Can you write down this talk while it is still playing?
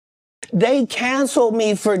They cancel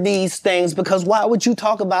me for these things because why would you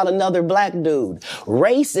talk about another black dude?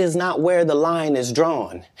 Race is not where the line is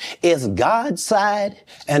drawn. It's God's side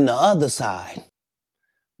and the other side.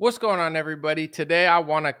 What's going on, everybody? Today, I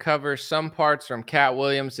want to cover some parts from Katt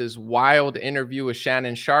Williams' wild interview with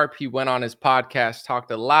Shannon Sharpe. He went on his podcast,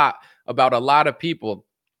 talked a lot about a lot of people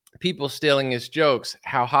stealing his jokes,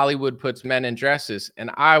 how Hollywood puts men in dresses,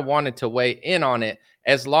 and I wanted to weigh in on it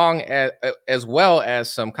as well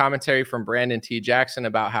as some commentary from Brandon T. Jackson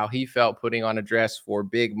about how he felt putting on a dress for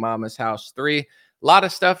Big Mama's House 3. A lot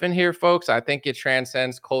of stuff in here, folks. I think it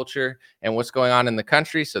transcends culture and what's going on in the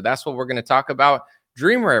country, so that's what we're going to talk about.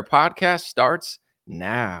 Dream Rare Podcast starts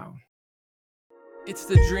now. It's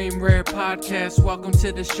the Dream Rare Podcast. Welcome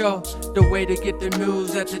to the show. The way to get the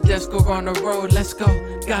news at the desk or on the road. Let's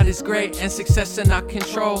go. God is great and success in our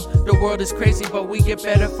control. The world is crazy, but we get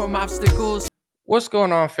better from obstacles. What's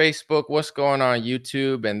going on Facebook? What's going on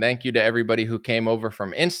YouTube? And thank you to everybody who came over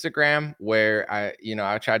from Instagram, where I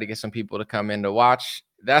tried to get some people to come in to watch.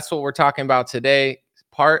 That's what we're talking about today.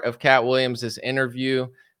 Part of Katt Williams' interview.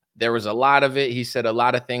 There was a lot of it. He said a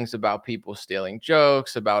lot of things about people stealing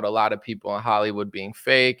jokes, about a lot of people in Hollywood being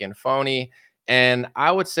fake and phony. And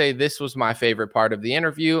I would say this was my favorite part of the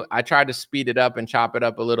interview. I tried to speed it up and chop it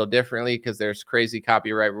up a little differently because there's crazy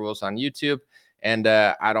copyright rules on YouTube. And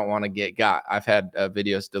I don't want to get got. I've had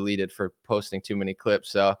videos deleted for posting too many clips.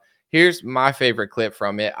 So here's my favorite clip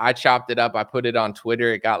from it. I chopped it up. I put it on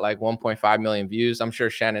Twitter. It got like 1.5 million views. I'm sure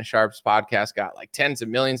Shannon Sharpe's podcast got like tens of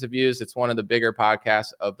millions of views. It's one of the bigger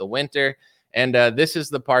podcasts of the winter. And this is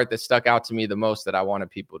the part that stuck out to me the most that I wanted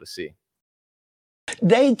people to see.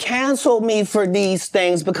 They cancel me for these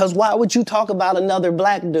things because why would you talk about another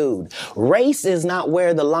black dude? Race is not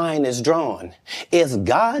where the line is drawn. It's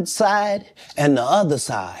God's side and the other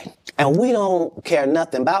side. And we don't care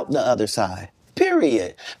nothing about the other side.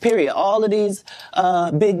 Period. All of these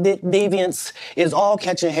big dick deviants is all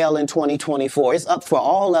catching hell in 2024. It's up for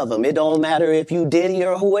all of them. It don't matter if you Diddy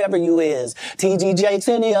or whoever you is. TG Jakes,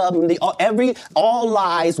 any of them. All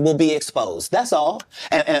lies will be exposed. That's all.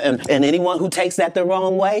 And anyone who takes that the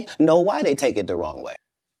wrong way, know why they take it the wrong way.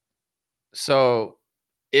 So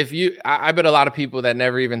I bet a lot of people that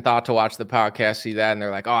never even thought to watch the podcast see that and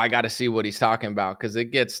they're like, oh, I got to see what he's talking about. Cause I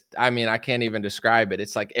can't even describe it.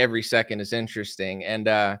 It's like every second is interesting. And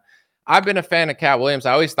I've been a fan of Katt Williams.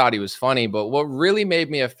 I always thought he was funny, but what really made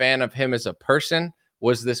me a fan of him as a person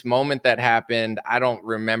was this moment that happened. I don't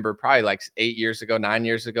remember, probably like 9 years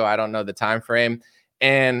ago. I don't know the time frame.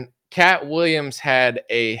 And Katt Williams had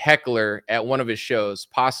a heckler at one of his shows,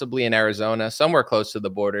 possibly in Arizona, somewhere close to the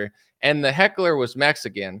border. And the heckler was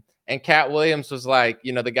Mexican. And Katt Williams was like,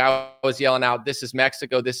 the guy was yelling out, "This is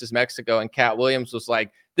Mexico, this is Mexico." And Katt Williams was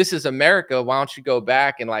like, "This is America. Why don't you go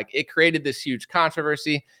back?" And like, it created this huge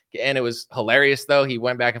controversy. And it was hilarious, though. He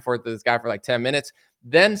went back and forth with this guy for like 10 minutes.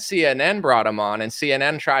 Then CNN brought him on, and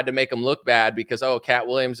CNN tried to make him look bad because, Katt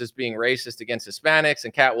Williams is being racist against Hispanics.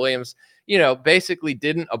 And Katt Williams, basically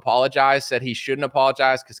didn't apologize, said he shouldn't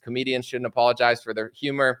apologize because comedians shouldn't apologize for their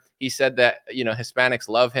humor. He said that, Hispanics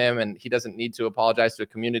love him and he doesn't need to apologize to a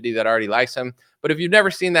community that already likes him. But if you've never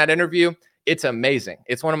seen that interview, it's amazing.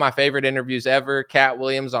 It's one of my favorite interviews ever. Katt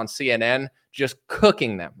Williams on CNN, just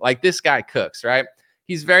cooking them. Like, this guy cooks, right?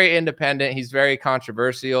 He's very independent. He's very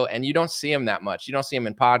controversial, and you don't see him that much. You don't see him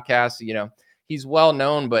in podcasts. He's well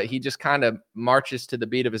known, but he just kind of marches to the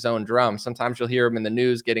beat of his own drum. Sometimes you'll hear him in the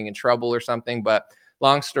news getting in trouble or something. But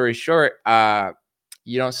long story short,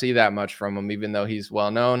 you don't see that much from him, even though he's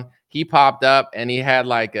well known. He popped up and he had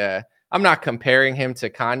I'm not comparing him to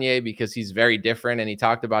Kanye because he's very different and he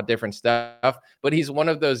talked about different stuff, but he's one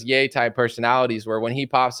of those Ye type personalities where when he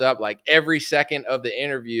pops up, like every second of the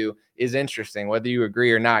interview is interesting, whether you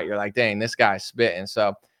agree or not. You're like, dang, this guy's spitting.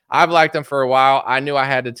 So I've liked him for a while. I knew I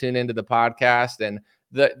had to tune into the podcast, and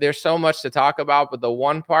there's so much to talk about, but the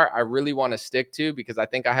one part I really want to stick to because I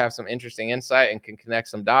think I have some interesting insight and can connect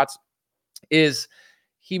some dots is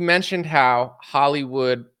he mentioned how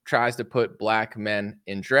Hollywood tries to put black men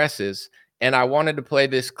in dresses. And I wanted to play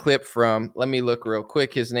this clip from, let me look real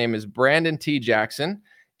quick. His name is Brandon T. Jackson,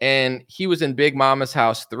 and he was in Big Mama's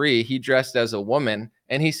House 3. He dressed as a woman,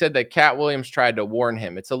 and he said that Katt Williams tried to warn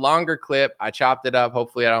him. It's a longer clip. I chopped it up.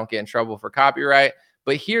 Hopefully I don't get in trouble for copyright.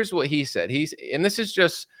 But here's what he said. And this is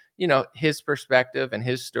just, his perspective and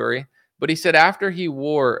his story. But he said after he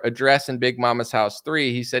wore a dress in Big Mama's House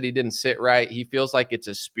 3, he said he didn't sit right. He feels like it's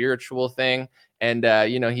a spiritual thing. And,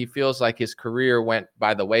 he feels like his career went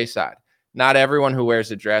by the wayside. Not everyone who wears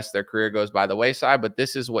a dress, their career goes by the wayside. But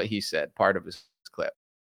this is what he said, part of his clip.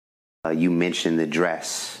 You mentioned the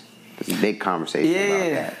dress. There's a big conversation about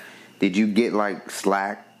that. Did you get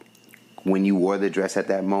slack when you wore the dress at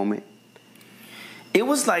that moment? It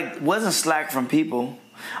was like, wasn't slack from people.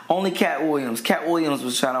 Only Katt Williams. Katt Williams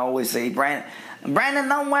was trying to always say, Brandon,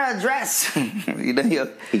 don't wear a dress. You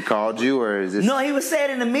know, He called you, or is this? No, he was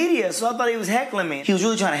saying it in the media, so I thought he was heckling me. He was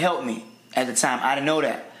really trying to help me at the time. I didn't know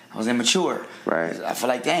that. I was immature. Right. I feel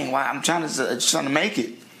like, dang, why I'm trying to make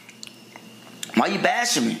it. Why you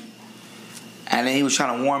bashing me? And then he was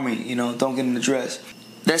trying to warn me, you know, don't get in the dress.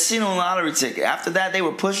 That scene on Lottery Ticket, after that, they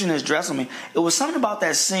were pushing his dress on me. It was something about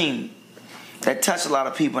that scene that touched a lot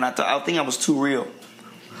of people, and I think I was too real.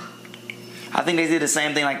 I think they did the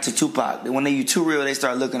same thing like to Tupac. When you too real, they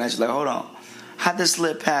start looking at you like, hold on, how'd this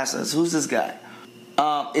slip past us? Who's this guy?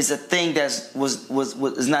 It's a thing that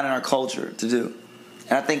is not in our culture to do.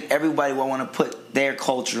 And I think everybody will want to put their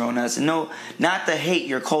culture on us. And no, not to hate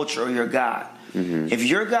your culture or your God. Mm-hmm. If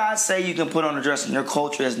your God say you can put on a dress and your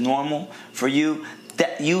culture is normal for you,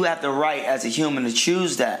 that you have the right as a human to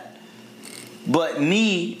choose that. But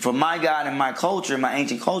me, for my God and my culture, my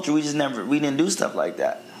ancient culture, we didn't do stuff like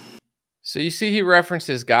that. So you see, he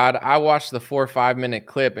references God. I watched the 4 or 5 minute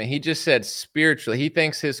clip, and he just said spiritually. He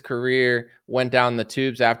thinks his career went down the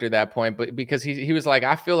tubes after that point, but because he was like,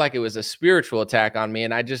 I feel like it was a spiritual attack on me,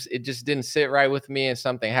 and it just didn't sit right with me, and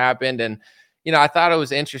something happened. And you know, I thought it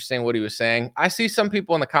was interesting what he was saying. I see some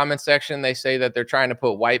people in the comment section, they say that they're trying to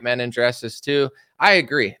put white men in dresses too. I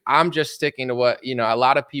agree. I'm just sticking to what, you know, a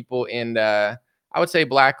lot of people in I would say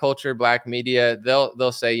black culture, black media,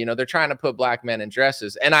 they'll say, you know, they're trying to put black men in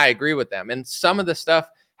dresses. And I agree with them. And some of the stuff,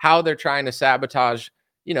 how they're trying to sabotage,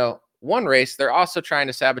 you know, one race, they're also trying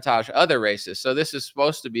to sabotage other races. So this is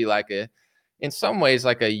supposed to be like in some ways,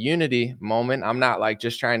 like a unity moment. I'm not like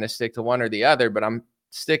just trying to stick to one or the other, but I'm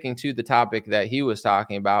sticking to the topic that he was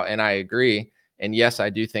talking about. And I agree. And yes, I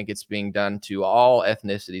do think it's being done to all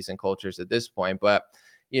ethnicities and cultures at this point. But,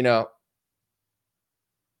 you know,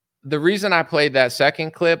 the reason I played that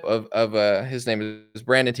second clip of his name is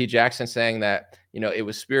Brandon T. Jackson saying that, you know, it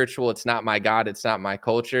was spiritual. It's not my God. It's not my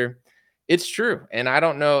culture. It's true. And I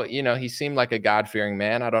don't know, you know, he seemed like a God-fearing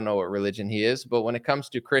man. I don't know what religion he is, but when it comes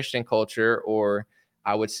to Christian culture, or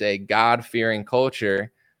I would say God-fearing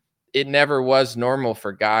culture, it never was normal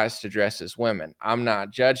for guys to dress as women. I'm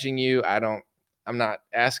not judging you. I'm not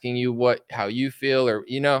asking you how you feel, or,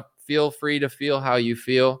 you know, feel free to feel how you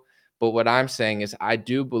feel. But what I'm saying is I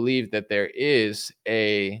do believe that there is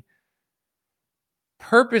a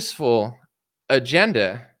purposeful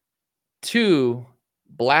agenda to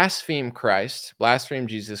blaspheme Christ, blaspheme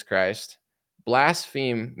Jesus Christ,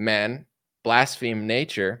 blaspheme men, blaspheme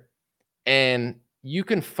nature. And you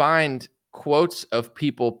can find quotes of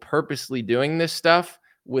people purposely doing this stuff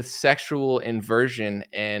with sexual inversion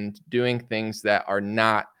and doing things that are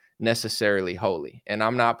not necessarily holy. And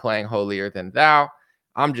I'm not playing holier than thou.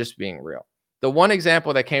 I'm just being real. The one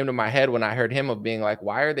example that came to my head when I heard him of being like,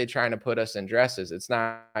 why are they trying to put us in dresses? It's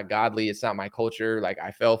not godly. It's not my culture. Like,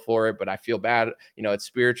 I fell for it, but I feel bad. You know, it's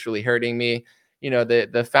spiritually hurting me. You know,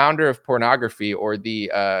 the founder of pornography, or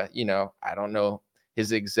the, you know, I don't know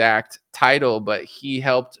his exact title, but he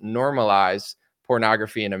helped normalize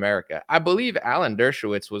pornography in America. I believe Alan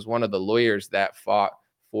Dershowitz was one of the lawyers that fought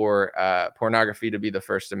for pornography to be the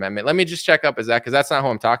First Amendment. Let me just check up as that, because that's not who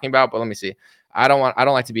I'm talking about, but let me see. I don't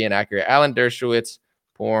like to be inaccurate. Alan Dershowitz,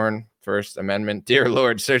 porn, First Amendment. Dear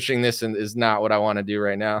Lord, searching this is not what I want to do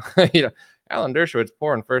right now. You know, Alan Dershowitz,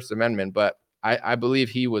 porn, First Amendment, but I believe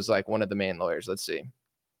he was like one of the main lawyers. Let's see.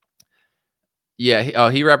 Yeah,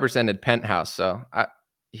 he represented Penthouse, so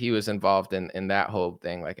he was involved in that whole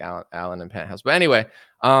thing, like Alan and Penthouse. But anyway,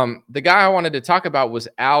 the guy I wanted to talk about was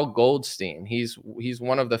Al Goldstein. He's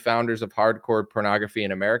one of the founders of hardcore pornography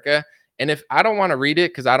in America. And if I don't want to read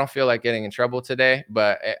it because I don't feel like getting in trouble today,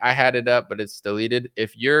 but I had it up, but it's deleted.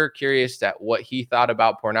 If you're curious at what he thought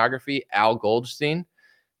about pornography, Al Goldstein,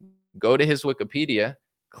 go to his Wikipedia,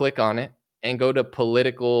 click on it, and go to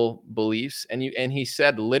political beliefs. And he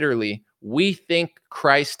said literally, we think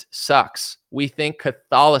Christ sucks. We think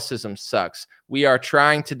Catholicism sucks. We are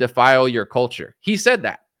trying to defile your culture. He said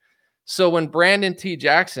that. So when Brandon T.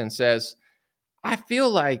 Jackson says, I feel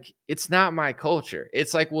like it's not my culture,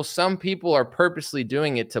 it's like, well, some people are purposely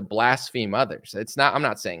doing it to blaspheme others. I'm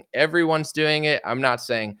not saying everyone's doing it. I'm not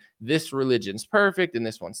saying this religion's perfect and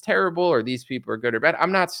this one's terrible, or these people are good or bad.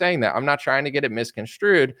 I'm not saying that. I'm not trying to get it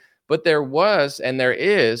misconstrued, but there was, and there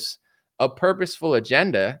is, a purposeful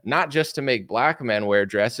agenda, not just to make black men wear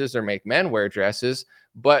dresses or make men wear dresses,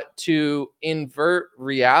 but to invert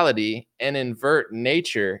reality and invert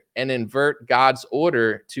nature and invert God's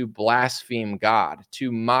order, to blaspheme God,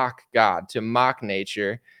 to mock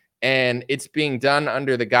nature. And it's being done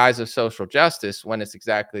under the guise of social justice when it's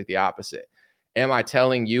exactly the opposite. Am I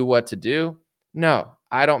telling you what to do? No,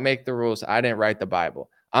 I don't make the rules. I didn't write the Bible.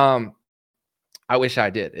 I wish I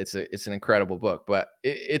did. It's an incredible book, but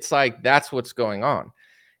it's like, that's what's going on.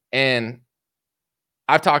 And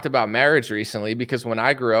I've talked about marriage recently because when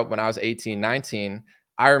I grew up, when I was 18, 19,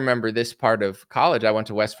 I remember this part of college. I went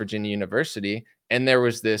to West Virginia University, and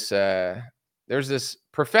there's this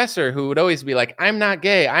professor who would always be like, "I'm not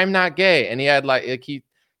gay, I'm not gay," and he had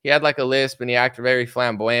like a lisp and he acted very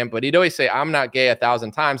flamboyant, but he'd always say, "I'm not gay"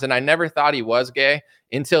 1,000 times, and I never thought he was gay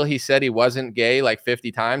until he said he wasn't gay like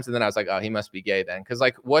 50 times, and then I was like, "Oh, he must be gay then," because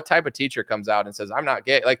like, what type of teacher comes out and says, "I'm not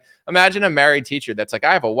gay"? Like, imagine a married teacher that's like,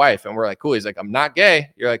 "I have a wife," and we're like, "Cool." He's like, "I'm not gay."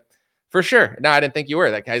 You're like, "For sure." No, I didn't think you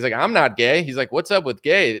were. That guy's like, "I'm not gay." He's like, "What's up with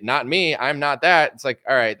gay? Not me. I'm not that." It's like,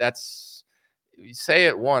 all right, that's, you say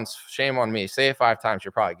it once, shame on me. Say it 5 times,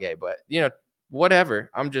 you're probably gay. But whatever.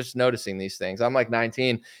 I'm just noticing these things. I'm like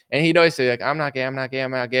 19, and he'd always say like, "I'm not gay. I'm not gay.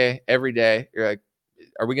 I'm not gay," every day. You're like,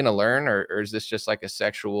 are we gonna learn, or is this just like a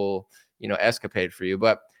sexual, escapade for you?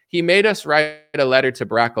 But he made us write a letter to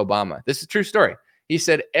Barack Obama. This is a true story. He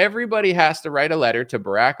said everybody has to write a letter to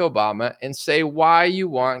Barack Obama and say why you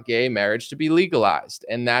want gay marriage to be legalized,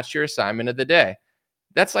 and that's your assignment of the day.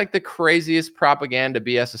 That's like the craziest propaganda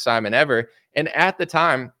BS assignment ever. And at the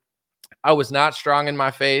time, I was not strong in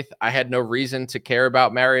my faith. I had no reason to care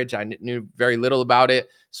about marriage. I knew very little about it.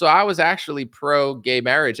 So I was actually pro gay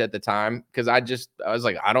marriage at the time because I was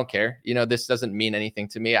like, I don't care. This doesn't mean anything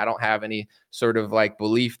to me. I don't have any sort of like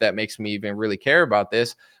belief that makes me even really care about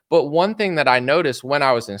this. But one thing that I noticed when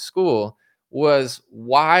I was in school was,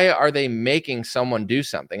 why are they making someone do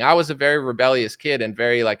something? I was a very rebellious kid and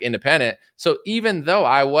very like independent. So even though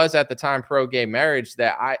I was at the time pro gay marriage,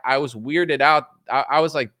 that I was weirded out. I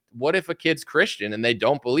was like, what if a kid's Christian and they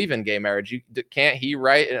don't believe in gay marriage? Can't he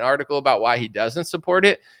write an article about why he doesn't support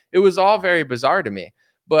it? It was all very bizarre to me.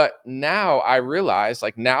 But now I realize,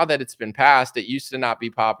 like, now that it's been passed, it used to not be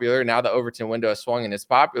popular. Now the Overton window has swung and it's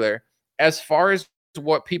popular. As far as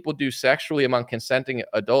what people do sexually among consenting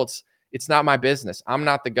adults, it's not my business. I'm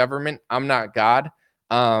not the government. I'm not God.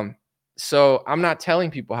 So I'm not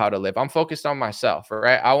telling people how to live. I'm focused on myself,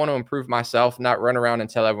 right? I want to improve myself, not run around and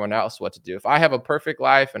tell everyone else what to do. If I have a perfect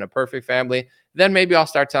life and a perfect family, then maybe I'll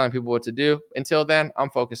start telling people what to do. Until then,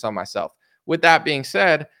 I'm focused on myself. With that being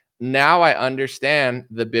said, now I understand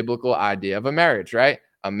the biblical idea of a marriage, right?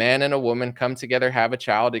 A man and a woman come together, have a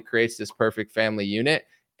child. It creates this perfect family unit.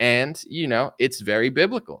 And, it's very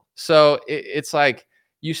biblical. So it's like,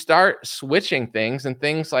 you start switching things and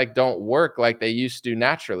things like don't work like they used to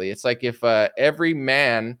naturally. It's like if every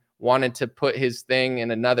man wanted to put his thing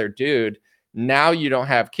in another dude, now you don't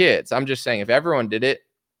have kids. I'm just saying, if everyone did it,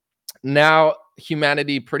 now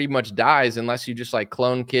humanity pretty much dies unless you just like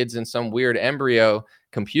clone kids in some weird embryo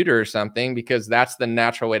computer or something, because that's the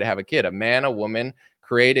natural way to have a kid. A man, a woman,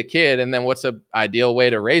 create a kid. And then what's an ideal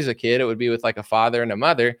way to raise a kid? It would be with like a father and a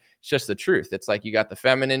mother. It's just the truth. It's like you got the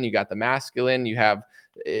feminine, you got the masculine,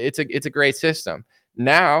 it's a great system.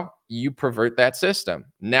 Now you pervert that system.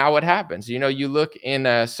 Now what happens? You look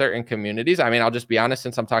in certain communities. I mean, I'll just be honest,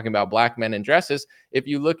 since I'm talking about black men in dresses. If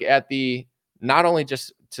you look at not only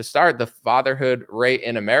just to start, the fatherhood rate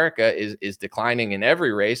in America is declining in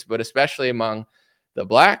every race, but especially among the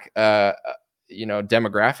black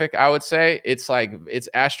demographic, I would say it's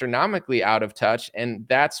astronomically out of touch. And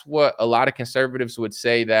that's what a lot of conservatives would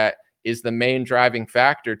say that is the main driving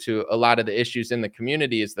factor to a lot of the issues in the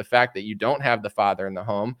community, is the fact that you don't have the father in the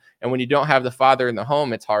home. And when you don't have the father in the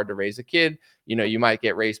home, it's hard to raise a kid. You might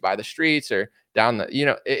get raised by the streets or down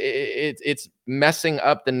it's messing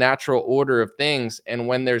up the natural order of things. And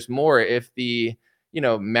when there's more, if the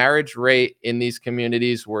marriage rate in these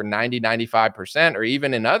communities were 90-95%, or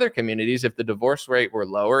even in other communities, if the divorce rate were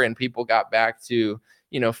lower and people got back to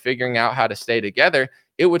figuring out how to stay together,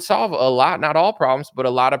 it would solve a lot, not all problems, but a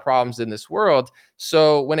lot of problems in this world.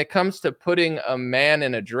 So when it comes to putting a man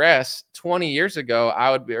in a dress, 20 years ago,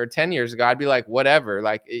 or 10 years ago, I'd be like, whatever.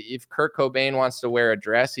 Like, if Kurt Cobain wants to wear a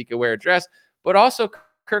dress, he could wear a dress. But also,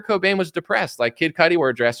 Kurt Cobain was depressed. Like, Kid Cudi wore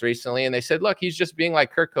a dress recently, and they said, look, he's just being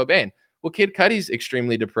like Kurt Cobain. Well, Kid Cudi's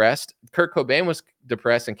extremely depressed. Kurt Cobain was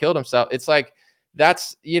depressed and killed himself. It's like,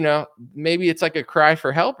 that's, maybe it's like a cry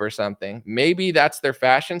for help or something. Maybe that's their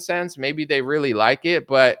fashion sense. Maybe they really like it,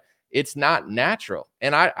 but it's not natural.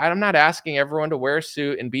 And I'm not asking everyone to wear a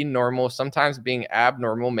suit and be normal. Sometimes being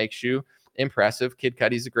abnormal makes you impressive. Kid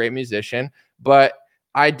Cudi's a great musician, but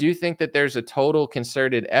I do think that there's a total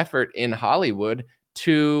concerted effort in Hollywood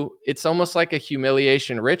it's almost like a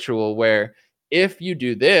humiliation ritual where if you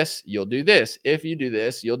do this, you'll do this. If you do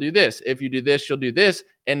this, you'll do this. If you do this, you'll do this.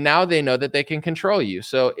 And now they know that they can control you.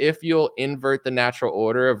 So if you'll invert the natural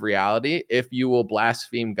order of reality, if you will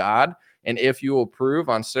blaspheme God, and if you will prove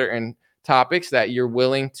on certain topics that you're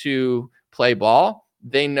willing to play ball,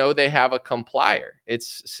 they know they have a complier.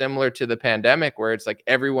 It's similar to the pandemic where it's like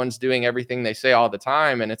everyone's doing everything they say all the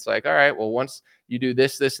time. And it's like, all right, well, once you do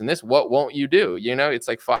this, this, and this, what won't you do? You know, it's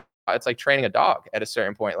like training a dog at a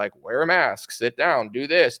certain point, like wear a mask, sit down, do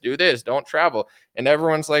this, don't travel. And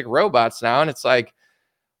everyone's like robots now. And it's like,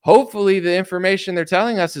 hopefully the information they're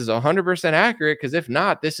telling us is 100% accurate, because if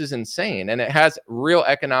not, this is insane. And it has real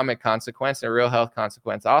economic consequence and real health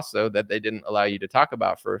consequence also that they didn't allow you to talk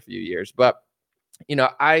about for a few years. But, you know,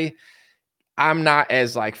 I'm not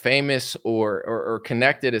as like famous or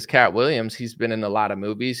connected as Katt Williams. He's been in a lot of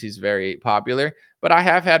movies. He's very popular, but I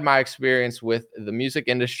have had my experience with the music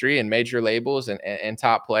industry and major labels and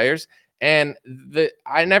top players. And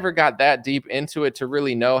I never got that deep into it to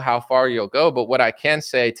really know how far you'll go. But what I can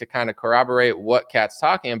say to kind of corroborate what Katt's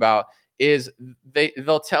talking about is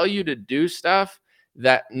they'll tell you to do stuff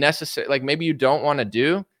that like maybe you don't want to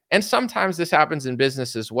do. And sometimes this happens in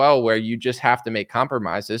business as well, where you just have to make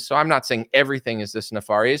compromises. So I'm not saying everything is this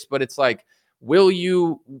nefarious, but it's like, will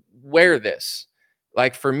you wear this?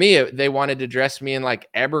 Like for me, they wanted to dress me in like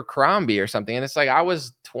Abercrombie or something. And it's like, I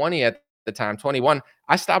was 20 at the time, 21.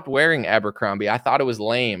 I stopped wearing Abercrombie. I thought it was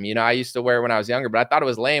lame. You know, I used to wear it when I was younger, but I thought it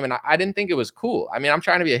was lame. And I didn't think it was cool. I mean, I'm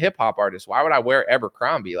trying to be a hip hop artist. Why would I wear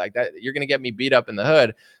Abercrombie like that? You're going to get me beat up in the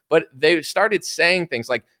hood. But they started saying things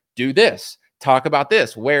like, do this, talk about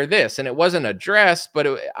this, wear this. And it wasn't a dress,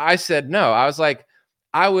 but I said no. I was like,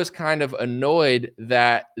 I was kind of annoyed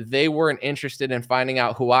that they weren't interested in finding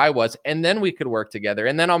out who I was, and then we could work together,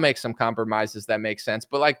 and then I'll make some compromises that make sense.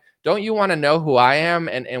 But like, don't you want to know who I am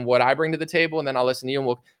and what I bring to the table, and then I'll listen to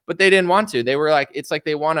you. But they didn't want to. They were like, it's like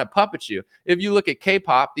they want to puppet you. If you look at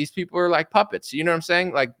K-pop, these people are like puppets. You know what I'm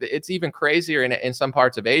saying? Like, it's even crazier in some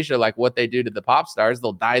parts of Asia, like what they do to the pop stars.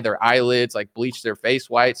 They'll dye their eyelids, like bleach their face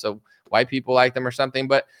white, so white people like them or something.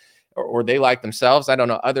 But or they like themselves. I don't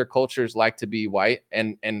know. Other cultures like to be white,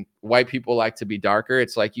 and white people like to be darker.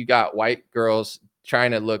 It's like you got white girls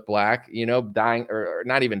trying to look black, you know, dying or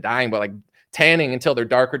not even dying, but like tanning until they're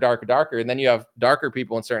darker. And then you have darker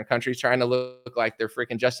people in certain countries trying to look like they're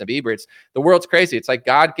freaking Justin Bieber. The world's crazy. It's like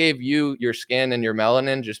God gave you your skin and your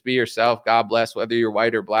melanin. Just be yourself. God bless, whether you're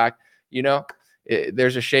white or black, you know.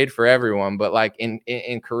 There's a shade for everyone. But like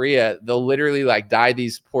in Korea, they'll literally like dye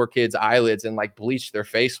these poor kids' eyelids and like bleach their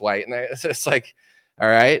face white. And it's like, all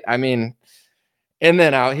right. I mean, and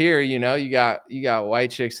then out here, you know, you got white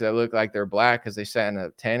chicks that look like they're black because they sat in a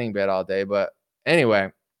tanning bed all day. But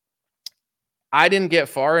anyway, I didn't get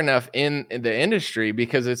far enough in the industry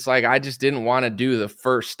because it's like I just didn't want to do the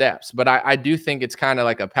first steps. But I do think it's kind of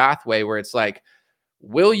like a pathway where it's like,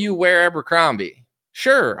 will you wear Abercrombie?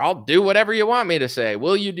 Sure, I'll do whatever you want me to say.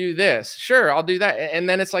 Will you do this? Sure, I'll do that. And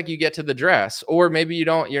then it's like you get to the dress, or maybe you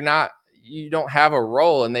don't have a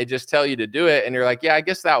role and they just tell you to do it. And you're like, yeah, I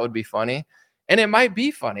guess that would be funny. And it might be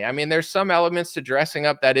funny. I mean, there's some elements to dressing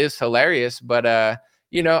up that is hilarious, but,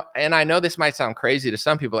 you know, and I know this might sound crazy to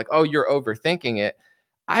some people, like, oh, you're overthinking it.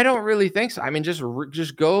 I don't really think so. I mean,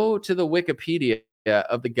 just go to the Wikipedia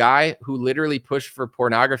of the guy who literally pushed for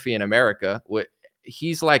pornography in America.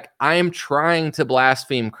 He's like, I'm trying to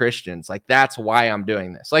blaspheme Christians. Like, that's why I'm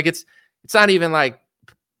doing this. Like, it's not even like,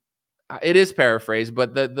 it is paraphrased,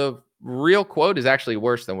 but the real quote is actually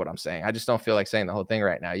worse than what I'm saying. I just don't feel like saying the whole thing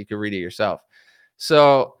right now. You can read it yourself.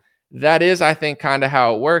 So that is, I think, kind of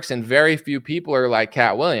how it works. And very few people are like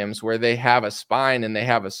Katt Williams, where they have a spine and they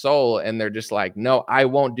have a soul, and they're just like, no, I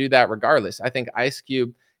won't do that regardless. I think Ice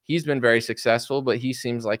Cube, he's been very successful, but he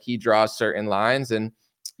seems like he draws certain lines. And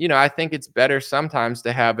you know, I think it's better sometimes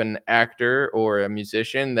to have an actor or a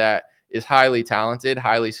musician that is highly talented,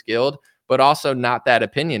 highly skilled, but also not that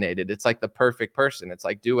opinionated. It's like the perfect person. It's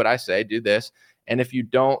like, do what I say, do this. And if you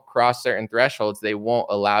don't cross certain thresholds, they won't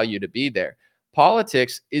allow you to be there.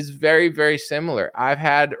 Politics is very, very similar. I've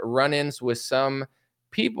had run-ins with some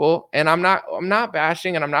people, and I'm not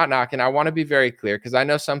bashing and I'm not knocking. I want to be very clear, because I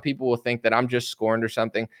know some people will think that I'm just scorned or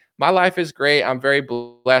something. My life is great. I'm very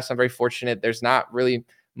blessed. I'm very fortunate. There's not really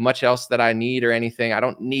much else that I need or anything. I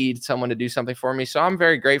don't need someone to do something for me. So I'm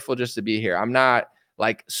very grateful just to be here. I'm not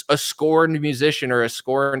like a scorned musician or a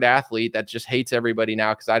scorned athlete that just hates everybody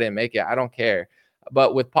now because I didn't make it. I don't care.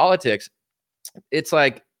 But with politics, it's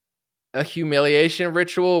like a humiliation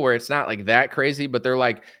ritual where it's not like that crazy, but they're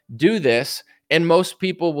like, do this. And most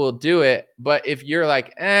people will do it. But if you're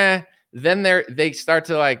like, then they start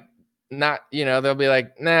to like, not, you know, they'll be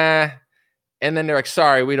like, nah. and then they're like,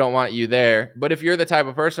 sorry, we don't want you there. But if you're the type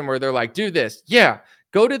of person where they're like, do this, yeah,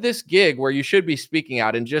 go to this gig where you should be speaking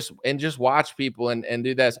out and just watch people and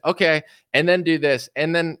do this. Okay. And then do this.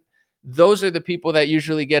 And then those are the people that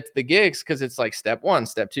usually get to the gigs, because it's like step 1,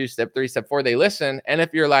 step 2, step 3, step 4, they listen. And if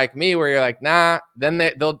you're like me, where you're like, nah, then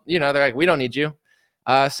they'll, they're like, we don't need you.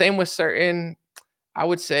 Same with certain, I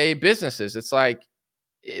would say, businesses. It's like,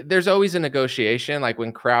 there's always a negotiation. Like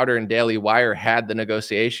when Crowder and Daily Wire had the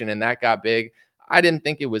negotiation and that got big, I didn't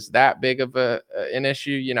think it was that big of an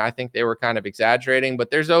issue. I think they were kind of exaggerating, but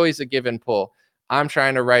there's always a give and pull. I'm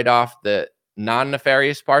trying to write off the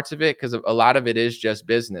non-nefarious parts of it, because a lot of it is just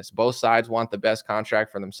business. Both sides want the best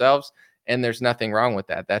contract for themselves, and there's nothing wrong with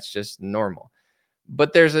that. That's just normal.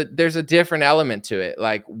 But there's a different element to it.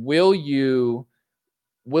 Like, will you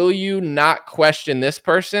not question this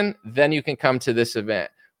person? Then you can come to this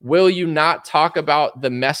event. Will you not talk about the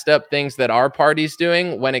messed up things that our party's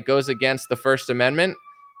doing when it goes against the First Amendment?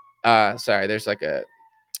 Sorry, there's like a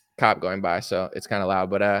cop going by, so it's kind of loud.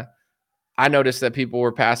 But I noticed that people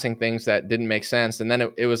were passing things that didn't make sense. And then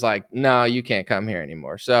it was like, no, you can't come here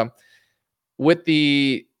anymore. So with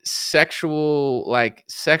the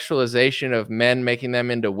sexualization of men, making them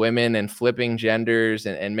into women and flipping genders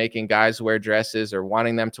and making guys wear dresses or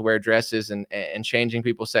wanting them to wear dresses and changing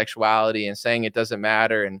people's sexuality and saying it doesn't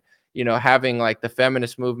matter. And, having like the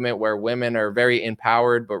feminist movement where women are very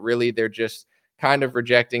empowered, but really they're just kind of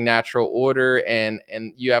rejecting natural order. And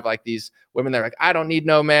you have like these women that are like, I don't need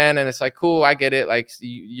no man. And it's like, cool, I get it. Like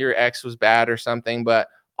your ex was bad or something. But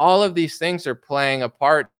all of these things are playing a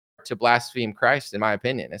part to blaspheme Christ, in my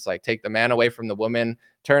opinion. It's like, take the man away from the woman,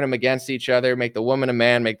 turn them against each other, make the woman a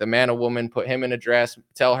man, make the man a woman, put him in a dress,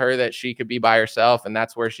 tell her that she could be by herself and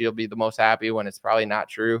that's where she'll be the most happy, when it's probably not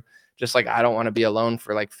true. Just like, I don't want to be alone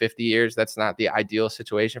for like 50 years. That's not the ideal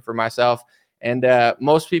situation for myself. And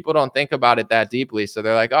most people don't think about it that deeply. So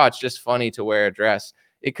they're like, oh, it's just funny to wear a dress.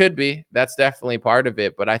 It could be. That's definitely part of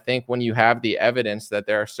it. But I think when you have the evidence that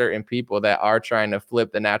there are certain people that are trying to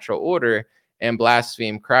flip the natural order and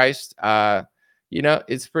blaspheme Christ,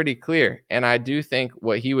 it's pretty clear. And I do think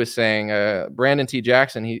what he was saying, Brandon T.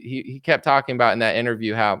 Jackson, he kept talking about in that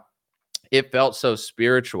interview how it felt so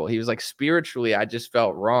spiritual. He was like, spiritually, I just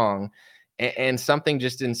felt wrong. And something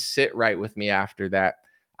just didn't sit right with me after that.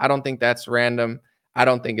 I don't think that's random. I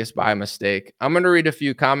don't think it's by mistake. I'm going to read a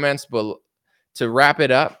few comments, but to wrap it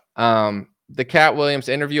up, the Katt Williams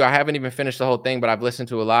interview, I haven't even finished the whole thing, but I've listened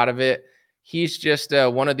to a lot of it. He's just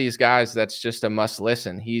one of these guys that's just a must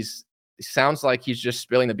listen. He sounds like he's just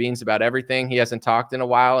spilling the beans about everything. He hasn't talked in a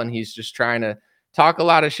while, and he's just trying to talk a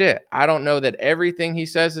lot of shit. I don't know that everything he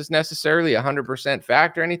says is necessarily 100%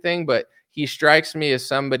 fact or anything, but he strikes me as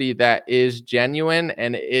somebody that is genuine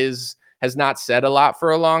and has not said a lot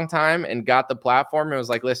for a long time and got the platform and was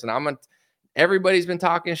like, listen, everybody's been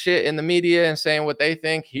talking shit in the media and saying what they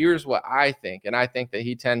think. Here's what I think. And I think that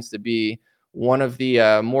he tends to be one of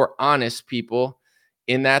the more honest people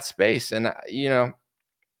in that space. And,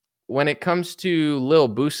 when it comes to Lil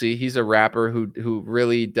Boosie, he's a rapper who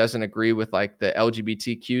really doesn't agree with like the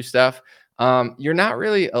LGBTQ stuff. You're not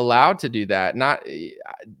really allowed to do that.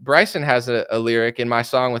 Bryson has a lyric in my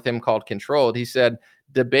song with him called Controlled. He said,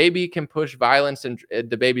 the baby can push violence and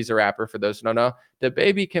the baby's a rapper for those who don't know. The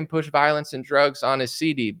baby can push violence and drugs on his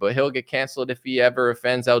CD, but he'll get canceled if he ever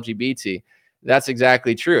offends LGBT. That's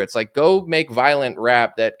exactly true. It's like, go make violent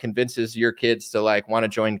rap that convinces your kids to like want to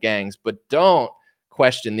join gangs, but don't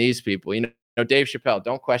question these people. Dave Chappelle,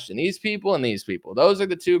 don't question these people and these people. Those are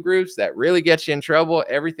the two groups that really get you in trouble.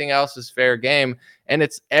 Everything else is fair game. And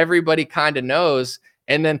it's everybody kind of knows.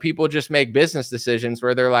 And then people just make business decisions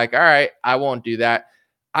where they're like, all right, I won't do that.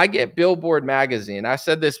 I get Billboard magazine. I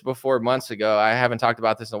said this before months ago. I haven't talked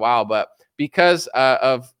about this in a while, but because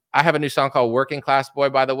I have a new song called Working Class Boy,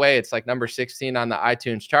 by the way. It's like number 16 on the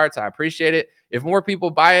iTunes charts. I appreciate it. If more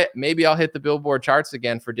people buy it, maybe I'll hit the Billboard charts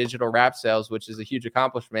again for digital rap sales, which is a huge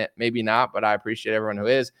accomplishment. Maybe not, but I appreciate everyone who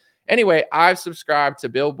is. Anyway, I've subscribed to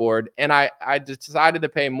Billboard, and I decided to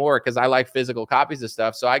pay more because I like physical copies of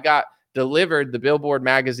stuff. So I got delivered the Billboard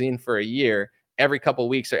magazine for a year, every couple of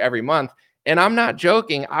weeks or every month. And I'm not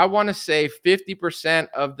joking. I want to say 50%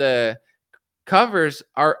 of the covers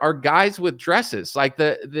are guys with dresses. Like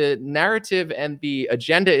the narrative and the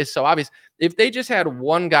agenda is so obvious. If they just had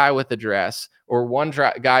one guy with a dress or one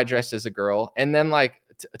guy dressed as a girl, and then like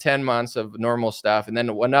 10 months of normal stuff, and then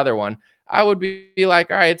another one, I would be like,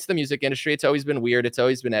 all right, it's the music industry. It's always been weird. It's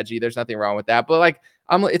always been edgy. There's nothing wrong with that. But like,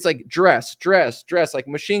 it's like dress. Like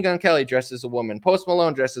Machine Gun Kelly dressed as a woman. Post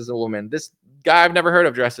Malone dressed as a woman. This guy I've never heard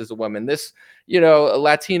of dressed as a woman. This,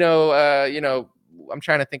 Latino, I'm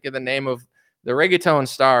trying to think of the name of the reggaeton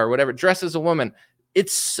star or whatever, dress as a woman.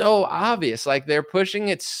 It's so obvious. Like they're pushing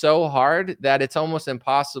it so hard that it's almost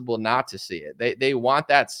impossible not to see it. They want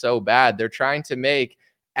that so bad. They're trying to make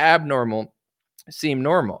abnormal seem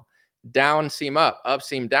normal, down seem up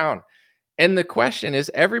seem down. And the question is,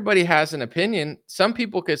 everybody has an opinion. Some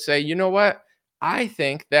people could say, you know what? I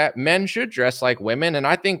think that men should dress like women, and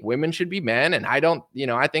I think women should be men. And I don't,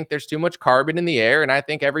 I think there's too much carbon in the air, and I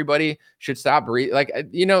think everybody should stop breathing. Like,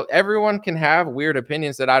 everyone can have weird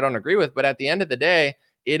opinions that I don't agree with. But at the end of the day,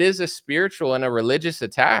 it is a spiritual and a religious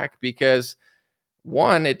attack because,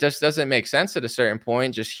 one, it just doesn't make sense at a certain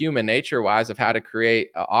point, just human nature wise, of how to create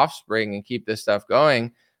offspring and keep this stuff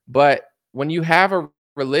going. But when you have a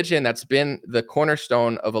religion that's been the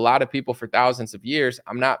cornerstone of a lot of people for thousands of years,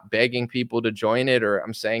 I'm not begging people to join it, or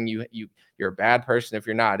I'm saying you're a bad person if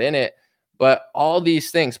you're not in it. But all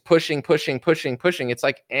these things pushing, it's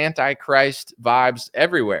like antichrist vibes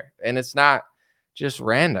everywhere. And it's not just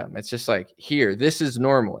random. It's just like, here, this is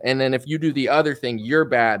normal. And then if you do the other thing, you're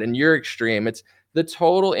bad and you're extreme. It's the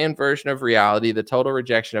total inversion of reality, the total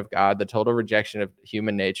rejection of God, the total rejection of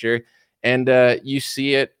human nature. And you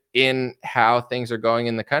see it in how things are going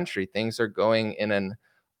in the country. Things are going in an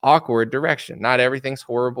awkward direction. Not everything's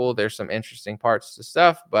horrible. There's some interesting parts to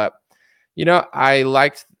stuff, but I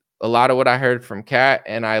liked a lot of what I heard from Katt,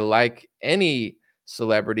 and I like any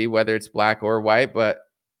celebrity, whether it's black or white, but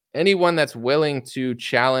anyone that's willing to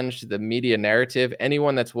challenge the media narrative,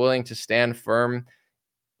 anyone that's willing to stand firm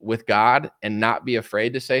with God and not be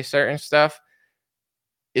afraid to say certain stuff,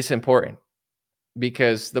 it's important.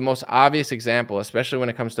 Because the most obvious example, especially when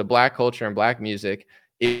it comes to black culture and black music,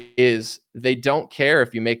 is they don't care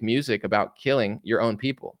if you make music about killing your own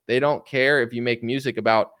people. They don't care if you make music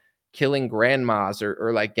about killing grandmas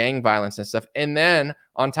or like gang violence and stuff. And then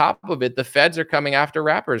on top of it, the feds are coming after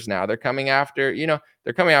rappers now. They're coming after,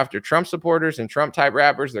 they're coming after Trump supporters and Trump type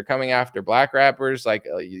rappers. They're coming after black rappers like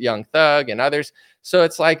Young Thug and others. So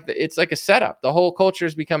it's like a setup. The whole culture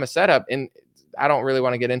has become a setup. And I don't really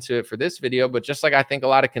want to get into it for this video, but just like I think a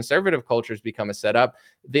lot of conservative cultures become a setup,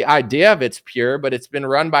 the idea of it's pure, but it's been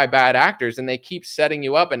run by bad actors, and they keep setting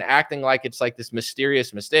you up and acting like it's like this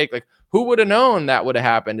mysterious mistake. Like, who would have known that would have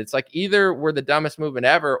happened? It's like either we're the dumbest movement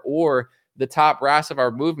ever, or the top brass of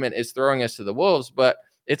our movement is throwing us to the wolves. But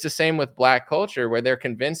it's the same with black culture, where they're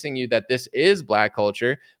convincing you that this is black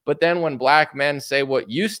culture. But then when black men say what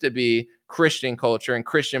used to be Christian culture and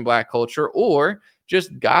Christian black culture, or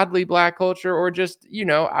just godly black culture, or just,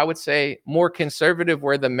 I would say more conservative,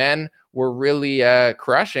 where the men were really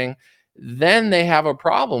crushing, then they have a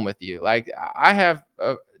problem with you. Like, I have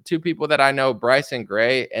two people that I know, Bryson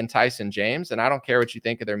Gray and Tyson James, and I don't care what you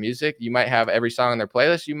think of their music. You might have every song on their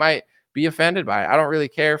playlist. You might be offended by it. I don't really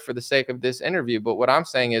care for the sake of this interview, but what I'm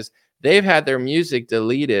saying is they've had their music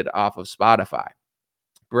deleted off of Spotify.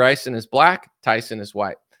 Bryson is black, Tyson is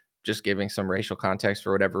white. Just giving some racial context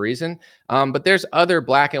for whatever reason. But there's other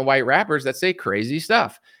black and white rappers that say crazy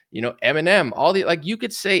stuff. Eminem, like, you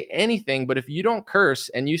could say anything, but if you don't curse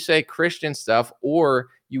and you say Christian stuff, or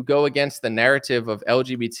you go against the narrative of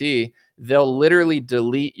LGBT, they'll literally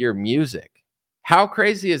delete your music. How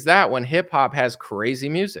crazy is that when hip hop has crazy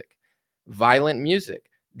music, violent music,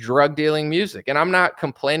 drug dealing music? And I'm not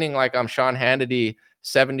complaining like I'm Sean Hannity,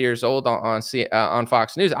 70 years old on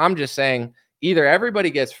Fox News. I'm just saying, either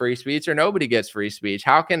everybody gets free speech or nobody gets free speech.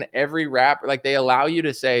 How can every rapper, like, they allow you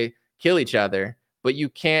to say kill each other, but you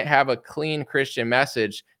can't have a clean Christian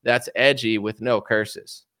message that's edgy with no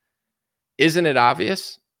curses? Isn't it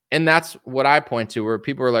obvious? And that's what I point to, where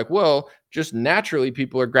people are like, well, just naturally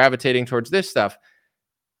people are gravitating towards this stuff.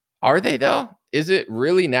 Are they though? Is it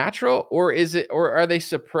really natural, or are they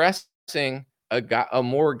suppressing a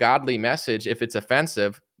more godly message if it's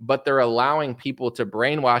offensive, but they're allowing people to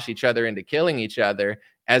brainwash each other into killing each other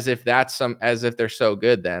as if they're so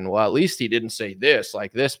good? Then, well, at least he didn't say this,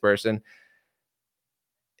 like this person.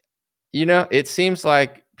 It seems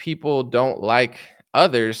like people don't like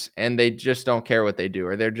others, and they just don't care what they do,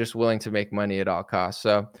 or they're just willing to make money at all costs.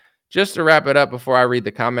 So just to wrap it up before I read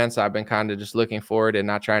the comments, I've been kind of just looking forward and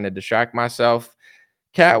not trying to distract myself.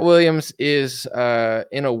 Katt Williams is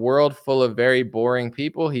in a world full of very boring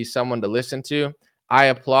people. He's someone to listen to. I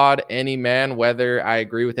applaud any man, whether I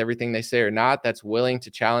agree with everything they say or not, that's willing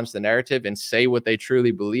to challenge the narrative and say what they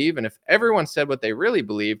truly believe. And if everyone said what they really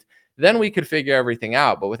believed, then we could figure everything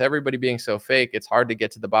out. But with everybody being so fake, it's hard to get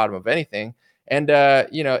to the bottom of anything. And,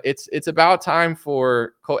 it's about time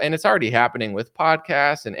and it's already happening with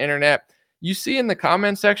podcasts and internet. You see in the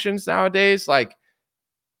comment sections nowadays, like,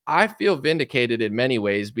 I feel vindicated in many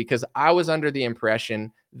ways, because I was under the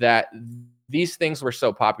impression that these things were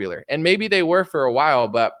so popular, and maybe they were for a while,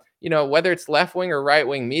 but whether it's left-wing or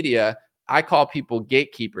right-wing media, I call people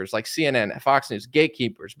gatekeepers, like CNN, Fox News,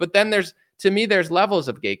 gatekeepers. But then to me, there's levels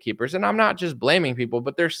of gatekeepers, and I'm not just blaming people,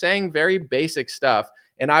 but they're saying very basic stuff.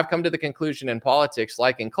 And I've come to the conclusion in politics,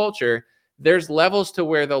 like in culture, there's levels to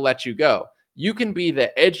where they'll let you go. You can be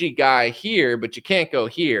the edgy guy here, but you can't go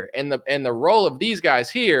here. And the role of these guys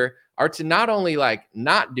here are to not only like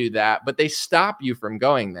not do that, but they stop you from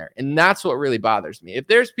going there. And that's what really bothers me. If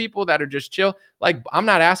there's people that are just chill, like I'm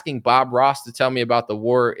not asking Bob Ross to tell me about the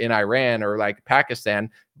war in Iran or like Pakistan.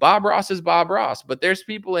 Bob Ross is Bob Ross, but there's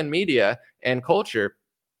people in media and culture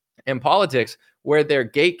and politics where they're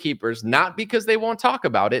gatekeepers, not because they won't talk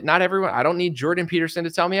about it. Not everyone, I don't need Jordan Peterson to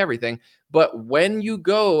tell me everything, but when you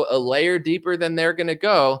go a layer deeper than they're going to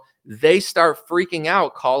go, they start freaking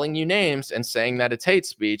out, calling you names and saying that it's hate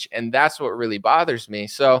speech. And that's what really bothers me.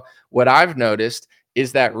 So what I've noticed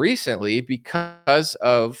is that recently, because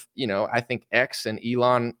of, I think X and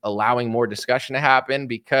Elon allowing more discussion to happen,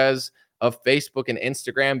 because of Facebook and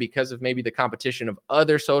Instagram, because of maybe the competition of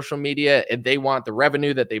other social media, and they want the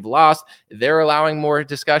revenue that they've lost, they're allowing more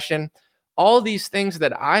discussion. All these things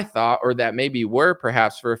that I thought, or that maybe were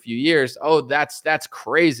perhaps for a few years, oh, that's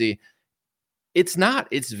crazy. It's not.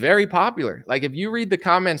 It's very popular. Like if you read the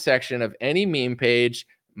comment section of any meme page,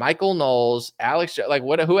 Michael Knowles, Alex, like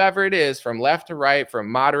whoever it is, from left to right, from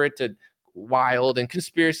moderate to wild, and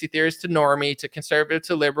conspiracy theorists to normie to conservative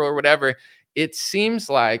to liberal or whatever, it seems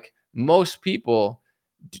like most people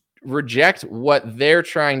reject what they're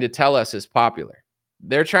trying to tell us is popular.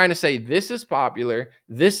 They're trying to say, this is popular,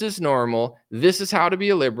 this is normal, this is how to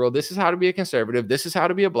be a liberal, this is how to be a conservative, this is how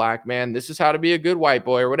to be a black man, this is how to be a good white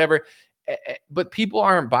boy or whatever. But people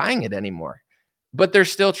aren't buying it anymore, but they're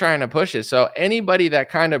still trying to push it. So anybody that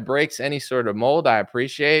kind of breaks any sort of mold, I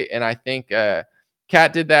appreciate. And I think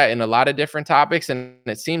Katt did that in a lot of different topics, and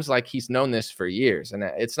it seems like he's known this for years, and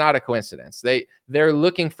it's not a coincidence. They're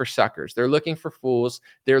looking for suckers. They're looking for fools.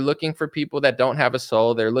 They're looking for people that don't have a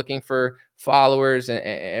soul. They're looking for followers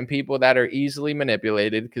and people that are easily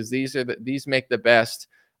manipulated, because these make the best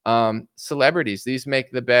celebrities. These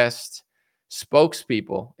make the best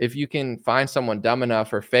spokespeople. If you can find someone dumb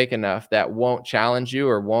enough or fake enough that won't challenge you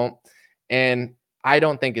or won't, and I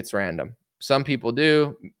don't think it's random. Some people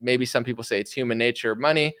do. Maybe some people say it's human nature,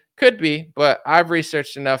 money. Could be, but I've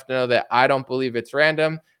researched enough to know that I don't believe it's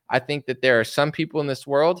random. I think that there are some people in this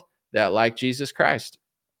world that like Jesus Christ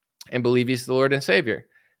and believe he's the Lord and Savior.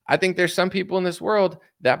 I think there's some people in this world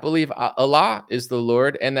that believe Allah is the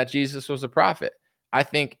Lord and that Jesus was a prophet. I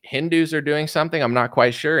think Hindus are doing something, I'm not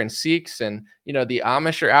quite sure, and Sikhs and, the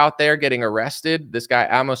Amish are out there getting arrested. This guy,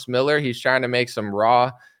 Amos Miller, he's trying to make some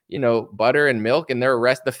raw butter and milk, and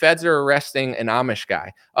the feds are arresting an Amish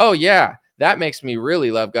guy. Oh yeah, that makes me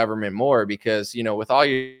really love government more, because, with all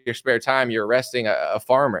your spare time, you're arresting a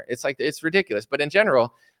farmer. It's like, it's ridiculous. But in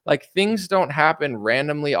general, like, things don't happen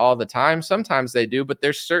randomly all the time. Sometimes they do, but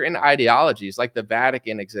there's certain ideologies, like the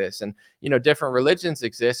Vatican exists, and, different religions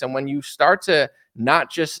exist. And when you start to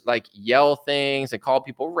not just like yell things and call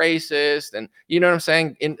people racist, and you know what I'm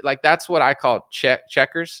saying? That's what I call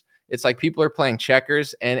checkers. It's like people are playing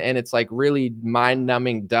checkers, and it's like really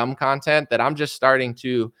mind-numbing, dumb content that I'm just starting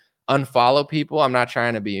to unfollow people. I'm not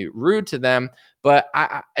trying to be rude to them, but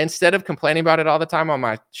I instead of complaining about it all the time on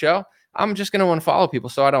my show, I'm just going to unfollow people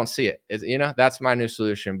so I don't see it. That's my new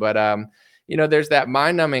solution. But there's that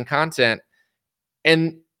mind-numbing content,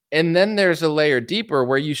 and then there's a layer deeper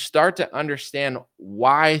where you start to understand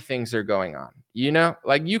why things are going on.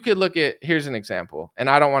 Like you could look at, here's an example, and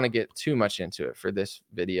I don't want to get too much into it for this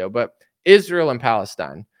video, but Israel and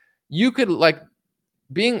Palestine, you could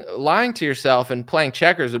lying to yourself and playing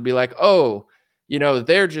checkers would be like, oh,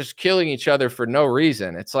 they're just killing each other for no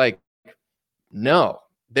reason. It's like, no,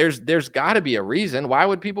 there's got to be a reason. Why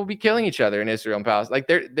would people be killing each other in Israel and Palestine? Like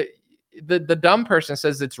the dumb person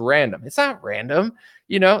says it's random. It's not random.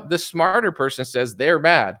 The smarter person says they're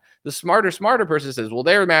mad. The smarter person says, well,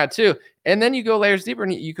 they're mad too. And then you go layers deeper,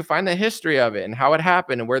 and you can find the history of it and how it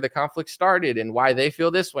happened and where the conflict started and why they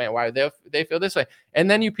feel this way and why they feel this way.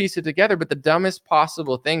 And then you piece it together. But the dumbest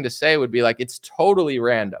possible thing to say would be like, it's totally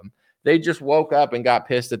random. They just woke up and got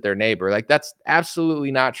pissed at their neighbor. Like, that's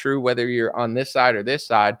absolutely not true, whether you're on this side or this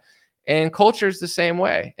side. And culture is the same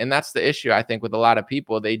way. And that's the issue, I think, with a lot of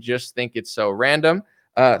people. They just think it's so random.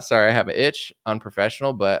 Sorry, I have an itch,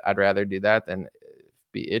 unprofessional, but I'd rather do that than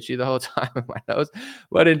be itchy the whole time with my nose.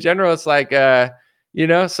 But in general, it's like,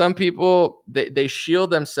 some people, they shield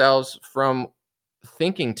themselves from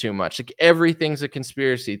thinking too much. Like, everything's a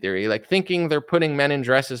conspiracy theory. Like, thinking they're putting men in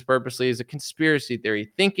dresses purposely is a conspiracy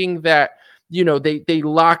theory. Thinking that they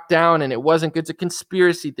locked down and it wasn't good. It's a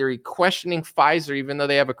conspiracy theory, questioning Pfizer, even though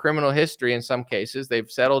they have a criminal history in some cases.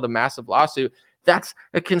 They've settled a massive lawsuit. That's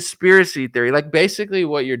a conspiracy theory. Like, basically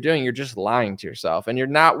what you're doing, you're just lying to yourself, and you're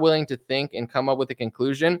not willing to think and come up with a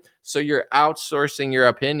conclusion. So you're outsourcing your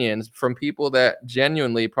opinions from people that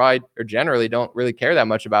genuinely probably or generally don't really care that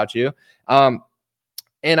much about you. And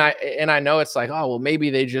I know it's like, oh, well, maybe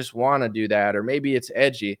they just want to do that, or maybe it's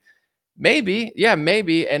edgy. Maybe, yeah,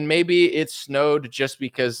 maybe. And maybe it snowed just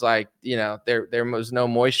because, like, there was no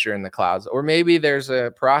moisture in the clouds, or maybe there's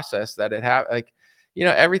a process that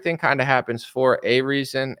everything kind of happens for a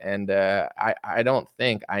reason. And I don't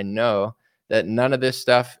think I know that none of this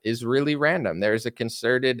stuff is really random. There's a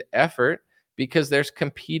concerted effort because there's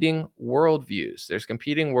competing worldviews. There's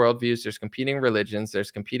competing religions,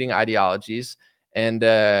 there's competing ideologies. And,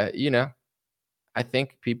 I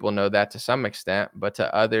think people know that to some extent, but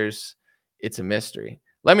to others, it's a mystery.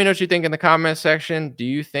 Let me know what you think in the comment section. Do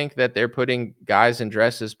you think that they're putting guys in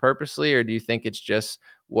dresses purposely, or do you think it's just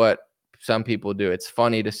what some people do? It's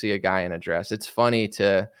funny to see a guy in a dress. It's funny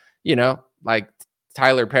to, like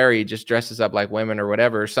Tyler Perry just dresses up like women or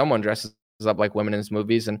whatever. Someone dresses up like women in his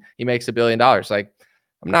movies and he makes $1 billion. Like,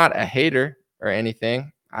 I'm not a hater or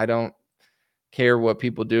anything. I don't care what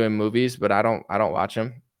people do in movies, but I don't watch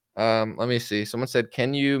them. Let me see. Someone said,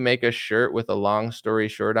 can you make a shirt with a long story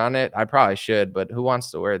short on it? I probably should, but who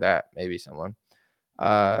wants to wear that? Maybe someone.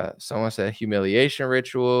 Someone said humiliation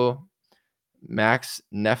ritual. Max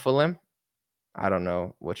Nephilim. I don't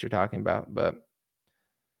know what you're talking about, but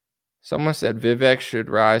someone said Vivek should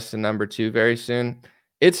rise to number 2 very soon.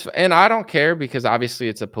 And I don't care because obviously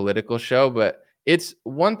it's a political show, but it's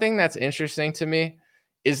one thing that's interesting to me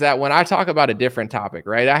is that when I talk about a different topic,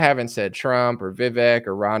 right? I haven't said Trump or Vivek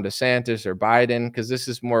or Ron DeSantis or Biden because this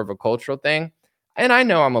is more of a cultural thing. And I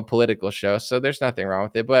know I'm a political show, so there's nothing wrong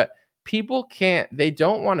with it. But people they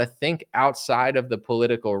don't want to think outside of the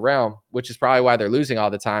political realm, which is probably why they're losing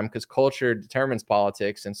all the time, because culture determines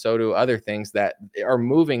politics, and so do other things that are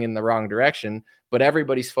moving in the wrong direction. But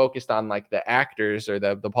everybody's focused on like the actors or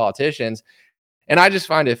the politicians. And I just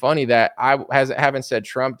find it funny that I haven't said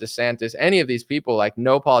Trump, DeSantis, any of these people, like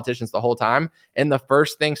no politicians the whole time. And the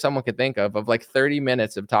first thing someone could think of like 30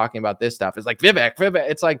 minutes of talking about this stuff is like Vivek.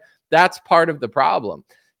 It's like, that's part of the problem.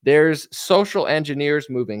 There's social engineers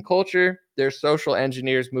moving culture. There's social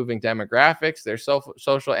engineers moving demographics. There's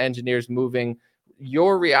social engineers moving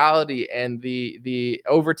your reality and the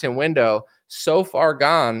Overton window so far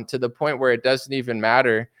gone to the point where it doesn't even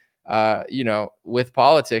matter with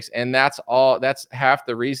politics. And that's half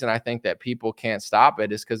the reason I think that people can't stop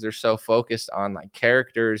it, is because they're so focused on like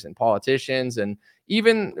characters and politicians and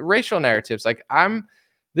even racial narratives. Like,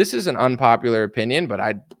 this is an unpopular opinion, but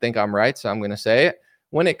I think I'm right, so I'm going to say it.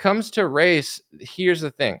 When it comes to race, here's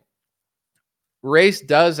the thing. Race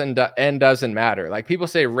does and doesn't matter. Like, people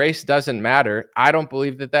say race doesn't matter. I don't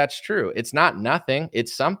believe that that's true. It's not nothing.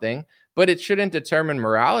 It's something. But it shouldn't determine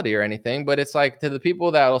morality or anything. But it's like, to the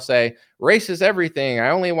people that will say race is everything, I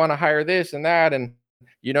only want to hire this and that, and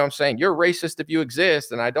I'm saying you're racist if you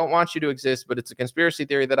exist, and I don't want you to exist, but it's a conspiracy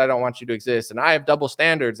theory that I don't want you to exist, and I have double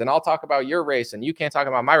standards, and I'll talk about your race and you can't talk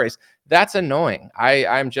about my race. That's annoying.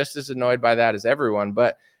 I'm just as annoyed by that as everyone.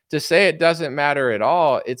 But to say it doesn't matter at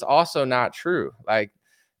all, it's also not true. Like,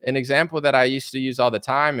 an example that I used to use all the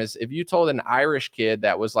time is if you told an Irish kid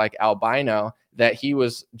that was like albino that he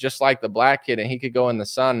was just like the black kid and he could go in the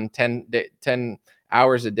sun 10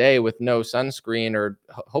 hours a day with no sunscreen, or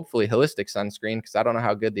hopefully holistic sunscreen, because I don't know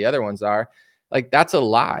how good the other ones are. Like, that's a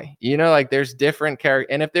lie. Like, there's different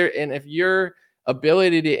character. And if your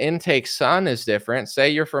ability to intake sun is different, say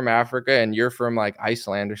you're from Africa and you're from like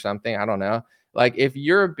Iceland or something, I don't know. Like, if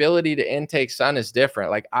your ability to intake sun is different,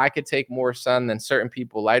 like I could take more sun than certain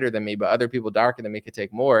people lighter than me, but other people darker than me could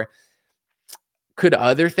take more. Could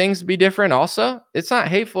other things be different also? It's not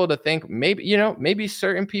hateful to think maybe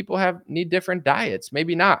certain people need different diets.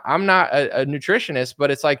 Maybe not. I'm not a nutritionist,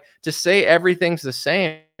 but it's like, to say everything's the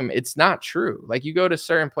same, it's not true. Like, you go to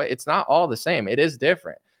certain places, it's not all the same. It is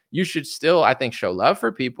different. You should still, I think, show love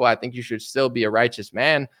for people. I think you should still be a righteous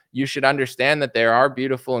man. You should understand that there are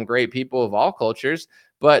beautiful and great people of all cultures.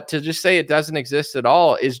 But to just say it doesn't exist at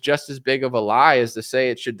all is just as big of a lie as to say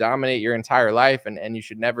it should dominate your entire life and you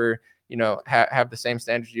should never have the same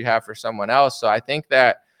standards you have for someone else. So I think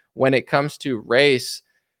that when it comes to race,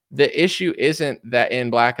 the issue isn't that in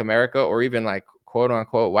Black America, or even like quote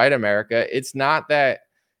unquote white America, it's not that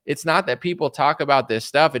people talk about this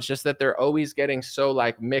stuff. It's just that they're always getting so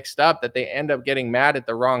like mixed up that they end up getting mad at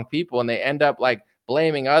the wrong people, and they end up like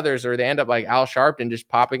blaming others, or they end up like Al Sharpton just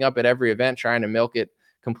popping up at every event trying to milk it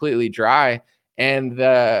completely dry. And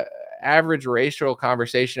average racial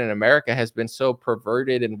conversation in America has been so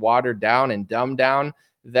perverted and watered down and dumbed down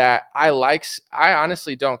that I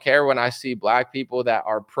honestly don't care when I see black people that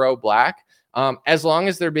are pro-black, as long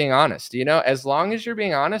as they're being honest. As long as you're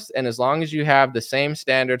being honest and as long as you have the same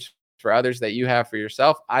standards for others that you have for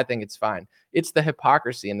yourself, I think it's fine. It's the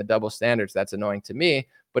hypocrisy and the double standards that's annoying to me.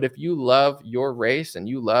 But if you love your race and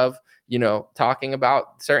you love, talking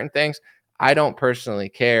about certain things, I don't personally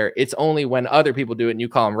care. It's only when other people do it and you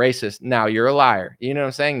call them racist, now you're a liar. You know what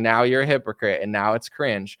I'm saying? Now you're a hypocrite and now it's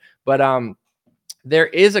cringe. But there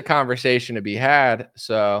is a conversation to be had.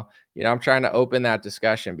 So, I'm trying to open that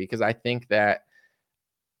discussion because I think that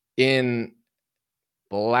in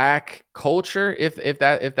black culture, if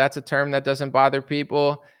that's a term that doesn't bother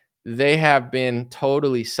people, they have been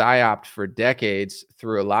totally psyoped for decades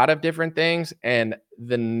through a lot of different things, and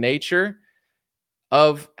the nature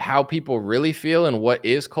of how people really feel and what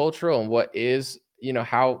is cultural and what is,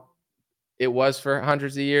 how it was for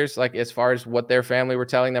hundreds of years, like as far as what their family were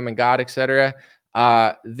telling them and God, etc.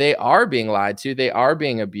 They are being lied to, they are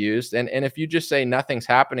being abused. And if you just say nothing's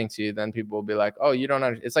happening to you, then people will be like, oh, you don't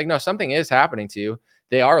understand. It's like, no, something is happening to you.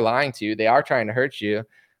 They are lying to you, they are trying to hurt you,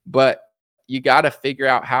 but you got to figure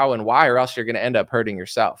out how and why, or else you're going to end up hurting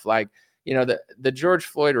yourself. Like, the George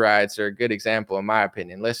Floyd riots are a good example, in my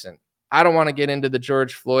opinion. Listen, I don't want to get into the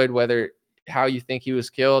George Floyd, how you think he was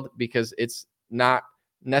killed, because it's not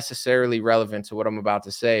necessarily relevant to what I'm about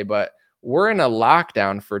to say, but we're in a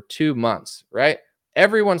lockdown for 2 months, right?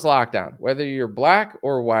 Everyone's locked down, whether you're black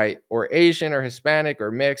or white or Asian or Hispanic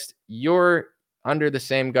or mixed, you're under the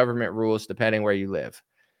same government rules depending where you live.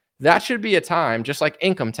 That should be a time, just like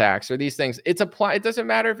income tax or these things. It doesn't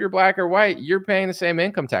matter if you're black or white, you're paying the same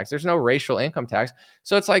income tax. There's no racial income tax.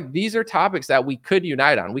 So it's like, these are topics that we could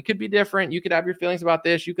unite on. We could be different. You could have your feelings about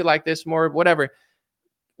this. You could like this more, whatever.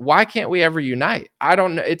 Why can't we ever unite? I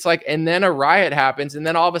don't know. It's like, and then a riot happens, and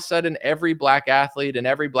then all of a sudden every black athlete and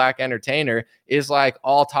every black entertainer is like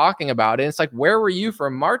all talking about it. And it's like, where were you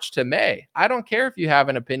from March to May? I don't care if you have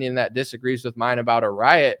an opinion that disagrees with mine about a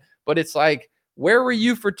riot, but it's like, where were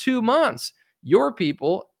you for 2 months? Your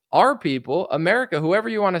people, our people, America, whoever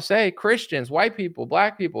you want to say, Christians, white people,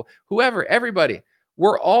 black people, whoever, everybody,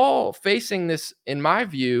 we're all facing this, in my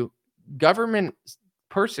view, government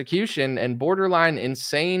persecution and borderline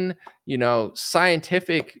insane,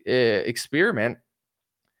 scientific experiment.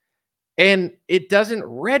 And it doesn't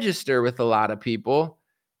register with a lot of people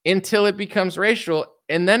until it becomes racial,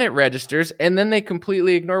 and then it registers, and then they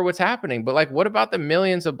completely ignore what's happening. But like, what about the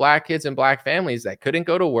millions of black kids and black families that couldn't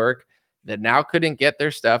go to work, that now couldn't get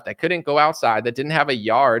their stuff, that couldn't go outside, that didn't have a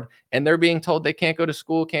yard, and they're being told they can't go to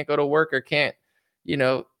school, can't go to work, or can't,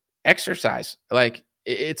 exercise? Like,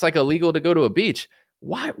 it's like illegal to go to a beach.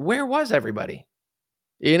 Why? Where was everybody?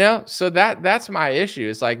 So that's my issue.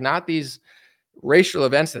 It's like, not these racial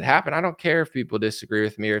events that happen. I don't care if people disagree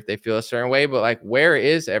with me or if they feel a certain way, but like, where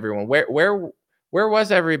is everyone? Where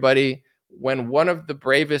was everybody when one of the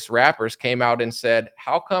bravest rappers came out and said,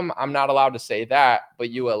 how come I'm not allowed to say that, but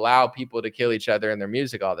you allow people to kill each other in their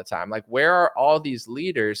music all the time? Like, where are all these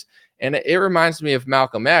leaders? And it reminds me of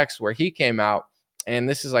Malcolm X, where he came out, and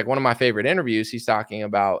this is like one of my favorite interviews. He's talking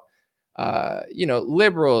about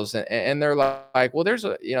liberals, and they're like, well,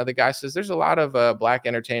 the guy says there's a lot of black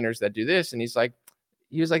entertainers that do this, and he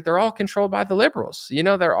was like, they're all controlled by the liberals.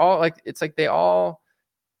 They're all like, it's like they all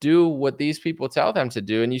do what these people tell them to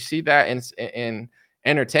do. And you see that in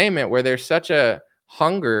entertainment, where there's such a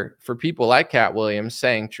hunger for people like Katt Williams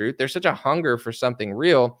saying truth. There's such a hunger for something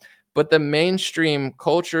real, but the mainstream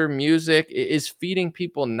culture, music, is feeding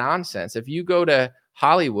people nonsense. If you go to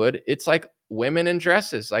Hollywood, it's like women in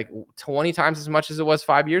dresses, like 20 times as much as it was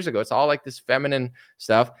 5 years ago. It's all like this feminine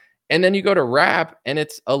stuff. And then you go to rap, and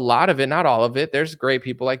it's a lot of it, not all of it. There's great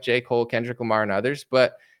people like J. Cole, Kendrick Lamar, and others,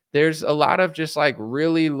 but there's a lot of just like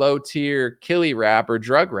really low tier killy rap or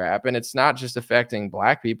drug rap. And it's not just affecting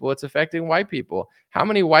black people, it's affecting white people. How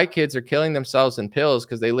many white kids are killing themselves in pills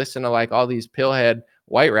because they listen to like all these pillhead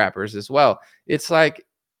white rappers as well? It's like,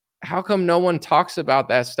 how come no one talks about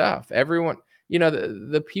that stuff? Everyone,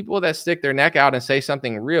 the people that stick their neck out and say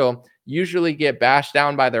something real usually get bashed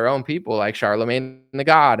down by their own people, like Charlemagne the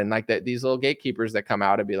God, and like these little gatekeepers that come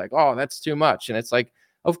out and be like, oh, that's too much. And it's like,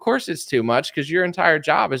 of course it's too much, because your entire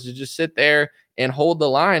job is to just sit there and hold the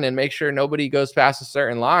line and make sure nobody goes past a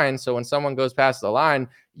certain line. So when someone goes past the line,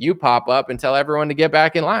 you pop up and tell everyone to get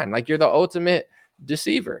back in line. Like, you're the ultimate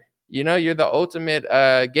deceiver. You're the ultimate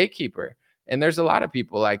gatekeeper. And there's a lot of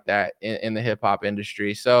people like that in the hip hop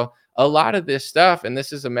industry. So a lot of this stuff, and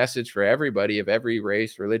this is a message for everybody of every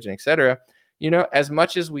race, religion, etc. As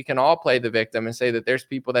much as we can all play the victim and say that there's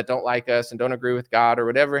people that don't like us and don't agree with God or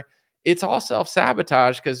whatever, it's all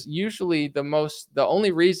self-sabotage, because usually the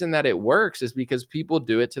only reason that it works is because people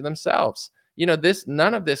do it to themselves.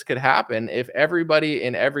 None of this could happen if everybody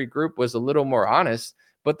in every group was a little more honest,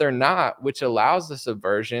 but they're not, which allows the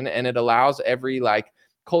subversion, and it allows every like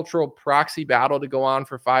cultural proxy battle to go on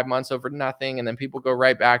for 5 months over nothing, and then people go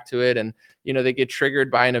right back to it, and they get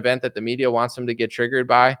triggered by an event that the media wants them to get triggered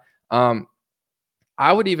by.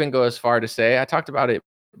 I would even go as far to say, I talked about it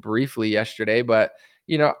briefly yesterday, but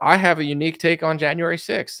I have a unique take on January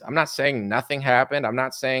 6th. I'm not saying nothing happened. I'm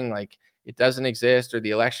not saying like it doesn't exist or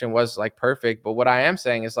the election was like perfect. But what I am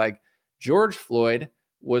saying is like George Floyd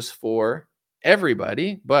was for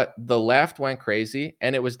everybody, but the left went crazy,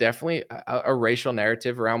 and it was definitely a racial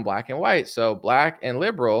narrative around black and white. So black and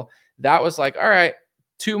liberal, that was like, all right,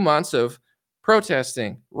 2 months of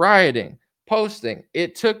protesting, rioting, posting.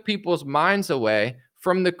 It took people's minds away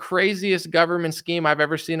from the craziest government scheme I've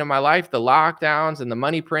ever seen in my life, the lockdowns and the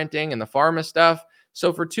money printing and the pharma stuff.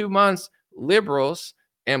 So for 2 months, liberals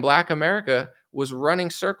and Black America was running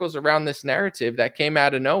circles around this narrative that came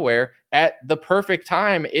out of nowhere at the perfect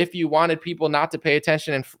time if you wanted people not to pay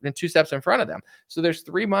attention and 2 steps in front of them. So there's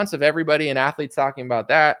 3 months of everybody and athletes talking about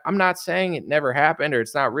that. I'm not saying it never happened or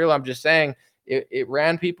it's not real. I'm just saying it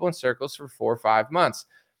ran people in circles for 4 or 5 months.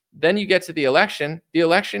 Then you get to the election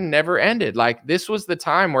never ended. Like, this was the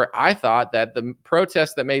time where I thought that the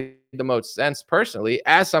protest that made the most sense personally,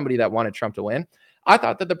 as somebody that wanted Trump to win, I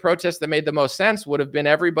thought that the protest that made the most sense would have been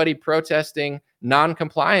everybody protesting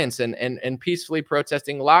non-compliance and peacefully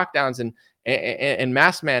protesting lockdowns and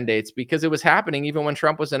mask mandates, because it was happening even when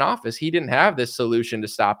Trump was in office. He didn't have this solution to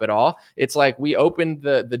stop it all. It's like we opened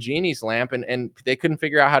the genie's lamp and they couldn't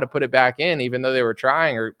figure out how to put it back in, even though they were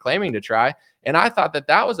trying or claiming to try. And I thought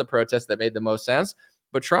that was a protest that made the most sense.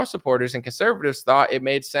 But Trump supporters and conservatives thought it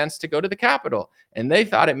made sense to go to the Capitol. And they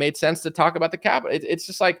thought it made sense to talk about the Capitol. It's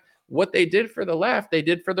just like what they did for the left, they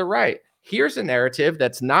did for the right. Here's a narrative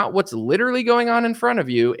that's not what's literally going on in front of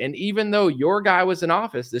you. And even though your guy was in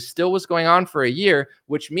office, this still was going on for a year,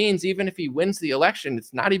 which means even if he wins the election,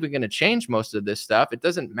 it's not even going to change most of this stuff. It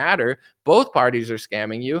doesn't matter. Both parties are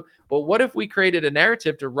scamming you. But what if we created a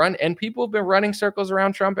narrative to run? And people have been running circles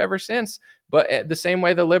around Trump ever since, but the same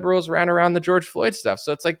way the liberals ran around the George Floyd stuff.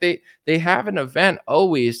 So it's like they have an event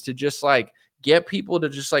always to just like get people to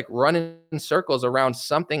just like run in circles around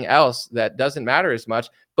something else that doesn't matter as much,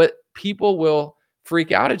 but people will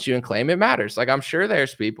freak out at you and claim it matters. Like, I'm sure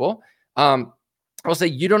there's people, I'll say,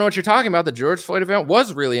 you don't know what you're talking about. The George Floyd event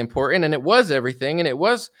was really important and it was everything. And it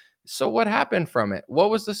was, so what happened from it?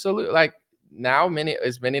 What was the solution? Like, now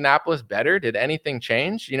is Minneapolis better? Did anything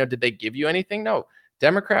change? Did they give you anything? No.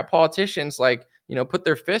 Democrat politicians put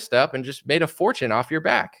their fist up and just made a fortune off your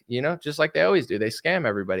back, just like they always do. They scam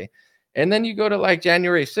everybody. And then you go to like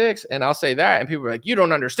January 6th, and I'll say that, and people are like, you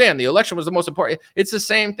don't understand. The election was the most important. It's the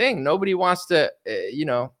same thing. Nobody wants to,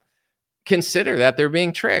 consider that they're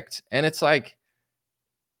being tricked. And it's like,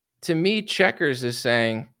 to me, checkers is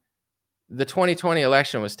saying the 2020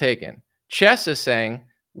 election was taken. Chess is saying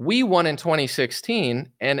we won in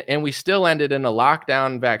 2016, and we still ended in a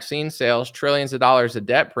lockdown, vaccine sales, trillions of dollars of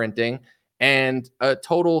debt printing, and a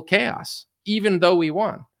total chaos, even though we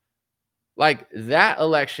won. Like, that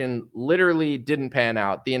election literally didn't pan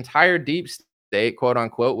out. The entire deep state, quote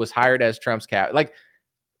unquote, was hired as Trump's cap. Like,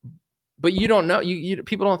 but you don't know, you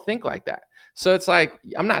people don't think like that. So it's like,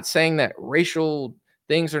 I'm not saying that racial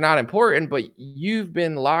things are not important, but you've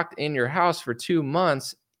been locked in your house for 2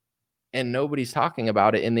 months and nobody's talking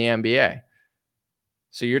about it in the NBA.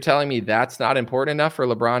 So you're telling me that's not important enough for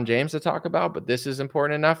LeBron James to talk about, but this is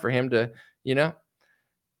important enough for him to,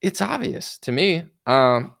 it's obvious to me.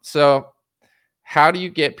 So how do you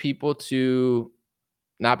get people to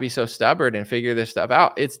not be so stubborn and figure this stuff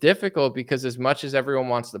out? It's difficult because as much as everyone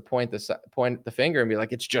wants to point the finger and be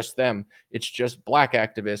like, it's just them, it's just black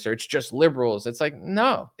activists, or it's just liberals. It's like,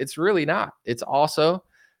 no, it's really not. It's also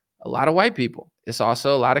a lot of white people. It's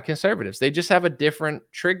also a lot of conservatives. They just have a different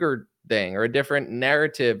trigger thing or a different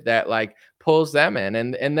narrative that like pulls them in.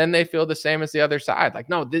 And then they feel the same as the other side. Like,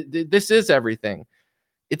 no, this is everything.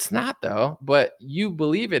 It's not, though, but you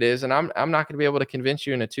believe it is, and I'm not going to be able to convince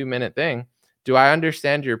you in a 2-minute thing. Do I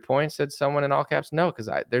understand your point? Said someone in all caps. No, because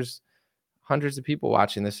there's hundreds of people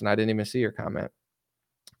watching this, and I didn't even see your comment.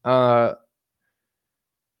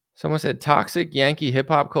 Someone said toxic Yankee hip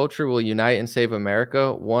hop culture will unite and save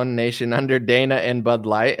America. One nation under Dana and Bud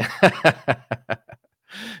Light.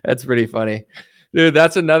 That's pretty funny. Dude,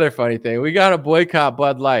 that's another funny thing. We got to boycott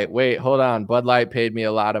Bud Light. Wait, hold on. Bud Light paid me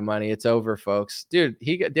a lot of money. It's over, folks. Dude,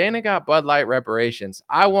 Dana got Bud Light reparations.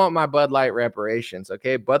 I want my Bud Light reparations,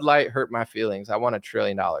 okay? Bud Light hurt my feelings. I want $1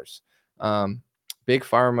 trillion. Big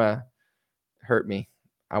Pharma hurt me.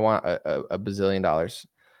 I want a bazillion dollars.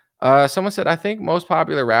 Someone said, I think most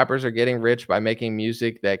popular rappers are getting rich by making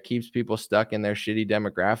music that keeps people stuck in their shitty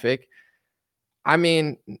demographic. I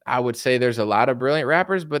mean, I would say there's a lot of brilliant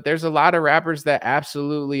rappers, but there's a lot of rappers that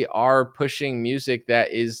absolutely are pushing music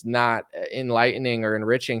that is not enlightening or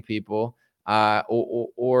enriching people,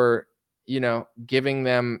 or giving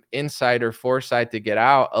them insight or foresight to get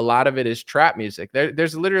out. A lot of it is trap music.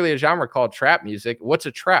 There's literally a genre called trap music. What's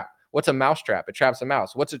a trap? What's a mouse trap? It traps a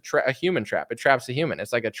mouse. What's a human trap? It traps a human.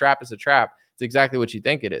 It's like a trap is a trap. It's exactly what you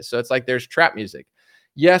think it is. So it's like there's trap music.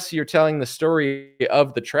 Yes, you're telling the story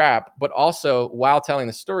of the trap, but also while telling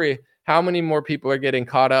the story, how many more people are getting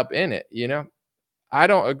caught up in it? I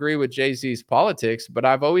don't agree with Jay-Z's politics, but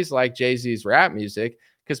I've always liked Jay-Z's rap music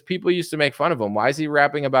because people used to make fun of him. Why is he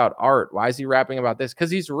rapping about art? Why is he rapping about this?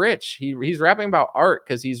 Because he's rich. He's rapping about art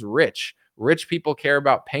because he's rich. Rich people care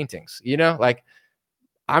about paintings. Like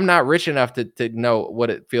I'm not rich enough to know what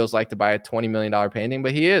it feels like to buy a $20 million painting,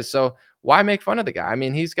 but he is. So why make fun of the guy? I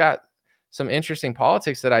mean, he's got some interesting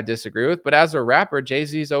politics that I disagree with, but as a rapper,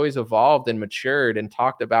 Jay-Z's always evolved and matured and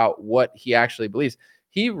talked about what he actually believes.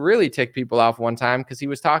 He really ticked people off one time because he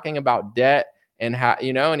was talking about debt and how,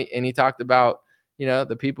 and he talked about,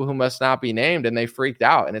 the people who must not be named, and they freaked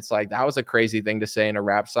out. And it's like, that was a crazy thing to say in a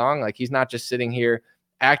rap song. Like, he's not just sitting here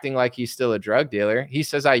acting like he's still a drug dealer. He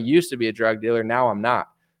says, I used to be a drug dealer. Now I'm not.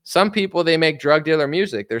 Some people, they make drug dealer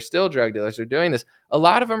music. They're still drug dealers. They're doing this. A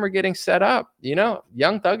lot of them are getting set up.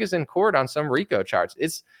 Young Thug is in court on some RICO charge.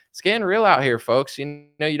 It's getting real out here, folks. You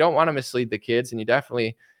don't want to mislead the kids, and you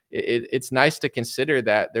definitely, it's nice to consider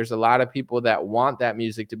that there's a lot of people that want that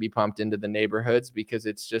music to be pumped into the neighborhoods because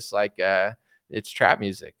it's just like, it's trap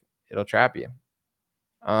music. It'll trap you.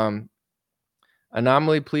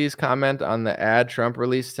 Anomaly, please comment on the ad Trump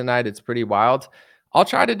released tonight. It's pretty wild. I'll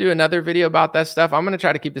try to do another video about that stuff. I'm going to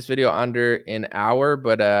try to keep this video under an hour,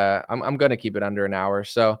 but I'm going to keep it under an hour.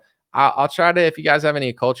 So I'll try to, if you guys have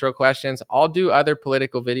any cultural questions, I'll do other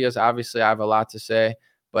political videos. Obviously, I have a lot to say,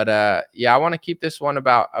 but yeah, I want to keep this one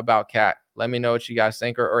about Katt. Let me know what you guys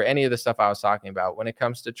think, or any of the stuff I was talking about. When it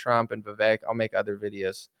comes to Trump and Vivek, I'll make other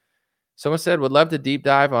videos. Someone said, would love to deep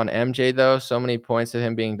dive on MJ, though. So many points of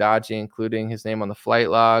him being dodgy, including his name on the flight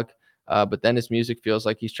log. But then his music feels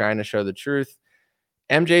like he's trying to show the truth.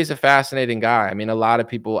 MJ's a fascinating guy. I mean, a lot of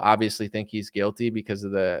people obviously think he's guilty because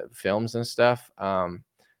of the films and stuff. A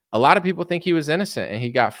lot of people think he was innocent and he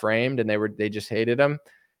got framed and they just hated him.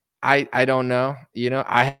 I don't know.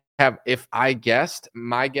 If I guessed,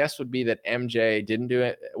 my guess would be that MJ didn't do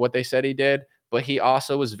it, what they said he did, but he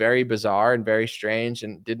also was very bizarre and very strange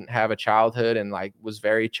and didn't have a childhood and like was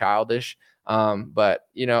very childish. But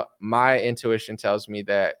my intuition tells me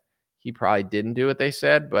that he probably didn't do what they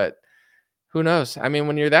said, but who knows? I mean,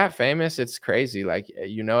 when you're that famous, it's crazy. Like,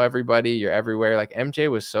 everybody, you're everywhere. Like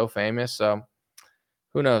MJ was so famous. So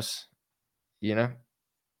who knows?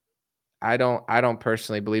 I don't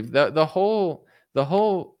personally believe the whole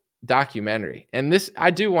documentary. And this,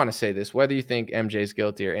 I do want to say this, whether you think MJ's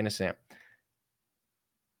guilty or innocent,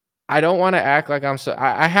 I don't want to act like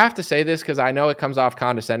I have to say this because I know it comes off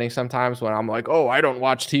condescending sometimes when I'm like, oh, I don't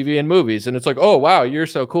watch TV and movies. And it's like, oh, wow, you're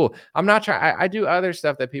so cool. I'm not trying. I do other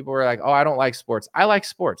stuff that people were like, oh, I don't like sports. I like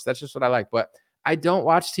sports. That's just what I like. But I don't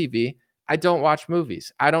watch TV. I don't watch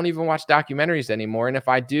movies. I don't even watch documentaries anymore. And if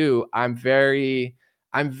I do, I'm very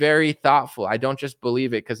thoughtful. I don't just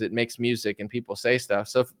believe it because it makes music and people say stuff.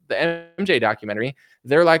 So the MJ documentary,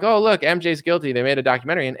 they're like, oh, look, MJ's guilty. They made a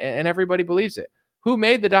documentary and everybody believes it. Who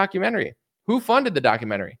made the documentary? Who funded the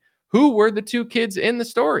documentary? Who were the two kids in the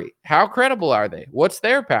story? How credible are they? What's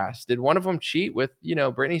their past? Did one of them cheat with,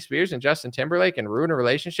 Britney Spears and Justin Timberlake and ruin a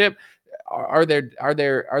relationship? Are there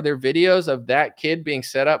videos of that kid being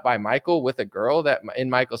set up by Michael with a girl that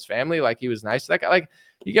in Michael's family? Like he was nice to that guy. Like,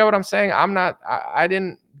 you get what I'm saying? I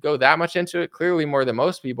didn't go that much into it, clearly more than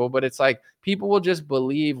most people, but it's like people will just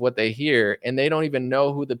believe what they hear and they don't even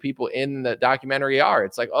know who the people in the documentary are.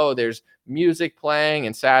 It's like, oh, there's music playing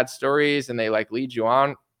and sad stories and they like lead you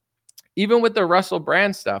on. Even with the Russell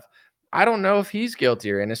Brand stuff, I don't know if he's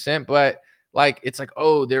guilty or innocent, but like, it's like,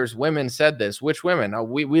 oh, there's women said this. Which women? Oh,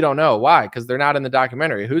 we don't know. Why? Because they're not in the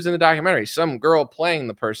documentary. Who's in the documentary? Some girl playing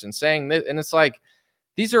the person saying this. And it's like,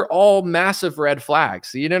 these are all massive red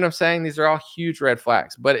flags. You know what I'm saying? These are all huge red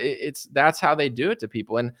flags, but that's how they do it to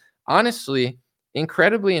people. And honestly,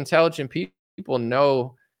 incredibly intelligent people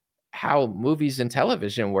know how movies and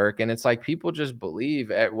television work. And it's like people just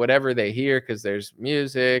believe at whatever they hear because there's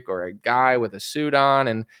music or a guy with a suit on.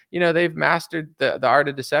 And, they've mastered the art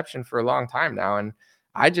of deception for a long time now. And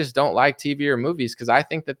I just don't like TV or movies because I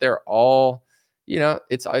think that they're all,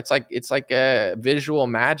 it's like a visual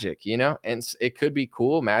magic, and it could be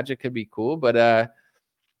cool. Magic could be cool, but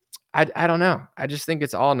I don't know. I just think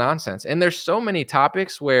it's all nonsense. And there's so many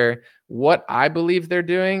topics where what I believe they're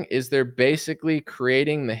doing is they're basically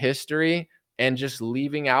creating the history and just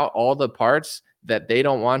leaving out all the parts that they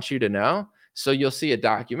don't want you to know. So you'll see a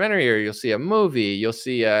documentary, or you'll see a movie, you'll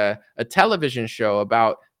see a television show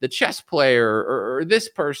about the chess player, or this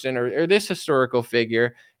person, or this historical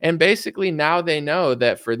figure. And basically now they know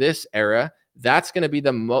that for this era, that's going to be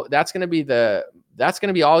that's going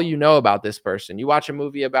to be all you know about this person. You watch a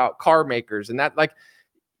movie about car makers, and that, like,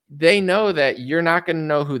 they know that you're not going to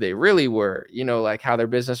know who they really were, like how their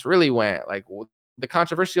business really went, like the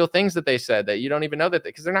controversial things that they said that you don't even know that,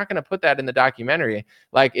 because they're not going to put that in the documentary.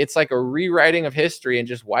 Like, it's like a rewriting of history and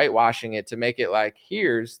just whitewashing it to make it like,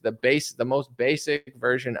 here's the most basic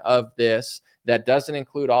version of this that doesn't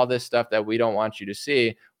include all this stuff that we don't want you to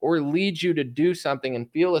see, or lead you to do something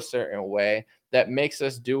and feel a certain way that makes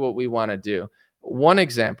us do what we want to do. One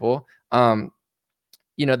example,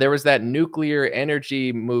 there was that nuclear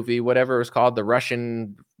energy movie, whatever it was called, the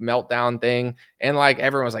Russian meltdown thing. And like,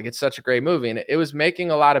 everyone was like, it's such a great movie. And it was making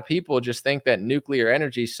a lot of people just think that nuclear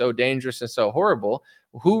energy is so dangerous and so horrible.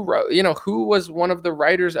 Who was one of the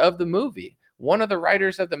writers of the movie? One of the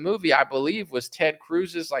writers of the movie, I believe, was Ted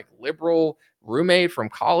Cruz's like liberal roommate from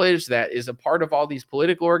college that is a part of all these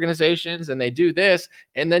political organizations, and they do this.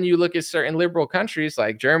 And then you look at certain liberal countries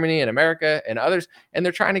like Germany and America and others, and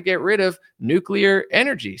they're trying to get rid of nuclear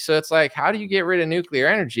energy. So it's like, how do you get rid of nuclear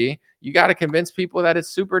energy? You got to convince people that it's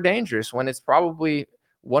super dangerous when it's probably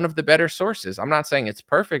one of the better sources. I'm not saying it's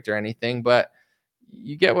perfect or anything, but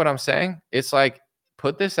you get what I'm saying? It's like,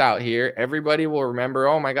 put this out here. Everybody will remember,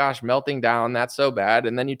 oh my gosh, melting down, that's so bad.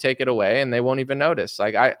 And then you take it away and they won't even notice.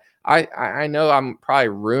 Like, I know I'm probably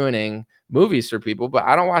ruining movies for people, but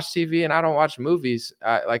I don't watch TV and I don't watch movies.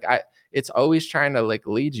 It's always trying to like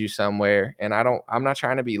lead you somewhere. And I'm not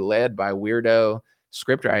trying to be led by weirdo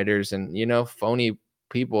scriptwriters and, phony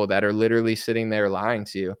people that are literally sitting there lying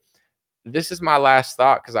to you. This is my last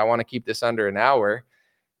thought, because I want to keep this under an hour.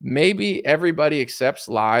 Maybe everybody accepts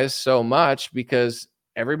lies so much because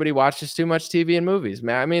everybody watches too much TV and movies.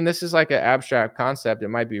 Man, I mean, this is like an abstract concept. It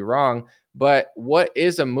might be wrong, but what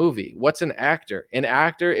is a movie? What's an actor? An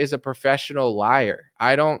actor is a professional liar.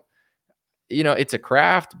 It's a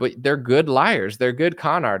craft, but they're good liars. They're good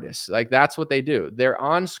con artists. Like, that's what they do. They're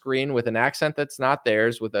on screen with an accent that's not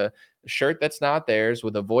theirs, with a shirt that's not theirs,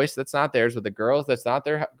 with a voice that's not theirs, with a girl that's not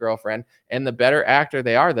their girlfriend. And the better actor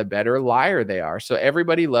they are, the better liar they are. So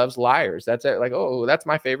everybody loves liars. That's it. Like, oh, that's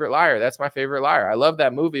my favorite liar. That's my favorite liar. I love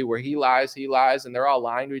that movie where he lies, and they're all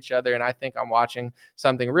lying to each other. And I think I'm watching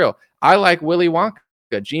something real. I like Willy Wonka.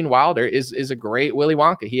 Gene Wilder is a great Willy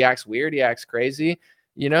Wonka. He acts weird. He acts crazy.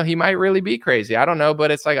 He might really be crazy. I don't know, but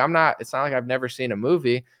it's like, it's not like I've never seen a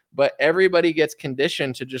movie, but everybody gets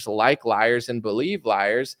conditioned to just like liars and believe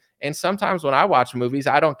liars. And sometimes when I watch movies,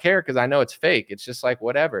 I don't care because I know it's fake. It's just like,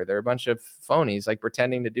 whatever. They're a bunch of phonies, like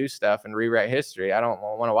pretending to do stuff and rewrite history. I don't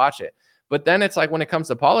want to watch it. But then it's like, when it comes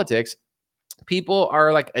to politics, people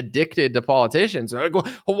are like addicted to politicians. They're like,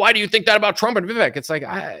 well, why do you think that about Trump and Vivek? It's like,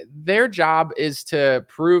 their job is to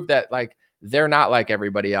prove that, like, they're not like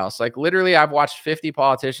everybody else. Like, literally, I've watched 50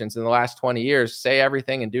 politicians in the last 20 years say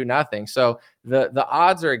everything and do nothing. So the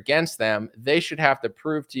odds are against them. They should have to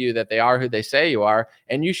prove to you that they are who they say you are.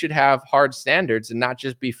 And you should have hard standards and not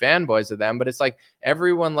just be fanboys of them. But it's like,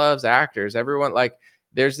 everyone loves actors. Everyone, like,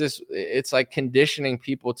 there's this, it's like conditioning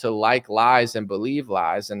people to like lies and believe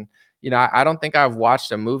lies. And, I don't think I've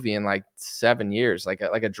watched a movie in like 7 years, like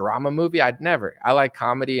a drama movie. I like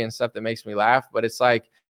comedy and stuff that makes me laugh, but it's like,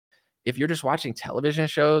 if you're just watching television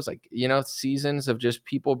shows, like, seasons of just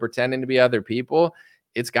people pretending to be other people,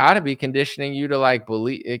 it's got to be conditioning you to like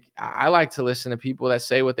believe it. I like to listen to people that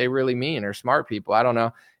say what they really mean, or smart people. I don't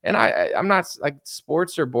know. And I'm not like,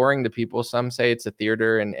 sports are boring to people. Some say it's a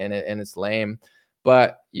theater and it's lame,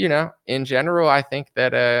 but in general, I think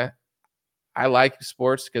that, I like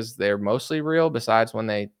sports because they're mostly real, besides when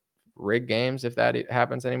they rig games, if that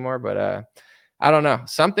happens anymore. But, I don't know.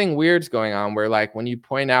 Something weird's going on where, like, when you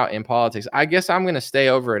point out in politics, I guess I'm going to stay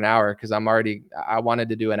over an hour because I wanted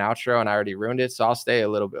to do an outro and I already ruined it. So I'll stay a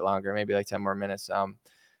little bit longer, maybe like 10 more minutes. I'm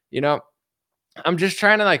just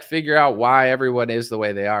trying to like figure out why everyone is the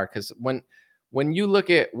way they are. Cause when you look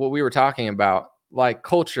at what we were talking about, like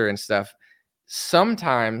culture and stuff,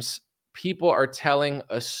 sometimes people are telling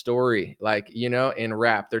a story, like, in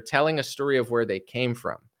rap, they're telling a story of where they came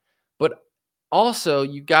from. But also,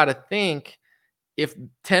 you got to think, if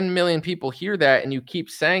 10 million people hear that and you keep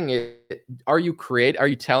saying it, are you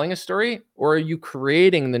telling a story, or are you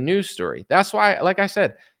creating the news story? That's why, like I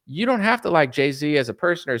said, you don't have to like Jay-Z as a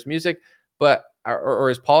person or his music, but or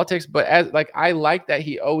his politics, but as like, I like that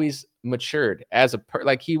he always matured as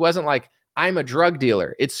like, he wasn't like, I'm a drug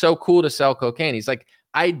dealer, it's so cool to sell cocaine. He's like,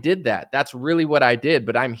 I did that. That's really what I did,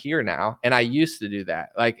 but I'm here now. And I used to do that.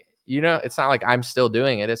 Like, it's not like I'm still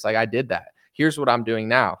doing it. It's like, I did that. Here's what I'm doing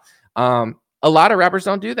now. A lot of rappers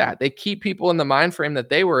don't do that. They keep people in the mind frame that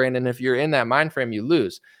they were in. And if you're in that mind frame, you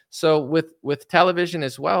lose. So with television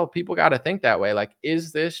as well, people got to think that way. Like,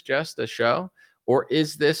 is this just a show, or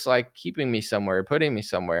is this like keeping me somewhere, putting me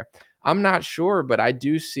somewhere? I'm not sure, but I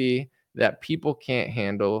do see that people can't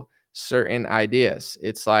handle certain ideas.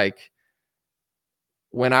 It's like,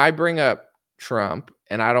 when I bring up Trump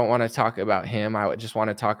and I don't want to talk about him, I would just want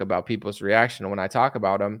to talk about people's reaction. When I talk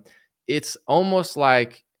about him, it's almost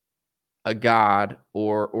like a god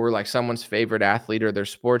or like someone's favorite athlete or their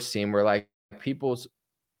sports team, where like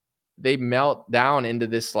they melt down into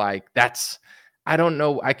this, like, I don't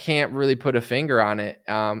know, I can't really put a finger on it.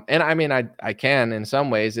 And I mean, I can in some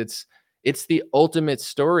ways. It's the ultimate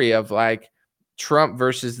story of like Trump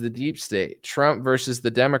versus the deep state, Trump versus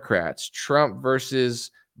the Democrats, Trump versus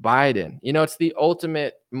Biden. It's the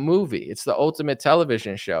ultimate movie. It's the ultimate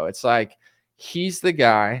television show. It's like, he's the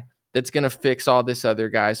guy that's going to fix all this other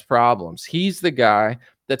guy's problems. He's the guy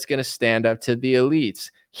that's going to stand up to the elites.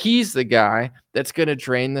 He's the guy that's going to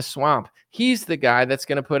drain the swamp. He's the guy that's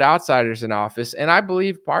going to put outsiders in office. And I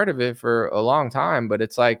believe part of it for a long time, but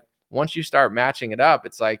it's like, once you start matching it up,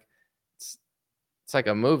 it's like, it's like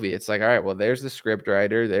a movie. It's like, all right, well, there's the script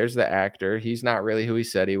writer, there's the actor. He's not really who he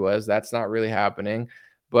said he was. That's not really happening.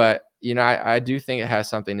 But, I do think it has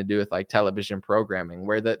something to do with like television programming,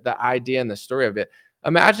 where the idea and the story of it.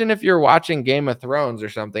 Imagine if you're watching Game of Thrones or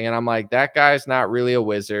something, and I'm like, that guy's not really a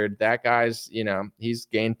wizard. That guy's, he's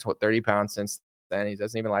gained 30 pounds since then. He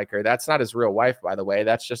doesn't even like her. That's not his real wife, by the way.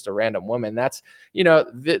 That's just a random woman. That's,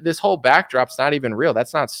 this whole backdrop's not even real.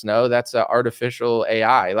 That's not snow. That's artificial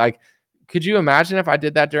AI. Like, could you imagine if I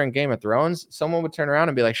did that during Game of Thrones? Someone would turn around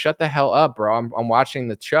and be like, shut the hell up, bro. I'm watching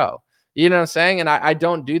the show. You know what I'm saying? And I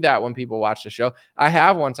don't do that when people watch the show. I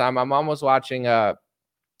have one time. My mom was watching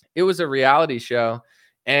it was a reality show,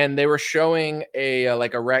 and they were showing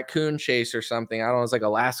like a raccoon chase or something. I don't know, it was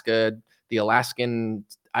like the Alaskan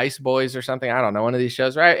Ice Boys or something. I don't know, one of these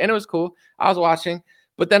shows, right? And it was cool. I was watching,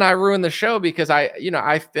 but then I ruined the show because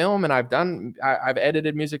I film, and I've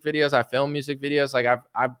edited music videos. I film music videos. Like,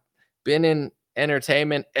 I've been in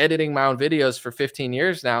entertainment editing my own videos for 15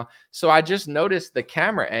 years now. So I just noticed the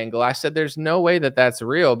camera angle. I said, there's no way that that's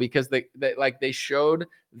real, because they showed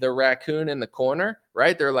the raccoon in the corner,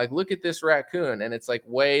 right? They're like, look at this raccoon. And it's like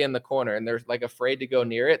way in the corner, and they're like afraid to go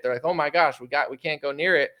near it. They're like, oh my gosh, we can't go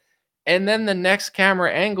near it. And then the next camera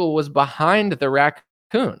angle was behind the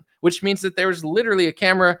raccoon, which means that there was literally a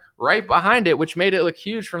camera right behind it, which made it look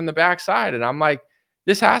huge from the backside. And I'm like,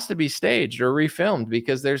 this has to be staged or refilmed,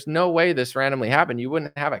 because there's no way this randomly happened. You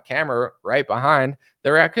wouldn't have a camera right behind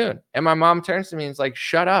the raccoon. And my mom turns to me and is like,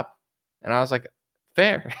 shut up. And I was like,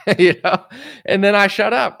 fair, and then I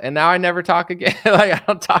shut up, and now I never talk again. Like, I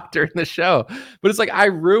don't talk during the show, but it's like, I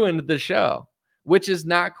ruined the show, which is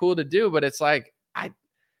not cool to do. But it's like,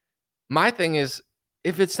 my thing is,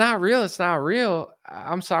 if it's not real, it's not real.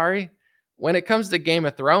 I'm sorry. When it comes to Game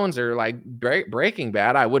of Thrones or like Breaking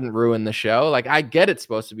Bad, I wouldn't ruin the show. Like, I get it's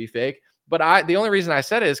supposed to be fake, but the only reason I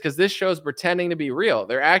said it is because this show's pretending to be real.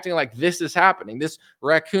 They're acting like this is happening. This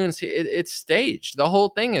it's staged. The whole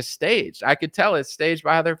thing is staged. I could tell it's staged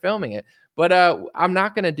by how they're filming it. But I'm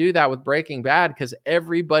not going to do that with Breaking Bad, because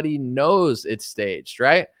everybody knows it's staged,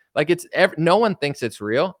 right? Like, no one thinks it's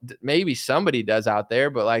real. Maybe somebody does out there,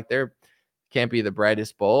 but like, there can't be the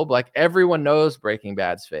brightest bulb. Like, everyone knows Breaking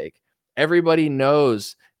Bad's fake. Everybody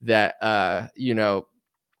knows that,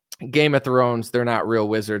 Game of Thrones, they're not real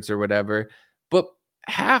wizards or whatever. But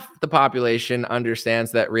half the population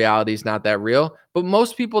understands that reality is not that real. But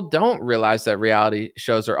most people don't realize that reality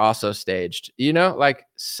shows are also staged. Like,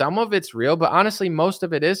 some of it's real, but honestly, most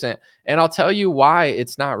of it isn't. And I'll tell you why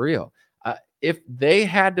it's not real. If they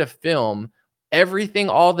had to film everything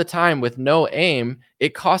all the time with no aim,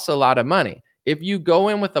 it costs a lot of money. If you go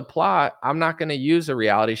in with a plot, I'm not going to use a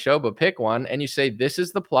reality show, but pick one, and you say, this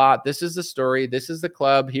is the plot, this is the story, this is the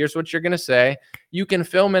club, here's what you're going to say. You can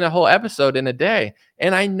film in a whole episode in a day.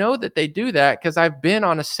 And I know that they do that because I've been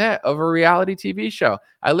on a set of a reality TV show.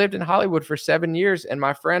 I lived in Hollywood for 7 years, and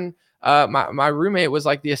my friend, my roommate was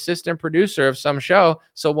like the assistant producer of some show.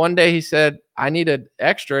 So one day he said, I need an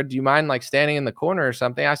extra. Do you mind like standing in the corner or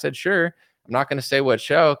something? I said, sure. I'm not going to say what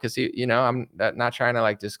show because I'm not trying to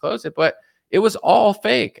like disclose it, but it was all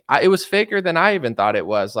fake. It was faker than I even thought it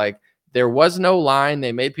was. Like, there was no line.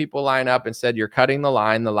 They made people line up and said, you're cutting the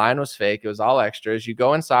line. The line was fake. It was all extras. You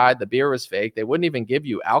go inside, the beer was fake. They wouldn't even give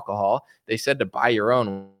you alcohol. They said to buy your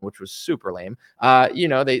own, which was super lame.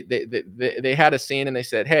 They had a scene and they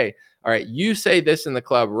said, hey, all right, you say this in the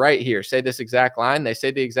club right here. Say this exact line. They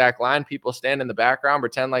say the exact line. People stand in the background,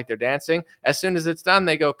 pretend like they're dancing. As soon as it's done,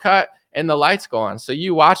 they go cut and the lights go on. So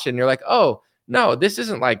you watch it and you're like, oh, no, this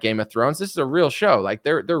isn't like Game of Thrones. This is a real show. Like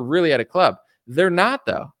they're really at a club. They're not,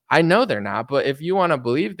 though. I know they're not, but if you want to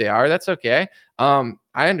believe they are, that's okay. I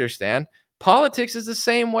understand. Politics is the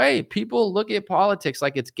same way. People look at politics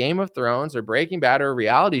like it's Game of Thrones or Breaking Bad or a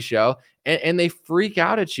reality show, and they freak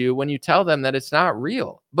out at you when you tell them that it's not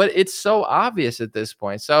real. But it's so obvious at this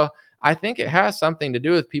point. So I think it has something to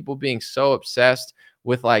do with people being so obsessed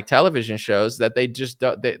with like television shows that they just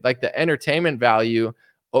don't, like the entertainment value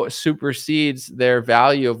supersedes their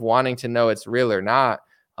value of wanting to know it's real or not.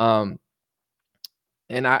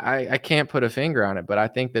 And I can't put a finger on it, but I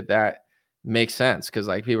think that makes sense because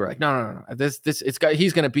like people are like, no,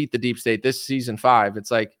 he's gonna beat the deep state this season 5.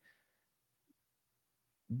 It's like,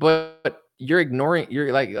 but you're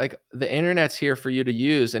like the internet's here for you to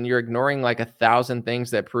use, and you're ignoring like 1,000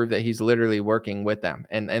 things that prove that he's literally working with them.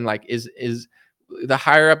 And like is the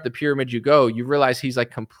higher up the pyramid you go, you realize he's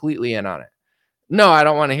like completely in on it. No, I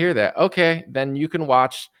don't want to hear that. Okay, then you can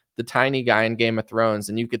watch the tiny guy in Game of Thrones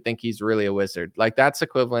and you could think he's really a wizard. Like that's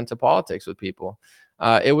equivalent to politics with people.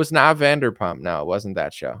 It was not Vanderpump. No, it wasn't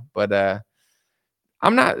that show. But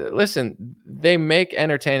listen, they make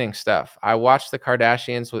entertaining stuff. I watched the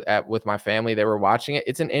Kardashians with my family. They were watching it.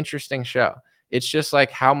 It's an interesting show. It's just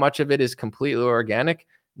like how much of it is completely organic.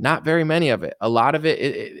 Not very many of it. A lot of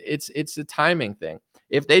it's a timing thing.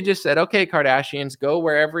 If they just said, okay, Kardashians, go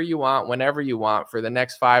wherever you want, whenever you want for the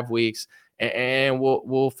next 5 weeks, and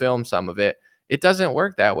we'll film some of it. It doesn't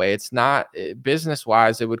work that way. It's not business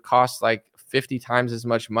wise. It would cost like 50 times as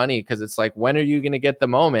much money because it's like, when are you going to get the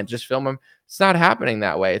moment? Just film them. It's not happening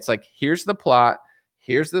that way. It's like, here's the plot,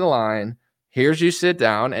 here's the line, here's you sit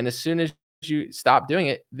down, and as soon as you stop doing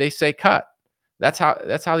it, they say cut. That's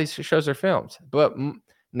how these shows are filmed. But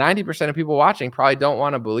 90% of people watching probably don't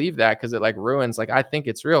want to believe that because it like ruins, like, I think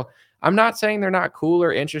it's real. I'm not saying they're not cool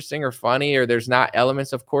or interesting or funny or there's not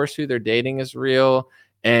elements. Of course, who they're dating is real.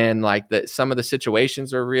 And like some of the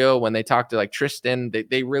situations are real. When they talk to like Tristan,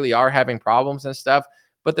 they really are having problems and stuff,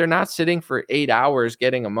 but they're not sitting for 8 hours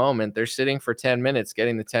getting a moment. They're sitting for 10 minutes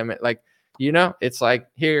getting the 10 minute, like, it's like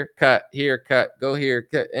here, cut, go here,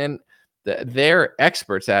 cut. And they're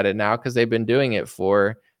experts at it now because they've been doing it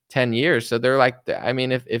for 10 years. So they're like, I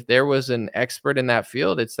mean, if there was an expert in that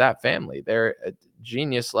field, it's that family. They're a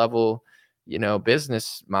genius level,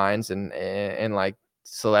 business minds and like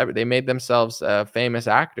celebrity. They made themselves famous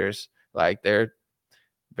actors. Like they're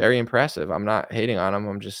very impressive. I'm not hating on them.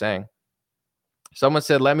 I'm just saying. Someone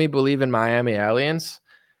said, let me believe in Miami aliens.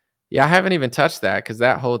 Yeah, I haven't even touched that because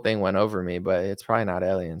that whole thing went over me, but it's probably not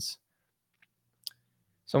aliens.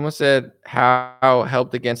 Someone said, how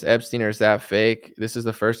helped against Epstein, or is that fake? This is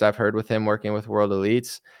the first I've heard with him working with world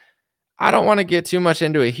elites. I don't want to get too much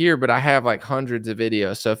into it here, but I have like hundreds of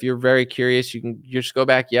videos. So if you're very curious, you can just go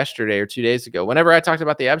back yesterday or 2 days ago. Whenever I talked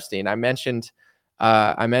about the Epstein, I mentioned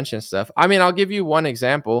stuff. I mean, I'll give you one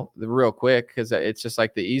example real quick because it's just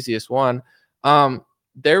like the easiest one.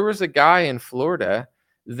 There was a guy in Florida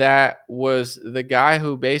that was the guy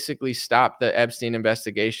who basically stopped the Epstein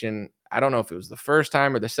investigation. I don't know if it was the first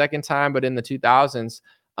time or the second time, but in the 2000s,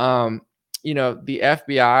 the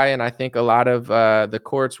FBI and I think a lot of the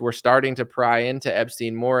courts were starting to pry into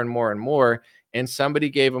Epstein more and more and more. And somebody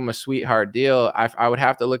gave him a sweetheart deal. I would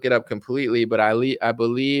have to look it up completely, but I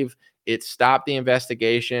believe it stopped the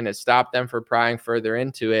investigation. It stopped them from prying further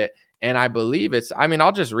into it. And I believe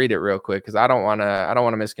I'll just read it real quick because I don't want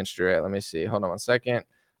to misconstrue it. Let me see. Hold on one second.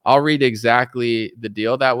 I'll read exactly the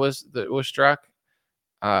deal that was struck.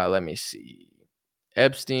 Let me see.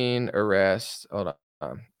 Epstein arrest. Hold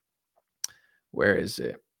on. Where is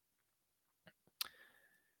it?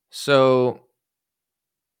 So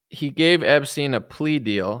he gave Epstein a plea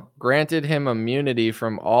deal, granted him immunity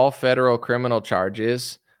from all federal criminal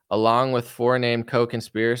charges, along with 4 named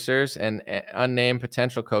co-conspirators and unnamed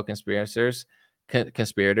potential co-conspirators,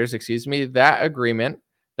 That agreement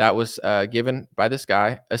that was given by this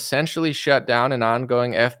guy essentially shut down an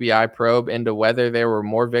ongoing FBI probe into whether there were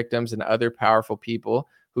more victims and other powerful people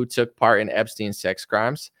who took part in Epstein's sex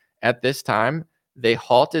crimes. At this time, they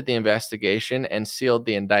halted the investigation and sealed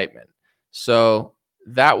the indictment. So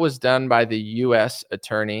that was done by the U.S.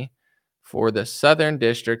 attorney for the Southern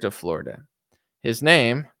District of Florida. His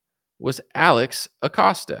name was Alex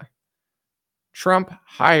Acosta. Trump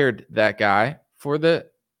hired that guy for the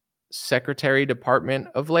Secretary Department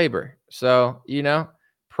of Labor. So,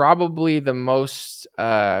 probably the most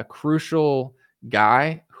crucial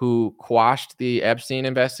guy who quashed the Epstein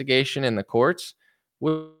investigation in the courts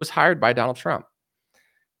was hired by Donald Trump.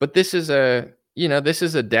 But this is a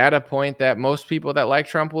data point that most people that like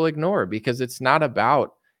Trump will ignore, because it's not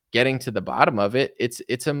about getting to the bottom of it.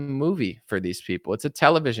 It's a movie for these people. It's a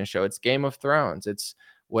television show. It's Game of Thrones. It's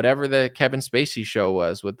whatever the Kevin Spacey show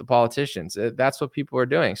was with the politicians. That's what people are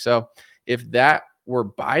doing. So if that were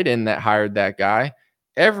Biden that hired that guy,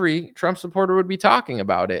 every Trump supporter would be talking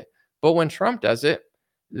about it. But when Trump does it,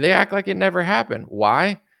 they act like it never happened.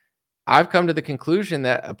 Why? I've come to the conclusion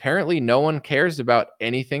that apparently no one cares about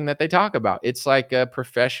anything that they talk about. It's like a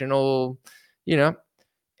professional, you know.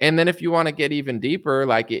 And then if you want to get even deeper,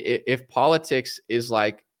 like if politics is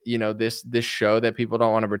like, this show that people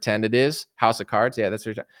don't want to pretend it is, House of Cards, yeah, that's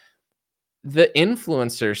what the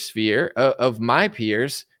influencer sphere of my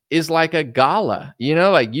peers is like a gala,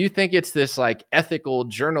 like you think it's this like ethical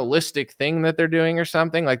journalistic thing that they're doing or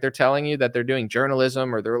something, like they're telling you that they're doing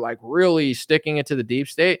journalism or they're like really sticking it to the deep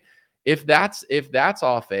state. If that's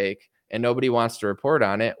all fake and nobody wants to report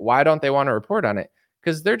on it, why don't they want to report on it?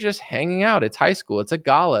 Because they're just hanging out. It's high school. It's a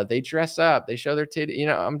gala. They dress up. They show their titty.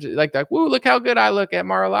 I'm just like, woo, look how good I look at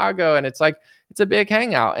Mar-a-Lago. And it's like, it's a big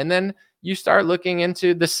hangout. And then you start looking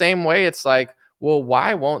into the same way. It's like, well,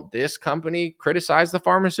 why won't this company criticize the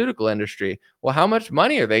pharmaceutical industry? Well, how much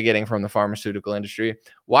money are they getting from the pharmaceutical industry?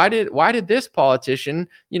 Why did this politician,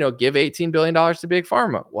 give $18 billion to Big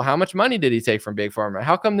Pharma? Well, how much money did he take from Big Pharma?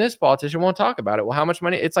 How come this politician won't talk about it? Well, how much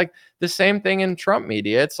money? It's like the same thing in Trump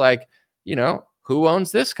media. It's like, who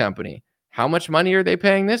owns this company? How much money are they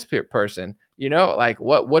paying this person? Like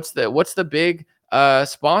what's the big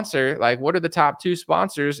sponsor? Like, what are the top 2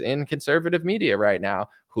 sponsors in conservative media right now?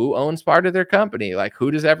 Who owns part of their company? Like, who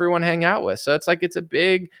does everyone hang out with? So it's like, it's a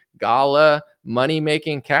big gala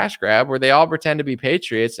money-making cash grab where they all pretend to be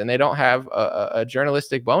patriots and they don't have a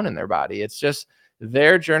journalistic bone in their body. It's just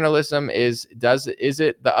their journalism is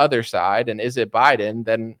it the other side, and is it Biden?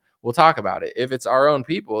 Then we'll talk about it. If it's our own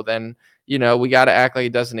people, then, we got to act like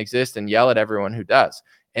it doesn't exist and yell at everyone who does.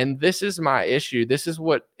 And this is my issue. This is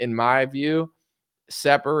what, in my view,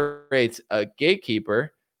 separates a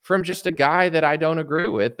gatekeeper from just a guy that I don't agree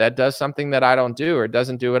with, that does something that I don't do or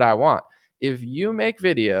doesn't do what I want. If you make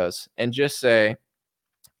videos and just say,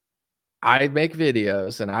 I make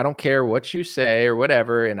videos and I don't care what you say or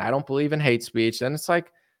whatever, and I don't believe in hate speech, then it's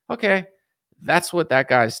like, okay, that's what that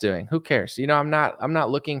guy's doing. Who cares? I'm not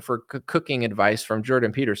looking for cooking advice from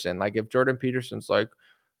Jordan Peterson. Like, if Jordan Peterson's like,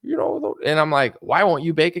 and I'm like, why won't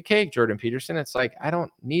you bake a cake, Jordan Peterson? It's like, I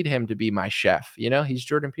don't need him to be my chef. He's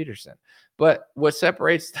Jordan Peterson. But what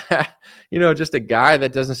separates that, just a guy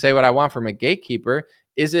that doesn't say what I want from a gatekeeper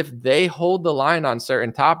is if they hold the line on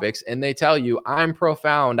certain topics and they tell you, I'm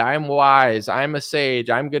profound, I'm wise, I'm a sage,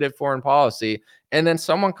 I'm good at foreign policy. And then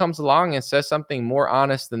someone comes along and says something more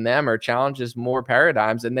honest than them or challenges more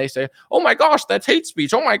paradigms, and they say, oh my gosh, that's hate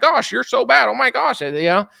speech. Oh my gosh, you're so bad. Oh my gosh.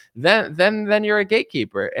 Then you're a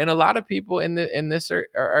gatekeeper. And a lot of people in this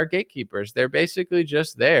are gatekeepers. They're basically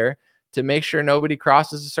just there to make sure nobody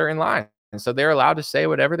crosses a certain line. And so they're allowed to say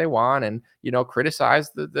whatever they want and,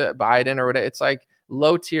 criticize the Biden or whatever. It's like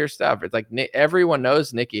low tier stuff. It's like everyone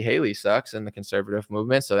knows Nikki Haley sucks in the conservative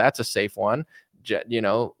movement. So that's a safe one.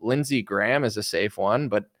 Lindsey Graham is a safe one,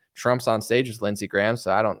 but Trump's on stage with Lindsey Graham.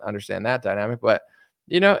 So I don't understand that dynamic, but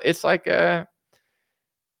it's like,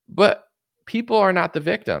 but people are not the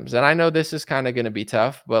victims. And I know this is kind of going to be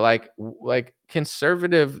tough, but like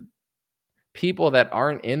conservative people that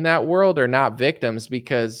aren't in that world are not victims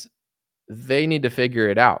because they need to figure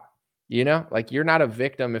it out. Like, you're not a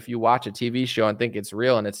victim if you watch a TV show and think it's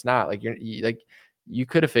real and it's not. Like, you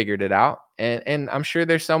could have figured it out. And I'm sure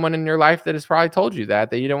there's someone in your life that has probably told you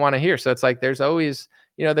that you don't want to hear. So it's like, there's always,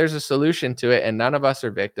 there's a solution to it, and none of us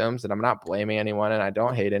are victims, and I'm not blaming anyone and I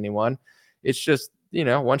don't hate anyone. It's just,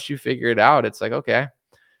 once you figure it out, it's like, okay,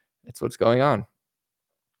 that's what's going on.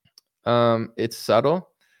 It's subtle.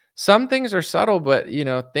 Some things are subtle, but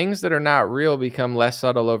things that are not real become less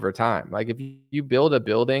subtle over time. Like, if you build a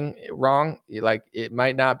building wrong, like, it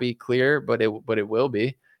might not be clear, but it will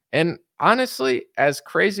be. And honestly, as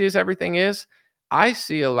crazy as everything is, I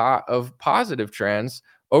see a lot of positive trends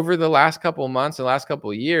over the last couple of months and last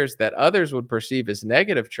couple of years that others would perceive as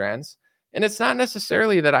negative trends. And it's not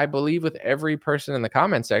necessarily that I believe with every person in the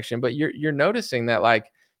comment section, but you're noticing that,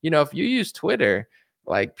 like, if you use Twitter,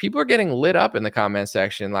 Like, people are getting lit up in the comment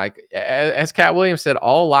section. Like, as Katt Williams said,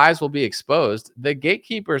 all lies will be exposed. The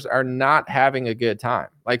gatekeepers are not having a good time.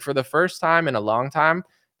 Like, for the first time in a long time,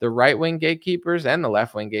 the right-wing gatekeepers and the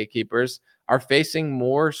left-wing gatekeepers are facing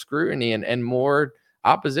more scrutiny and more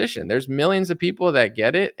opposition. There's millions of people that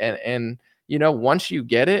get it. And once you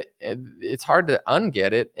get it, it's hard to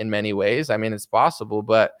unget it in many ways. I mean, it's possible,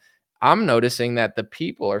 but I'm noticing that the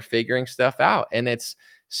people are figuring stuff out. And it's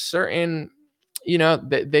certain,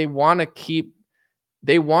 they want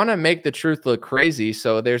to make the truth look crazy.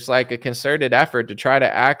 So there's like a concerted effort to try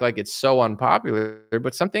to act like it's so unpopular,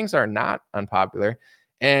 but some things are not unpopular.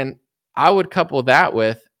 And I would couple that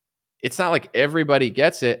with, it's not like everybody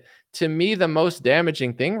gets it. To me, the most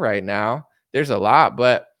damaging thing right now, there's a lot,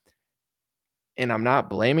 and I'm not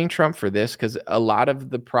blaming Trump for this, because a lot of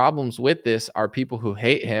the problems with this are people who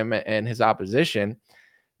hate him and his opposition.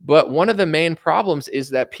 But one of the main problems is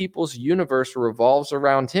that people's universe revolves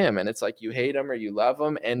around him. And it's like, you hate him or you love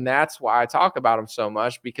him. And that's why I talk about him so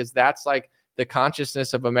much, because that's like the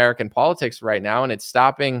consciousness of American politics right now. And it's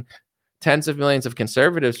stopping tens of millions of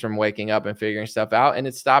conservatives from waking up and figuring stuff out. And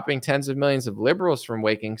it's stopping tens of millions of liberals from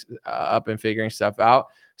waking up and figuring stuff out.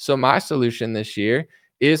 So my solution this year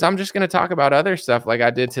is I'm just going to talk about other stuff like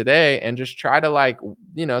I did today, and just try to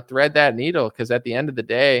thread that needle. Because at the end of the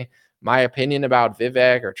day, my opinion about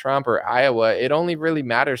Vivek or Trump or Iowa, it only really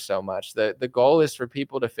matters so much. The goal is for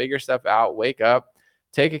people to figure stuff out, wake up,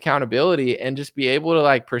 take accountability, and just be able to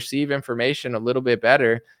like perceive information a little bit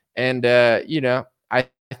better. And, I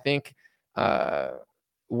think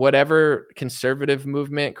whatever conservative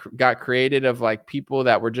movement got created of like people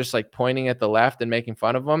that were just like pointing at the left and making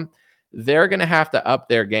fun of them, they're going to have to up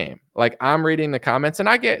their game. Like, I'm reading the comments, and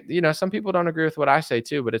I get, some people don't agree with what I say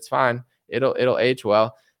too, but it's fine. It'll age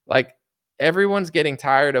well. Like, everyone's getting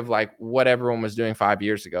tired of like what everyone was doing 5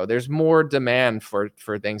 years ago. There's more demand for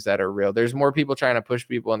things that are real. There's more people trying to push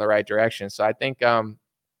people in the right direction. So I think,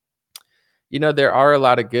 there are a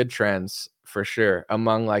lot of good trends for sure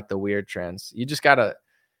among like the weird trends. You just gotta,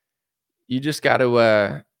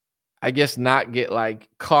 I guess, not get like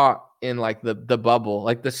caught in like the bubble,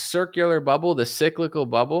 like the circular bubble, the cyclical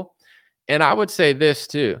bubble. And I would say this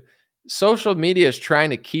too. Social media is trying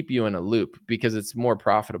to keep you in a loop because it's more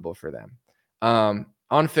profitable for them. On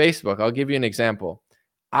Facebook, I'll give you an example.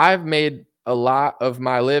 I've made a lot of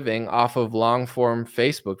my living off of long form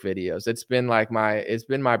Facebook videos. It's been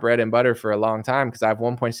my bread and butter for a long time, because I have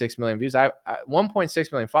 1.6 million views. I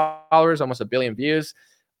 1.6 million followers, almost 1 billion views.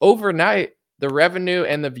 Overnight, the revenue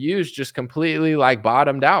and the views just completely like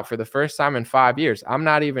bottomed out for the first time in 5 years. I'm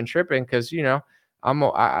not even tripping, because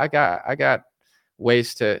I got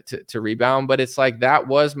ways to rebound, but it's like, that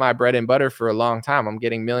was my bread and butter for a long time. I'm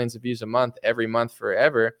getting millions of views a month, every month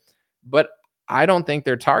forever, but I don't think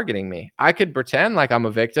they're targeting me. I could pretend like I'm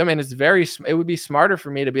a victim, and it would be smarter for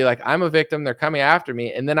me to be like, I'm a victim, they're coming after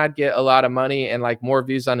me, and then I'd get a lot of money and like more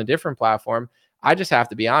views on a different platform. I just have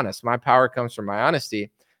to be honest. My power comes from my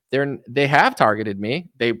honesty. They have targeted me.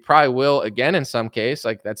 They probably will again in some case.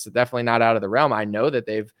 Like, that's definitely not out of the realm. I know that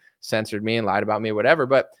they've censored me and lied about me, whatever,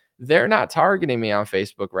 but they're not targeting me on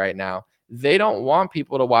Facebook right now. They don't want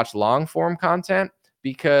people to watch long form content,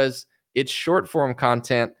 because it's short form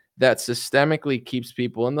content that systemically keeps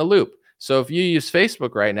people in the loop. So if you use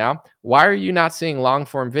Facebook right now, why are you not seeing long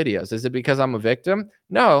form videos? Is it because I'm a victim?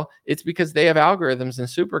 No, it's because they have algorithms and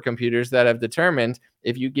supercomputers that have determined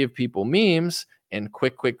if you give people memes and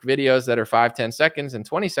quick videos that are 5, 10 seconds and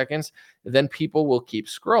 20 seconds, then people will keep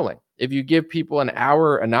scrolling. If you give people an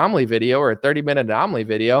hour anomaly video or a 30-minute anomaly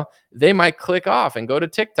video, they might click off and go to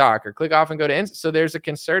TikTok, or click off and go to Insta. So there's a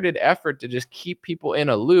concerted effort to just keep people in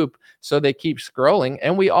a loop so they keep scrolling,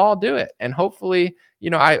 and we all do it. And hopefully,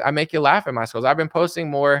 I make you laugh at my scrolls. I've been posting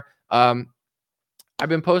more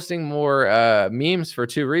memes for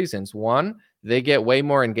 2 reasons. One, they get way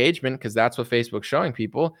more engagement because that's what Facebook's showing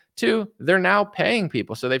people. 2, they're now paying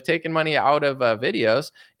people. So they've taken money out of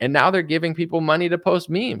videos, and now they're giving people money to post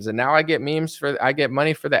memes. And now I get money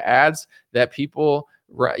for the ads that people,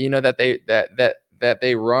 that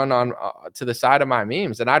they run on to the side of my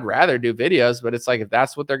memes. And I'd rather do videos, but it's like, if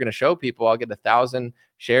that's what they're going to show people, I'll get 1,000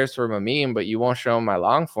 shares from a meme, but you won't show them my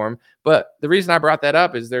long form. But the reason I brought that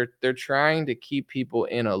up is they're trying to keep people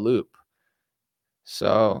in a loop.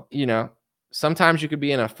 So, sometimes you could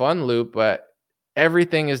be in a fun loop, but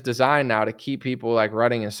everything is designed now to keep people like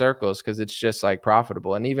running in circles, because it's just like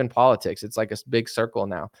profitable. And even politics, it's like a big circle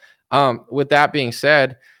now. With that being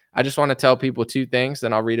said, I just want to tell people 2 things,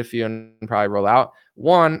 then I'll read a few and probably roll out.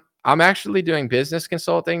 One, I'm actually doing business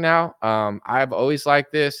consulting now. I've always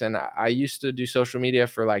liked this, and I used to do social media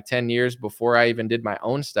for like 10 years before I even did my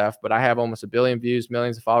own stuff, but I have almost 1 billion views,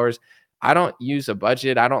 millions of followers. I don't use a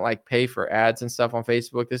budget. I don't like pay for ads and stuff on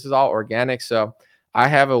Facebook. This is all organic. So I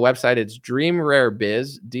have a website. It's Dream Rare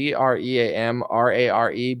Biz,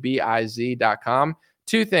 DreamRareBiz.com.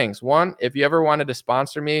 Two things. One, if you ever wanted to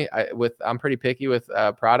sponsor me, I'm pretty picky with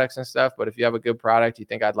products and stuff, but if you have a good product, you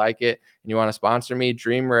think I'd like it, and you want to sponsor me,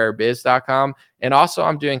 DreamRareBiz.com. And also,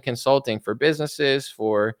 I'm doing consulting for businesses,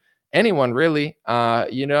 for anyone really.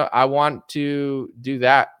 I want to do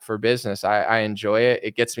that for business. I enjoy it.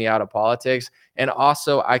 It gets me out of politics. And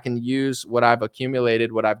also, I can use what I've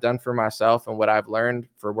accumulated, what I've done for myself, and what I've learned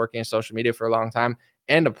for working in social media for a long time,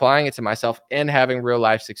 and applying it to myself and having real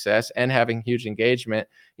life success and having huge engagement,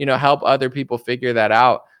 help other people figure that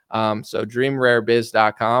out. So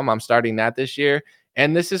DreamRareBiz.com, I'm starting that this year.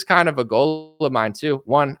 And this is kind of a goal of mine too.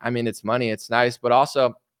 One, I mean, it's money, it's nice, but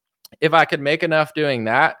also if I could make enough doing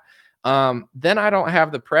that, then I don't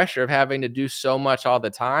have the pressure of having to do so much all the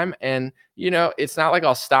time. And, it's not like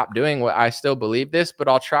I'll stop doing what I still believe this, but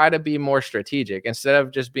I'll try to be more strategic instead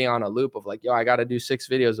of just being on a loop of like, yo, I got to do 6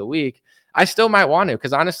 videos a week. I still might want to,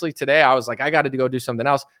 because honestly, today I was like, I got to go do something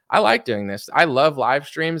else. I like doing this. I love live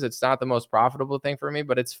streams. It's not the most profitable thing for me,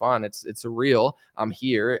 but it's fun. It's real. I'm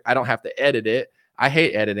here. I don't have to edit it. I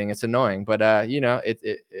hate editing. It's annoying, but I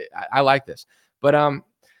like this. But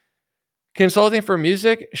consulting for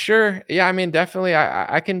music, sure. Yeah, I mean, definitely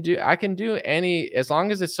I can do any, as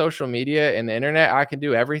long as it's social media and the internet, I can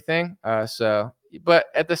do everything. But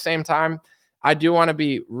at the same time, I do want to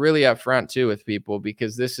be really upfront too with people,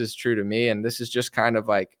 because this is true to me, and this is just kind of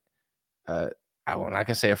like I won't, I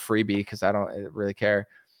can say a freebie because I don't really care.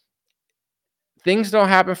 Things don't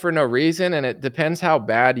happen for no reason, and it depends how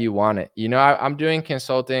bad you want it. I'm doing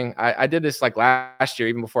consulting. I did this like last year,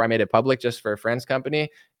 even before I made it public, just for a friend's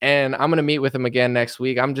company. And I'm going to meet with them again next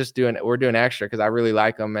week. We're doing extra because I really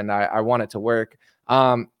like them and I want it to work.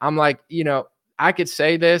 I'm like, I could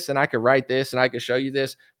say this and I could write this and I could show you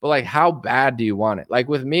this, but like, how bad do you want it? Like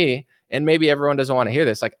with me, and maybe everyone doesn't want to hear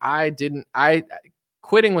this. Like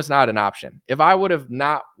quitting was not an option. If I would have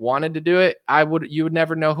not wanted to do it, you would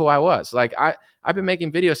never know who I was. Like I've been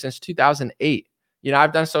making videos since 2008.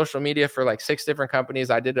 I've done social media for like 6 different companies.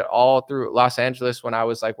 I did it all through Los Angeles when I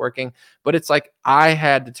was like working, but it's like, I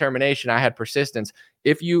had determination. I had persistence.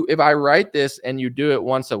 If I write this and you do it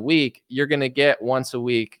once a week, you're going to get once a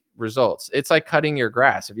week results. It's like cutting your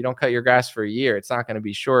grass. If you don't cut your grass for a year, it's not going to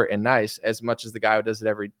be short and nice as much as the guy who does it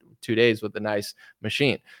every 2 days with a nice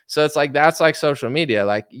machine. So it's like, that's like social media.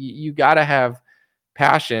 Like you got to have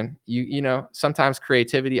passion, sometimes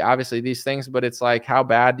creativity, obviously these things, but it's like, how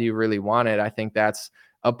bad do you really want it? I think that's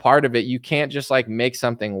a part of it. You can't just like make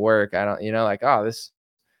something work. I don't, like, oh, this,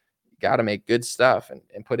 got to make good stuff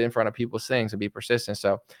and put it in front of people's things and be persistent.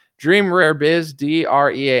 So Dream Rare Biz,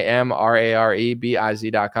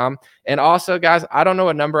 DreamRareBiz.com. And also, guys, I don't know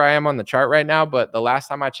what number I am on the chart right now, but the last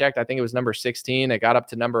time I checked, I think it was number 16. It got up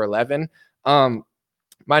to number 11.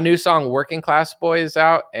 My new song Working Class Boy is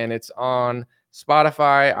out, and it's on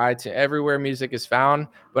Spotify, iTunes, everywhere music is found.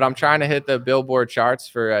 But I'm trying to hit the Billboard charts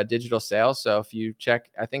for digital sales. So if you check,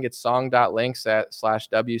 I think it's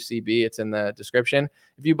song.links/WCB. It's in the description.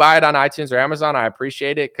 If you buy it on iTunes or Amazon, I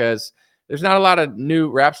appreciate it, because there's not a lot of new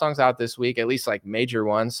rap songs out this week, at least like major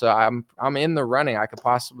ones. So I'm in the running. I could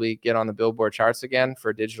possibly get on the Billboard charts again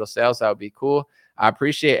for digital sales. That would be cool. I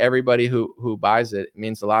appreciate everybody who buys it. It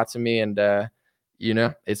means a lot to me, and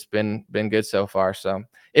it's been good so far. So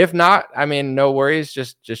if not, I mean, no worries.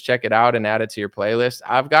 Just check it out and add it to your playlist.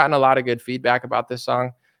 I've gotten a lot of good feedback about this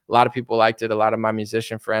song. A lot of people liked it. A lot of my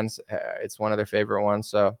musician friends, it's one of their favorite ones.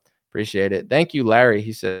 So appreciate it. Thank you, Larry.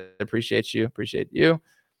 He said, appreciate you. Appreciate you.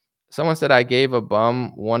 Someone said I gave a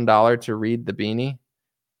bum $1 to read the beanie.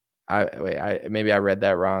 Maybe I read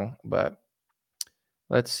that wrong, but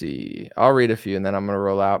let's see. I'll read a few and then I'm going to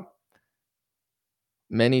roll out.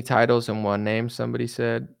 Many titles in one name, somebody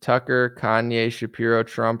said. Tucker, Kanye, Shapiro,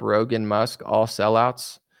 Trump, Rogan, Musk, all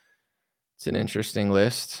sellouts. It's an interesting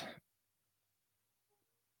list.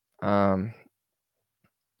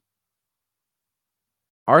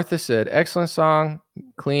 Arthur said, excellent song,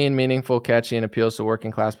 clean, meaningful, catchy, and appeals to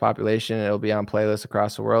working class population. It'll be on playlists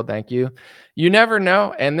across the world. Thank you. You never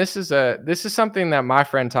know. And this is something that my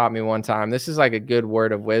friend taught me one time. This is like a good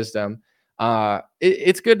word of wisdom.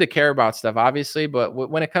 It's good to care about stuff, obviously, but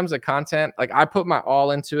when it comes to content, like I put my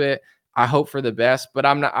all into it. I hope for the best, but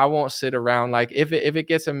I won't sit around. Like if it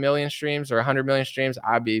gets 1 million streams or 100 million streams,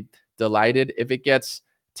 I'd be delighted. If it gets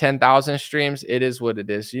 10,000 streams, it is what it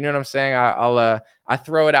is. You know what I'm saying? I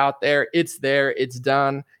throw it out there. It's there. It's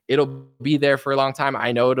done. It'll be there for a long time.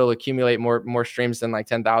 I know it'll accumulate more streams than like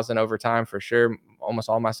 10,000 over time for sure. Almost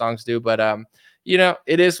all my songs do, but you know,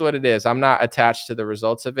 it is what it is. I'm not attached to the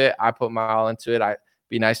results of it. I put my all into it.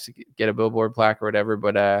 Be nice to get a Billboard plaque or whatever,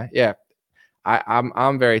 but yeah,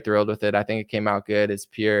 I'm very thrilled with it. I think it came out good. It's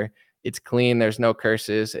pure. It's clean. There's no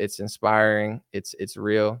curses. It's inspiring. It's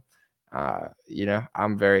real. You know,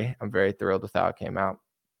 I'm very thrilled with how it came out.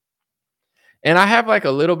 And I have like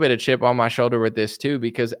a little bit of chip on my shoulder with this too,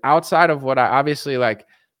 because outside of what I obviously like,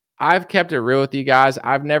 I've kept it real with you guys.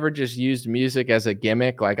 I've never just used music as a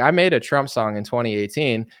gimmick. Like I made a Trump song in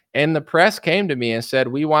 2018 and the press came to me and said,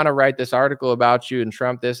 we want to write this article about you and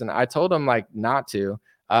Trump this. And I told them like not to.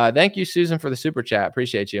 Thank you, Susan, for the super chat.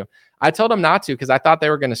 Appreciate you. I told them not to because I thought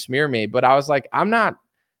they were going to smear me, but I was like, I'm not.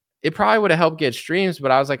 It probably would have helped get streams,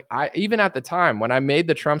 but I was like, even at the time when I made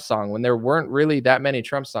the Trump song, when there weren't really that many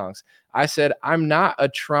Trump songs, I said, I'm not a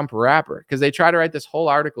Trump rapper, because they try to write this whole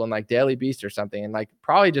article in like Daily Beast or something and like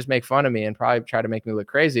probably just make fun of me and probably try to make me look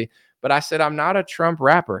crazy. But I said, I'm not a Trump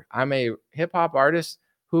rapper. I'm a hip hop artist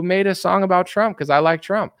who made a song about Trump because I like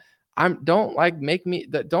Trump. Don't make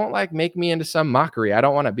me into some mockery. I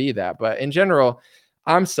don't want to be that. But in general,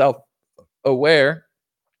 I'm self-aware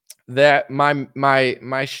that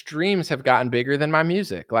my streams have gotten bigger than my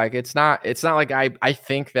music. Like it's not like I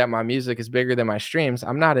think that my music is bigger than my streams.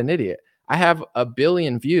 I'm not an idiot. I have 1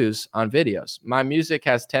 billion views on videos. My music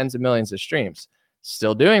has tens of millions of streams.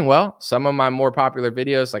 Still doing well. Some of my more popular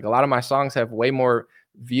videos, like a lot of my songs have way more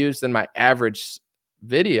views than my average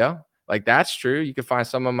video. Like that's true. You can find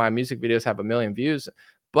some of my music videos have 1 million views,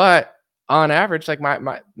 but on average, like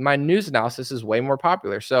my news analysis is way more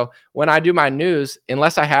popular. So when I do my news,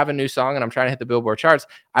 unless I have a new song and I'm trying to hit the Billboard charts,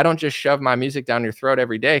 I don't just shove my music down your throat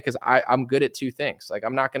every day, because I'm good at two things. Like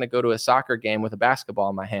I'm not going to go to a soccer game with a basketball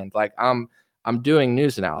in my hand. Like I'm doing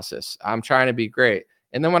news analysis. I'm trying to be great.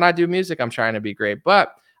 And then when I do music, I'm trying to be great.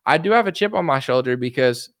 But I do have a chip on my shoulder,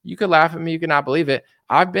 because you could laugh at me, you could not believe it.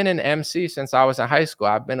 I've been an MC since I was in high school.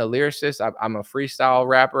 I've been a lyricist. I'm a freestyle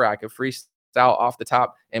rapper. I could freestyle off the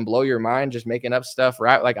top and blow your mind just making up stuff,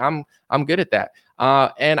 right? Like I'm good at that.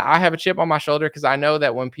 And I have a chip on my shoulder because I know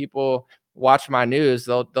that when people watch my news,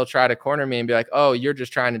 they'll try to corner me and be like, oh, you're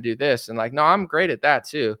just trying to do this. And like, no, I'm great at that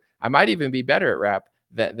too. I might even be better at rap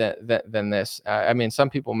than this. I mean, some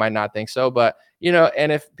people might not think so, but you know,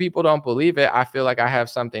 and if people don't believe it, I feel like I have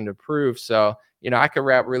something to prove. So, you know, I could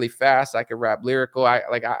rap really fast. I could rap lyrical. I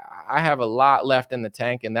have a lot left in the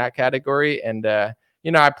tank in that category. And,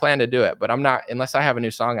 you know, I plan to do it, but I'm not, unless I have a new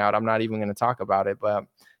song out, I'm not even going to talk about it. But,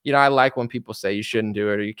 you know, I like when people say you shouldn't do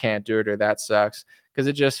it or you can't do it or that sucks, because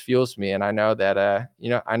it just fuels me. And I know that, you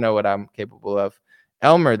know, I know what I'm capable of.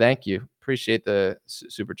 Elmer, thank you. Appreciate the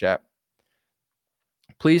super chat.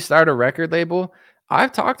 Please start a record label.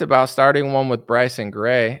 I've talked about starting one with Bryson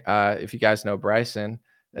Gray. If you guys know Bryson,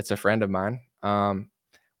 that's a friend of mine.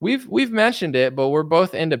 We've mentioned it, but we're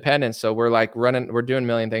both independent, so we're doing a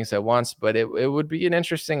million things at once. But it would be an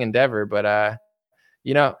interesting endeavor. But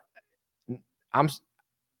you know,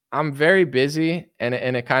 I'm very busy, and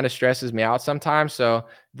it kind of stresses me out sometimes. So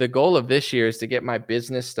the goal of this year is to get my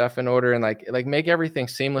business stuff in order and like make everything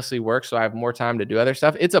seamlessly work, so I have more time to do other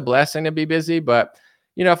stuff. It's a blessing to be busy, but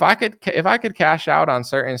you know, if I could cash out on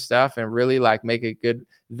certain stuff and really like make it good,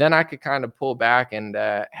 then I could kind of pull back and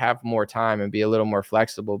have more time and be a little more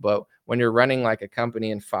flexible. But when you're running like a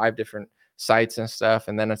company in 5 different sites and stuff,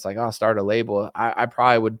 and then it's like, oh, I'll start a label, I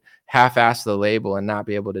probably would half-ass the label and not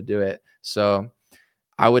be able to do it. So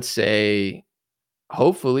I would say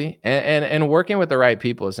hopefully, and working with the right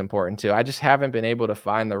people is important too. I just haven't been able to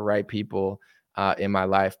find the right people in my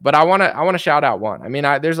life, but I want to shout out one. I mean,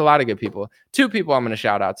 there's a lot of good people. 2 people I'm going to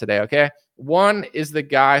shout out today. Okay. One is the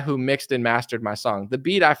guy who mixed and mastered my song. The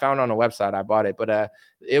beat I found on a website, I bought it, but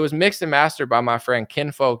it was mixed and mastered by my friend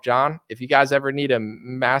Kinfolk John. If you guys ever need a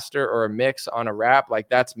master or a mix on a rap, like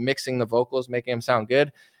that's mixing the vocals, making them sound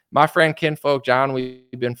good. My friend Kinfolk John, we've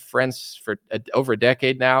been friends for over a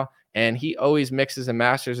decade now, and he always mixes and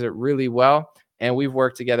masters it really well. And we've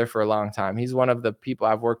worked together for a long time. He's one of the people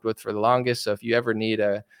I've worked with for the longest. So if you ever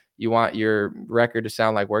you want your record to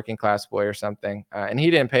sound like Working Class Boy or something, and he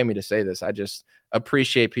didn't pay me to say this, I just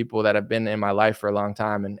appreciate people that have been in my life for a long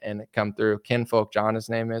time and come through. Kinfolk John, his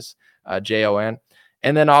name is Jon.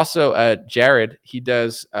 And then also Jared, he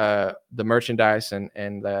does the merchandise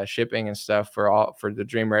and shipping and stuff for the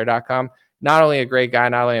dreamrare.com. Not only a great guy,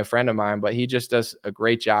 not only a friend of mine, but he just does a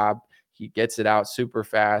great job. He gets it out super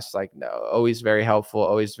fast, like always very helpful,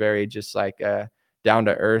 always very just like down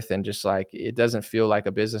to earth, and just like it doesn't feel like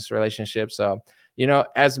a business relationship. So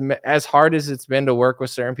as hard as it's been to work with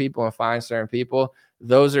certain people and find certain people,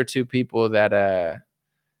 those are two people that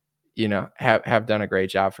have done a great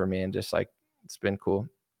job for me, and just like it's been cool.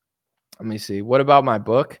 Let me see. What about my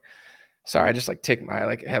book? Sorry, I just like ticked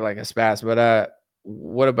my had like a spaz. But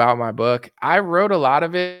what about my book? I wrote a lot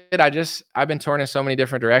of it. I've been torn in so many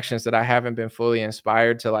different directions that I haven't been fully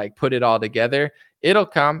inspired to like put it all together. It'll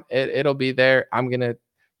come. It'll be there. I'm gonna,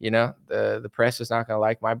 the press is not gonna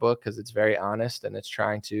like my book because it's very honest and it's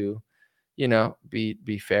trying to,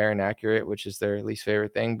 be fair and accurate, which is their least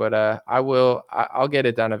favorite thing. But I'll get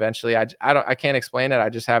it done eventually. I can't explain it. I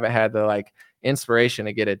just haven't had the like inspiration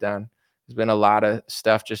to get it done. There's been a lot of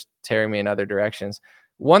stuff just tearing me in other directions.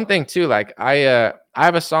 One thing too, like I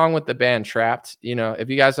have a song with the band Trapped. If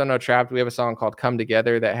you guys don't know Trapped, we have a song called Come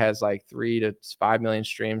Together that has like 3 to 5 million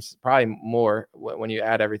streams, probably more when you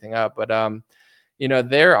add everything up. But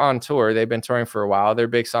they're on tour. They've been touring for a while. Their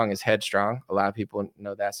big song is Headstrong. A lot of people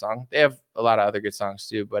know that song. They have a lot of other good songs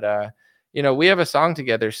too. But we have a song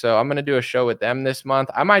together. So I'm gonna do a show with them this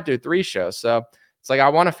month. I might do 3 shows. So it's like I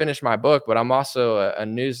want to finish my book, but I'm also a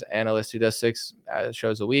news analyst who does 6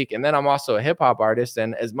 shows a week. And then I'm also a hip hop artist.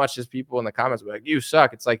 And as much as people in the comments were like, you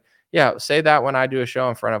suck, it's like, yeah, say that when I do a show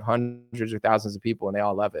in front of hundreds or thousands of people and they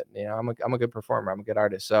all love it. I'm a good performer. I'm a good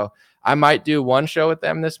artist. So I might do 1 show with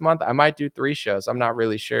them this month. I might do 3 shows. I'm not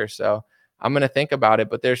really sure. So I'm going to think about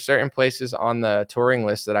it. But there's certain places on the touring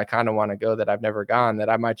list that I kind of want to go that I've never gone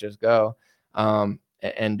that I might just go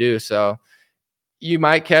and do. So you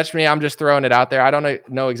might catch me. I'm just throwing it out there. I don't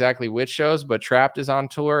know exactly which shows, but Trapped is on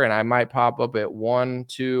tour and I might pop up at 1,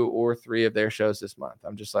 2, or 3 of their shows this month.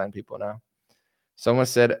 I'm just letting people know. Someone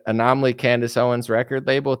said Anomaly, Candace Owens record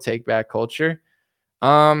label, Take Back Culture.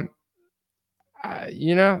 It's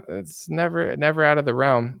never out of the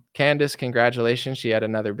realm. Candace, congratulations. She had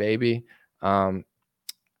another baby. I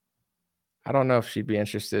don't know if she'd be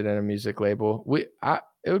interested in a music label.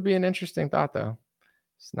 It would be an interesting thought though.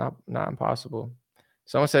 It's not impossible.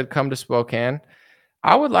 Someone said, come to Spokane.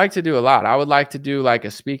 I would like to do a lot. I would like to do like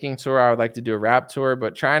a speaking tour. I would like to do a rap tour,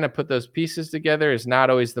 but trying to put those pieces together is not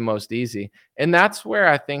always the most easy. And that's where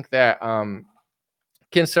I think that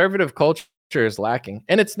conservative culture is lacking.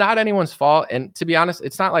 And it's not anyone's fault. And to be honest,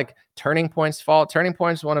 it's not like Turning Point's fault. Turning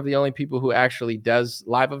Point's one of the only people who actually does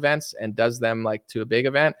live events and does them like to a big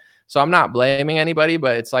event. So I'm not blaming anybody,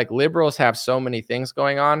 but it's like liberals have so many things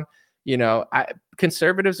going on.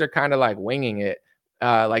 Conservatives are kind of like winging it.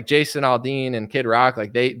 Like Jason Aldean and Kid Rock,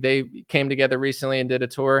 like they came together recently and did a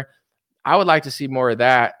tour. I would like to see more of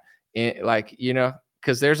that,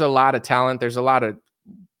 because there's a lot of talent. There's a lot of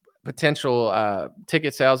potential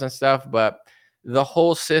ticket sales and stuff, but the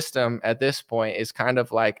whole system at this point is kind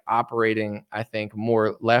of like operating, I think,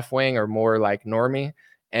 more left wing or more like normie,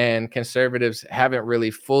 and conservatives haven't really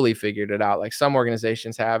fully figured it out. Like some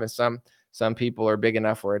organizations have, and some people are big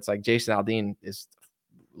enough where it's like Jason Aldean is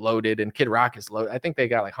loaded and Kid Rock is loaded. I think they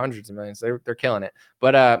got like hundreds of millions. They're killing it.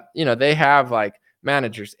 But they have like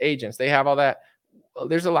managers, agents, they have all that.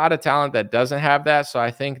 There's a lot of talent that doesn't have that. So I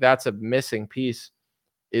think that's a missing piece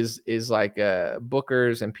is like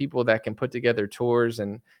bookers and people that can put together tours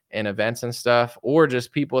and events and stuff, or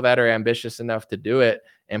just people that are ambitious enough to do it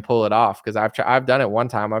and pull it off. Because I've done it one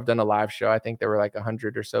time. I've done a live show. I think there were like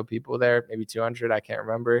 100 or so people there, maybe 200. I can't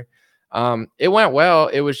remember. It went well.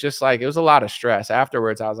 It was just like, it was a lot of stress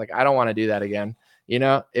afterwards. I was like, I don't want to do that again.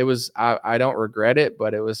 It was, I don't regret it,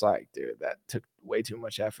 but it was like, dude, that took way too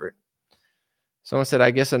much effort. Someone said, I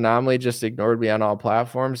guess Anomaly just ignored me on all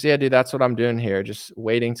platforms. Yeah, dude, that's what I'm doing here. Just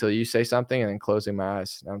waiting till you say something and then closing my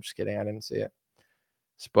eyes. No, I'm just kidding. I didn't see it.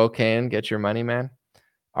 Spokane, get your money, man.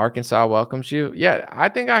 Arkansas welcomes you. Yeah, I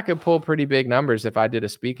think I could pull pretty big numbers if I did a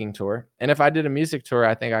speaking tour. And if I did a music tour,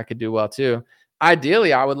 I think I could do well too.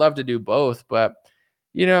 Ideally, I would love to do both, but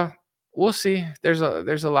we'll see. There's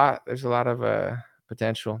a lot of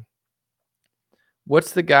potential.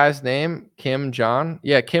 What's the guy's name? Kim Jong?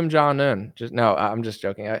 Yeah, Kim Jong-un. I'm just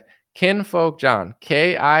joking. Kinfolk John.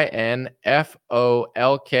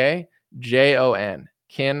 KINFOLKJON.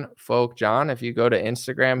 Kinfolk John. If you go to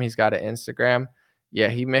Instagram, he's got an Instagram. Yeah,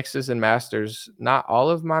 he mixes and masters not all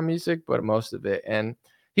of my music, but most of it. And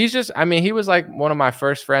he's just, he was like one of my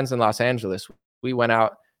first friends in Los Angeles. We went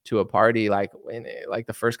out to a party like in like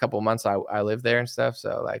the first couple of months I lived there and stuff.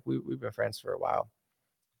 So like we've been friends for a while.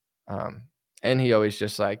 And he always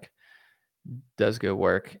just like does good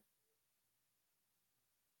work.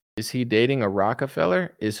 Is he dating a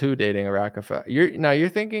Rockefeller? Is who dating a Rockefeller? You're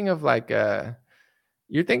thinking of like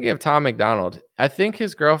you're thinking of Tom McDonald. I think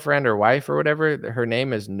his girlfriend or wife or whatever, her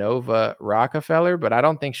name is Nova Rockefeller, but I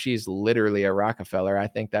don't think she's literally a Rockefeller. I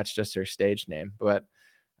think that's just her stage name, but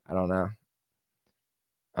I don't know.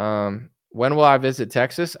 When will I visit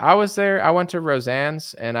Texas? I was there. I went to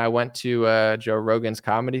Roseanne's and I went to Joe Rogan's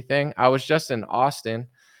comedy thing. I was just in Austin.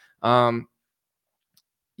 Um,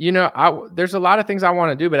 there's a lot of things I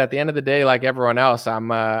want to do, but at the end of the day, like everyone else,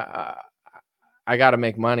 I got to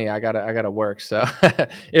make money. I gotta work. So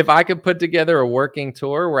if I could put together a working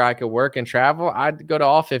tour where I could work and travel, I'd go to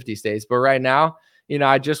all 50 states. But right now,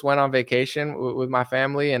 I just went on vacation with my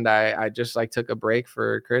family and I just like took a break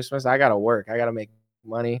for Christmas. I got to work. I got to make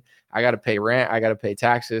money. I got to pay rent. I got to pay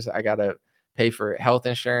taxes. I got to pay for health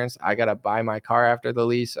insurance. I got to buy my car after the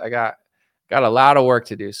lease. I got a lot of work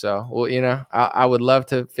to do. So, well, I would love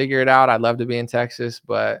to figure it out. I'd love to be in Texas,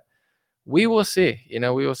 but we will see. We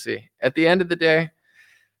will see. At the end of the day,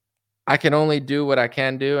 I can only do what I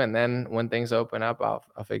can do, and then when things open up,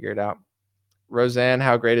 I'll figure it out. Roseanne,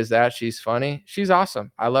 how great is that? She's funny. She's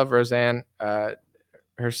awesome. I love Roseanne.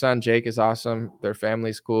 Her son Jake is awesome. Their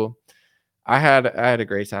family's cool. I had a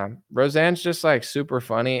great time. Roseanne's just like super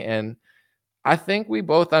funny, and I think we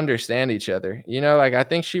both understand each other. Like I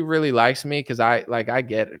think she really likes me because I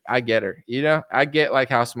get it. I get her. I get like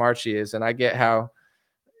how smart she is, and I get how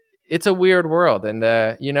it's a weird world, and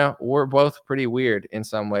we're both pretty weird in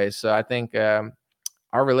some ways. So I think our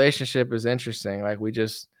relationship is interesting. Like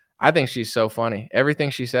I think she's so funny. Everything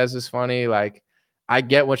she says is funny. Like I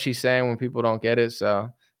get what she's saying when people don't get it.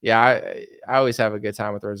 So yeah, I always have a good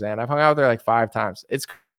time with Roseanne. I've hung out with her like 5 times. It's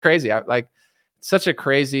crazy. I like such a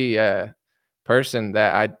crazy person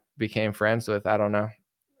that I became friends with. I don't know.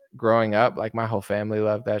 Growing up, like my whole family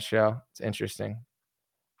loved that show. It's interesting.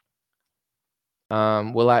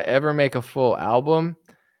 Will I ever make a full album?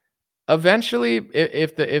 Eventually,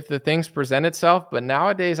 if the things present itself, but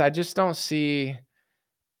nowadays I just don't see.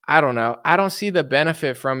 I don't know. I don't see the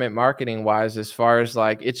benefit from it marketing wise, as far as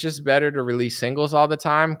like it's just better to release singles all the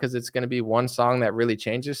time because it's going to be one song that really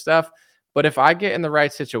changes stuff. But if I get in the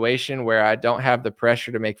right situation where I don't have the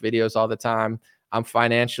pressure to make videos all the time, I'm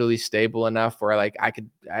financially stable enough where like I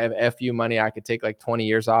have FU money, I could take like 20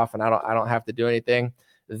 years off and I don't have to do anything.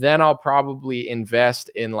 Then I'll probably invest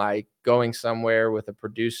in like going somewhere with a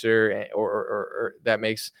producer or that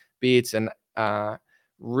makes beats and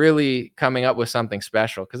really coming up with something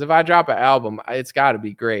special. Because if I drop an album, it's got to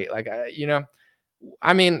be great. Like,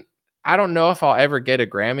 I mean, I don't know if I'll ever get a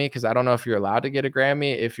Grammy because I don't know if you're allowed to get a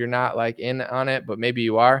Grammy if you're not like in on it, but maybe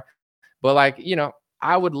you are. But like,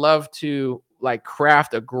 I would love to like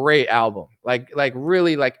craft a great album, like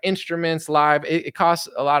really like instruments live. It costs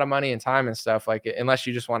a lot of money and time and stuff. Like unless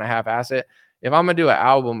you just want to half-ass it. If I'm gonna do an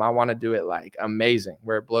album, I want to do it like amazing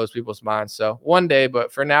where it blows people's minds. So one day,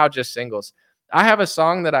 but for now, just singles. I have a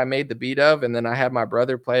song that I made the beat of, and then I have my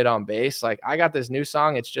brother play it on bass. Like I got this new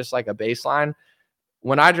song. It's just like a bass line.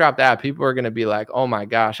 When I drop that, people are going to be like, oh my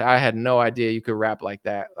gosh, I had no idea you could rap like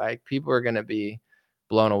that. Like people are going to be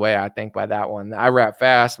blown away, I think, by that one. I rap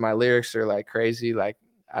fast. My lyrics are like crazy. Like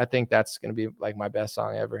I think that's going to be like my best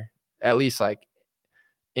song ever, at least like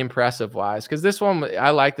impressive wise. Cause this one, I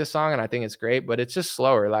like this song and I think it's great, but it's just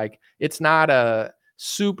slower. Like it's not a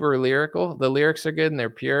super lyrical. The lyrics are good and they're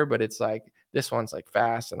pure, but it's like, this one's like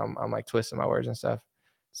fast and I'm like twisting my words and stuff.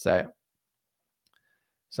 So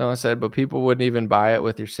someone said, but people wouldn't even buy it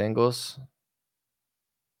with your singles.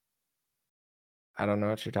 I don't know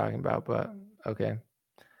what you're talking about, but okay.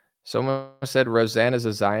 Someone said Roseanne is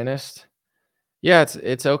a Zionist. Yeah,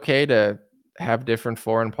 it's okay to have different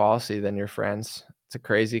foreign policy than your friends. It's a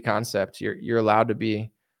crazy concept. You're allowed to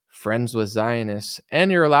be friends with Zionists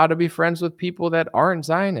and you're allowed to be friends with people that aren't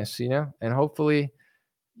Zionists, and hopefully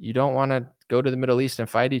you don't want to go to the Middle East and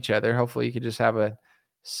fight each other. Hopefully you could just have a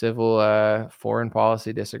civil foreign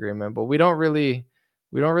policy disagreement, but we don't really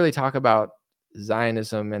talk about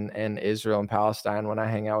Zionism and Israel and Palestine when I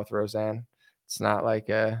hang out with Roseanne. It's not like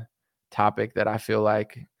a topic that I feel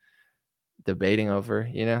like debating over,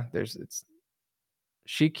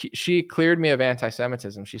 she cleared me of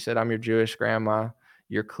anti-Semitism. She said, I'm your Jewish grandma,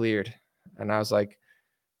 you're cleared. And I was like,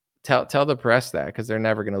 tell the press that, because they're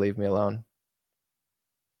never going to leave me alone.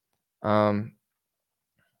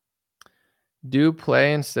 Do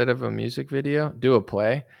play instead of a music video. Do a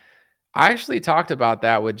play. I actually talked about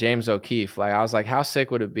that with James O'Keefe. Like I was like, how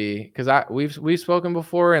sick would it be? Because we've spoken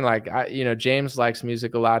before, and like James likes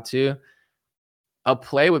music a lot too. A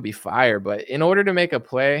play would be fire, but in order to make a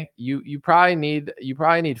play, you probably need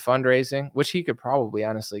fundraising, which he could probably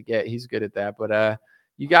honestly get. He's good at that, but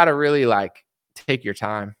you got to really like take your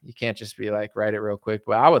time. You can't just be like write it real quick.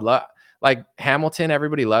 But I would love, like Hamilton,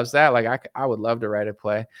 everybody loves that. Like I would love to write a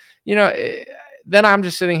play. Then I'm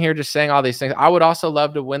just sitting here just saying all these things. I would also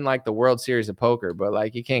love to win like the World Series of Poker, but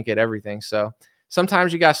like you can't get everything. So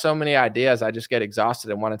sometimes you got so many ideas, I just get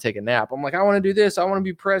exhausted and want to take a nap. I'm like, I want to do this. I want to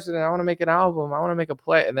be president. I want to make an album. I want to make a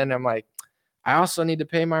play. And then I'm like, I also need to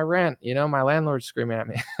pay my rent. You know, my landlord's screaming at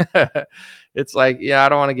me. It's like, yeah, I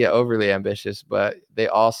don't want to get overly ambitious, but they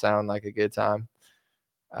all sound like a good time.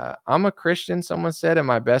 I'm a Christian, someone said, and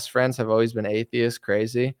my best friends have always been atheists.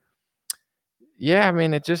 Crazy. Yeah, I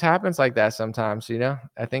mean, it just happens like that sometimes, you know?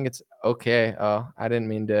 I think it's okay. Oh, I didn't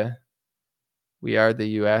mean to. We are the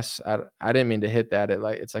US. I didn't mean to hit that.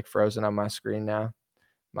 It's like frozen on my screen now.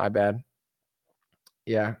 My bad.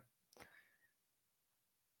 Yeah.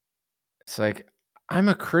 It's like, I'm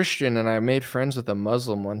a Christian and I made friends with a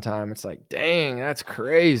Muslim one time. It's like, dang, that's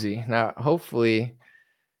crazy. Now, hopefully,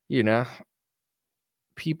 you know,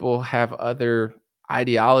 people have other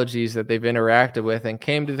ideologies that they've interacted with and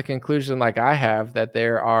came to the conclusion, like I have, that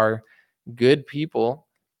there are good people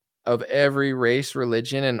of every race,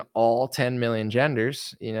 religion, and all 10 million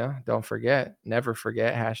genders. You know, don't forget, never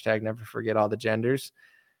forget, hashtag never forget all the genders.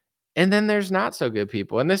 And then there's not so good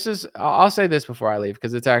people. And this is, I'll say this before I leave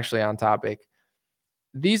because it's actually on topic.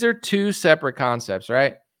 These are two separate concepts,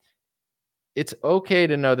 right? It's okay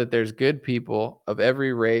to know that there's good people of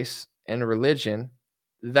every race and religion.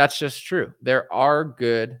 That's just true. There are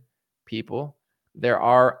good people, there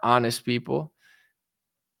are honest people,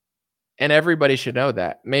 and everybody should know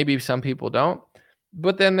that. Maybe some people don't.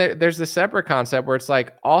 But then there's the separate concept where it's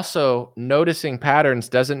like also noticing patterns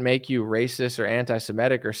doesn't make you racist or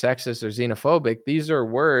anti-Semitic or sexist or xenophobic. These are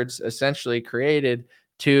words essentially created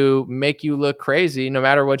to make you look crazy no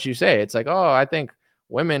matter what you say. It's like, oh, I think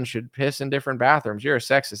women should piss in different bathrooms. You're a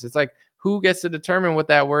sexist. It's like, who gets to determine what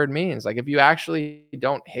that word means? Like, if you actually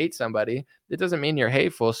don't hate somebody, it doesn't mean you're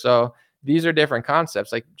hateful. So these are different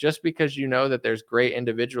concepts. Like, just because you know that there's great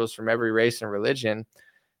individuals from every race and religion,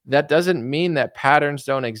 that doesn't mean that patterns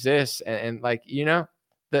don't exist. And like, you know,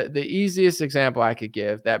 the easiest example I could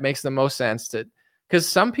give that makes the most sense to, because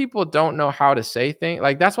some people don't know how to say things.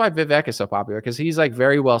 Like, that's why Vivek is so popular, because he's like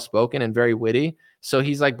very well spoken and very witty. So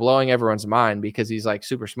he's like blowing everyone's mind because he's like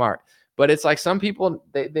super smart. But it's like some people,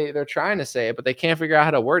 they're trying to say it, but they can't figure out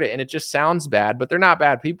how to word it. And it just sounds bad, but they're not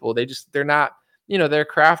bad people. They're not, you know, their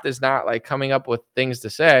craft is not like coming up with things to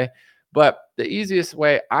say. But the easiest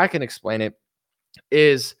way I can explain it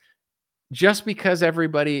is, just because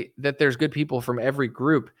that there's good people from every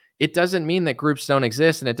group, it doesn't mean that groups don't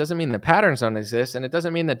exist, and it doesn't mean that patterns don't exist, and it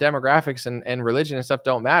doesn't mean that demographics and religion and stuff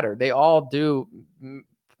don't matter. They all do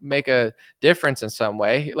make a difference in some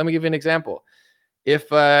way. Let me give you an example.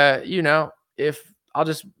 If I'll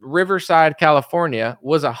just, Riverside, California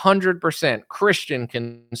was 100% Christian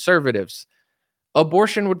conservatives,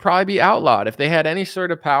 abortion would probably be outlawed. If they had any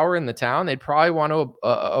sort of power in the town, they'd probably want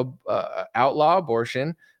to outlaw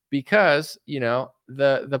abortion, because, you know,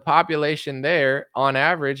 the population there on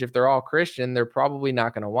average, if they're all Christian, they're probably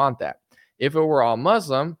not going to want that. If it were all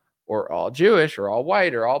Muslim or all Jewish or all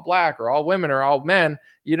white or all black or all women or all men,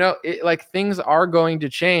 you know, like, things are going to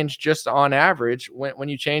change just on average when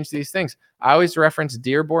you change these things. I always reference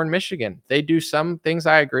Dearborn, Michigan. They do some things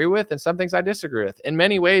I agree with and some things I disagree with. In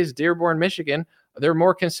many ways, Dearborn, Michigan, they're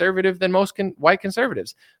more conservative than most white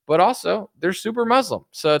conservatives, but also they're super Muslim.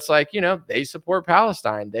 So it's like, you know, they support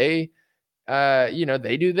Palestine. They,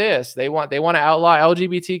 they do this. They want to outlaw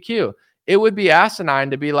LGBTQ. It would be asinine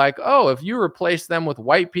to be like, oh, if you replace them with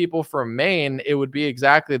white people from Maine, it would be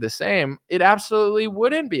exactly the same. It absolutely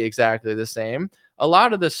wouldn't be exactly the same. A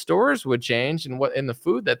lot of the stores would change, and in the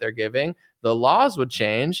food that they're giving, the laws would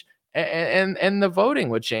change, and the voting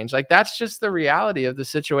would change. Like, that's just the reality of the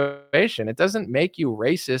situation. It doesn't make you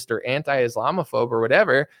racist or anti-Islamophobe or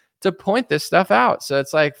whatever to point this stuff out. So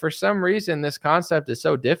it's like, for some reason, this concept is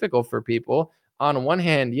so difficult for people. On one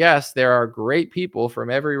hand, yes, there are great people from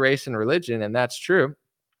every race and religion, and that's true.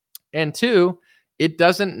 And two, it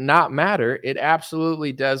doesn't not matter. It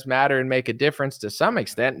absolutely does matter and make a difference to some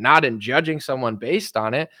extent, not in judging someone based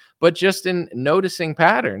on it, but just in noticing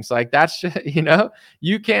patterns. Like, that's just, you know,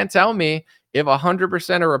 you can't tell me if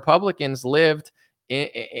 100% of Republicans lived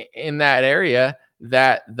in that area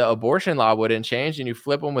that the abortion law wouldn't change, and you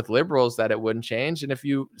flip them with liberals that it wouldn't change. And if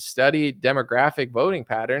you study demographic voting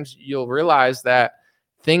patterns, you'll realize that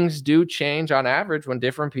things do change on average when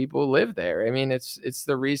different people live there. I mean, it's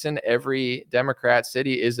the reason every Democrat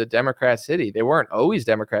city is a Democrat city. They weren't always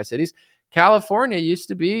Democrat cities. California used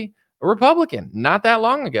to be a Republican not that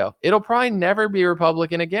long ago. It'll probably never be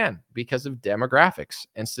Republican again because of demographics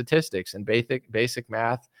and statistics and basic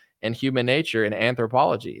math and human nature and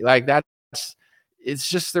anthropology. Like, it's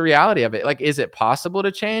just the reality of it. Like, is it possible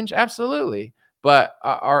to change? Absolutely. But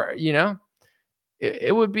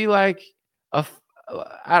it would be like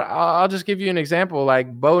I'll just give you an example.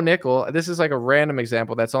 Like Bo Nickel, this is like a random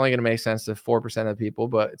example that's only going to make sense to 4% of the people,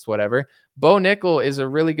 but it's whatever. Bo Nickel is a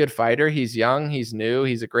really good fighter. He's young, he's new,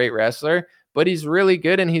 he's a great wrestler, but he's really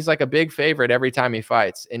good, and he's like a big favorite every time he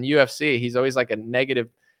fights. In UFC, he's always like a negative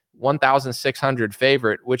 1,600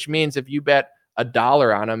 favorite, which means if you bet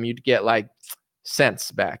 $1 on him, you'd get like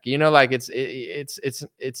cents back. You know, like he's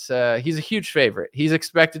a huge favorite. He's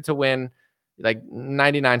expected to win like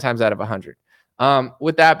 99 times out of 100.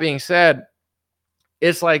 With that being said,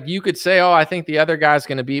 it's like you could say, oh, I think the other guy's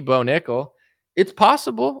going to beat Bo Nickel. It's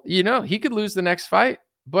possible, you know, he could lose the next fight,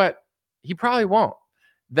 but he probably won't.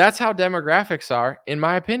 That's how demographics are, in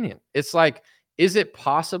my opinion. It's like, is it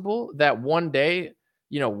possible that one day,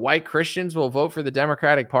 you know, white Christians will vote for the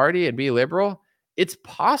Democratic Party and be liberal? It's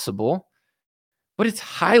possible, but it's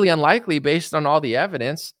highly unlikely based on all the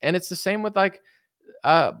evidence. And it's the same with like,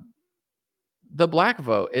 the black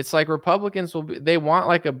vote. It's like Republicans they want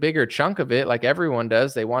like a bigger chunk of it, like everyone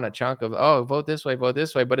does. They want a chunk of, oh, vote this way.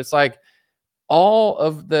 But it's like all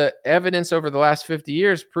of the evidence over the last 50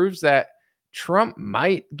 years proves that Trump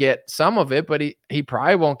might get some of it, but he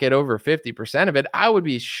probably won't get over 50% of it. I would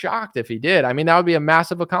be shocked if he did. I mean, that would be a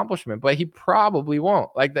massive accomplishment, but he probably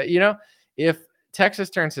won't. Like that, you know, if Texas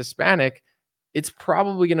turns Hispanic, it's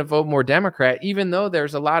probably going to vote more Democrat, even though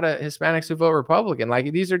there's a lot of Hispanics who vote Republican. Like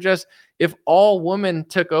these are just, if all women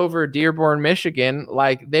took over Dearborn, Michigan,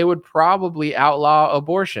 like they would probably outlaw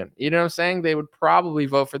abortion. You know what I'm saying? They would probably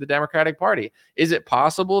vote for the Democratic Party. Is it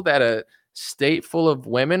possible that a state full of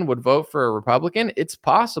women would vote for a Republican? It's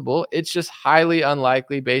possible. It's just highly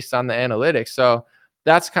unlikely based on the analytics. So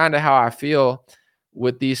that's kind of how I feel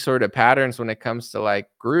with these sort of patterns when it comes to like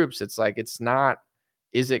groups. It's like, it's not,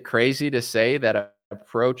 is it crazy to say that a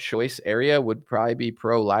pro-choice area would probably be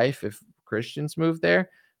pro-life if Christians move there?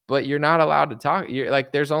 But you're not allowed to talk. You're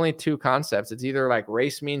like, there's only two concepts. It's either like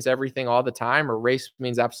race means everything all the time, or race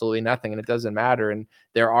means absolutely nothing and it doesn't matter. And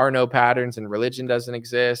there are no patterns, and religion doesn't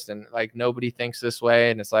exist, and like nobody thinks this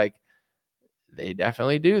way. And it's like, they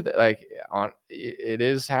definitely do that. Like it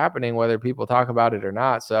is happening whether people talk about it or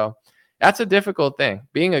not. So that's a difficult thing.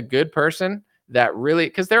 Being a good person that really,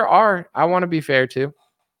 because I want to be fair too,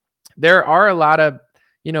 there are a lot of,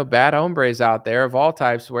 you know, bad hombres out there of all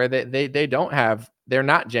types where they're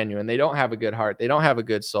not genuine. They don't have a good heart. They don't have a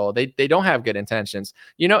good soul. They don't have good intentions,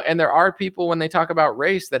 you know, and there are people when they talk about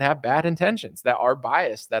race that have bad intentions, that are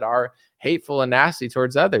biased, that are hateful and nasty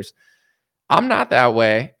towards others. I'm not that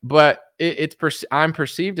way, but I'm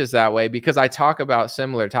perceived as that way because I talk about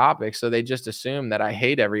similar topics. So they just assume that I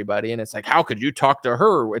hate everybody. And it's like, how could you talk to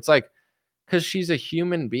her? It's like, because she's a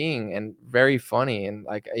human being and very funny, and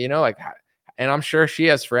like, you know, like, and I'm sure she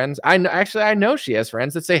has friends. I know she has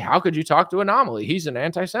friends that say, how could you talk to Anomaly? He's an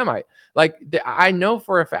anti-Semite. Like I know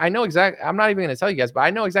for a fact, I know exactly, I'm not even going to tell you guys, but I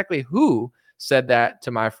know exactly who said that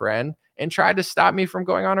to my friend and tried to stop me from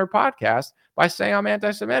going on her podcast by saying I'm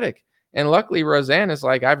anti-Semitic. And luckily Roseanne is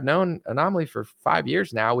like, I've known Anomaly for 5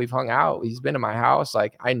 years now. We've hung out. He's been in my house.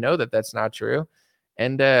 Like, I know that that's not true.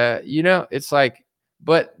 And, you know, it's like,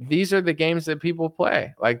 but these are the games that people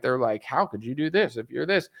play. Like, they're like, how could you do this if you're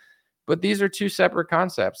this? But these are two separate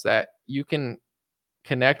concepts that you can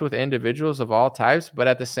connect with individuals of all types, but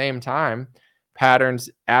at the same time, patterns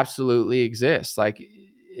absolutely exist. Like,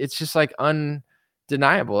 it's just like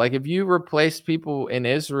undeniable. Like, if you replace people in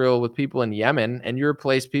Israel with people in Yemen, and you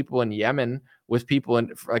replace people in Yemen with people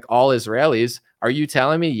in like all Israelis, are you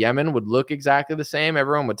telling me Yemen would look exactly the same?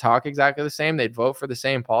 Everyone would talk exactly the same. They'd vote for the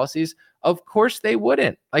same policies. Of course they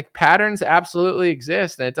wouldn't. Like, patterns absolutely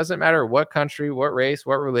exist. And it doesn't matter what country, what race,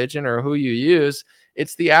 what religion, or who you use.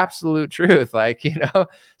 It's the absolute truth. Like, you know,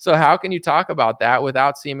 so how can you talk about that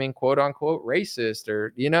without seeming quote unquote racist?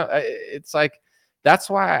 Or, you know, it's like, that's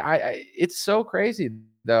why it's so crazy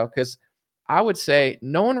though. Cause I would say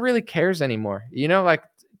no one really cares anymore. You know, like,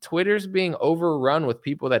 Twitter's being overrun with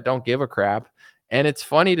people that don't give a crap. And it's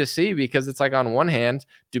funny to see because it's like, on one hand,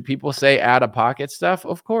 do people say out of pocket stuff?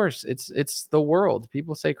 Of course, it's the world.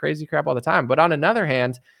 People say crazy crap all the time. But on another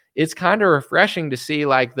hand, it's kind of refreshing to see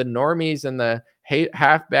like the normies and the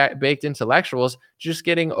half-baked intellectuals just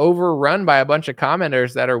getting overrun by a bunch of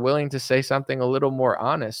commenters that are willing to say something a little more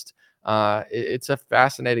honest. It's a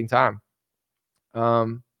fascinating time.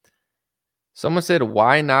 Someone said,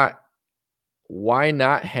 why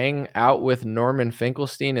not hang out with Norman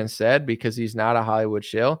Finkelstein instead? Because he's not a Hollywood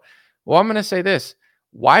shill. Well, I'm going to say this.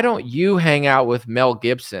 Why don't you hang out with Mel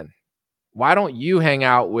Gibson? Why don't you hang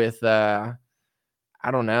out with, I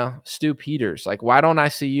don't know, Stu Peters? Like, why don't I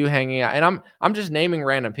see you hanging out? And I'm just naming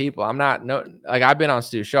random people. I'm not, no, like, I've been on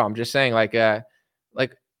Stu's show. I'm just saying like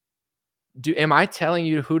am I telling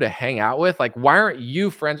you who to hang out with? Like, why aren't you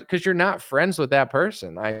friends? Because you're not friends with that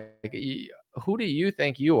person. Who do you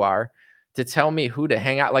think you are to tell me who to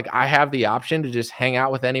hang out? Like, I have the option to just hang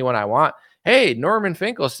out with anyone I want. Hey, Norman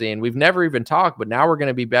Finkelstein, we've never even talked, but now we're going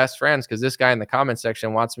to be best friends because this guy in the comment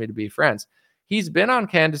section wants me to be friends. He's been on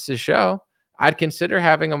Candace's show. I'd consider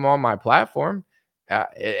having him on my platform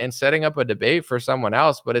and setting up a debate for someone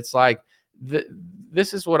else. But it's like,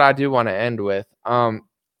 this is what I do want to end with.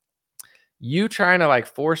 You trying to like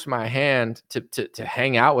force my hand to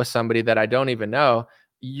hang out with somebody that I don't even know.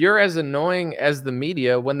 You're as annoying as the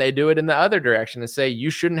media when they do it in the other direction and say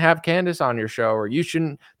you shouldn't have Candace on your show or you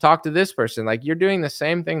shouldn't talk to this person. Like, you're doing the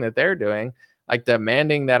same thing that they're doing, like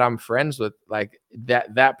demanding that I'm friends with like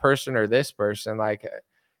that person or this person. Like,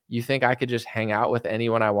 you think I could just hang out with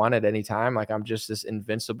anyone I want at any time? Like, I'm just this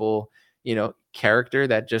invincible, character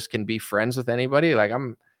that just can be friends with anybody. Like,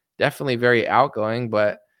 I'm definitely very outgoing,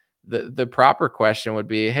 but the proper question would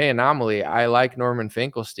be, hey, Anomaly, I like Norman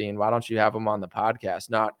Finkelstein. Why don't you have him on the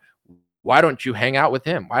podcast? Not, why don't you hang out with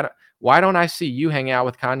him? Why don't I see you hang out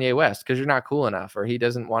with Kanye West? Because you're not cool enough, or he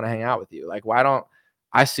doesn't want to hang out with you. Like, why don't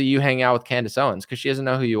I see you hang out with Candace Owens? Because she doesn't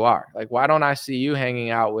know who you are. Like, why don't I see you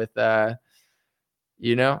hanging out with like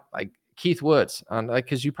Keith Woods on, like,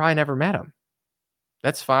 because you probably never met him.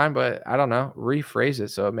 That's fine, but I don't know, rephrase it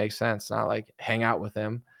so it makes sense. Not like hang out with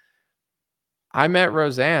him. I met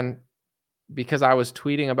Roseanne because I was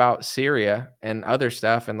tweeting about Syria and other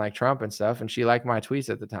stuff and like Trump and stuff, and she liked my tweets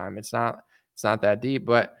at the time. It's not that deep,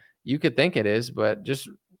 but you could think it is, but just,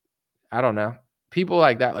 I don't know. People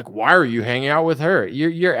like that, like, why are you hanging out with her?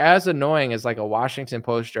 You're as annoying as like a Washington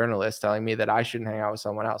Post journalist telling me that I shouldn't hang out with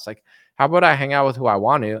someone else. Like, how about I hang out with who I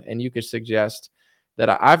want to? And you could suggest that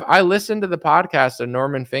I listened to the podcast of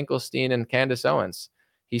Norman Finkelstein and Candace Owens.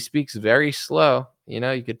 He speaks very slow.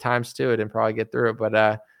 You could times 2 it and probably get through it.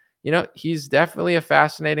 But he's definitely a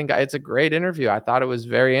fascinating guy. It's a great interview. I thought it was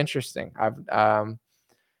very interesting. I've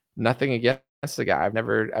nothing against the guy. I've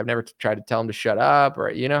never tried to tell him to shut up, or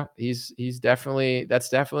he's definitely, that's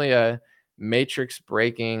definitely a matrix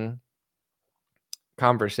breaking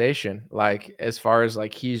conversation. Like, as far as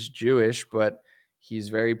like, he's Jewish, but he's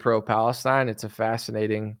very pro Palestine. It's a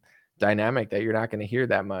fascinating dynamic that you're not going to hear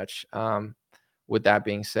that much. With that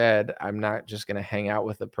being said, I'm not just going to hang out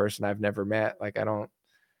with a person I've never met. Like, I don't,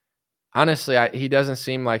 honestly, he doesn't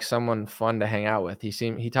seem like someone fun to hang out with.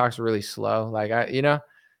 He talks really slow. Like,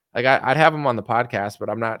 I'd have him on the podcast, but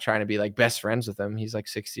I'm not trying to be like best friends with him. He's like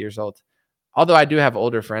 60 years old. Although I do have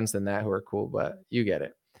older friends than that who are cool, but you get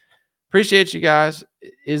it. Appreciate you guys.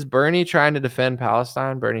 Is Bernie trying to defend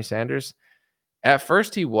Palestine? Bernie Sanders? At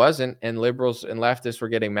first he wasn't, and liberals and leftists were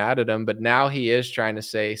getting mad at him, but now he is trying to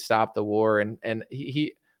say stop the war. And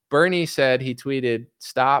Bernie said, he tweeted,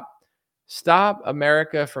 stop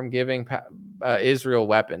America from giving Israel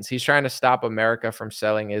weapons. He's trying to stop America from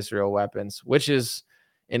selling Israel weapons, which is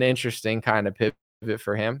an interesting kind of pivot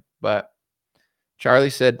for him. But Charlie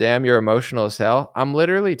said, damn, you're emotional as hell. I'm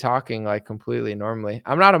literally talking like completely normally.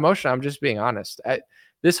 I'm not emotional. I'm just being honest.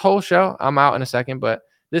 This whole show, I'm out in a second, but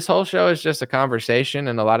this whole show is just a conversation.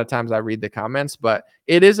 And a lot of times I read the comments, but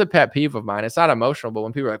it is a pet peeve of mine. It's not emotional, but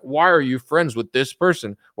when people are like, why are you friends with this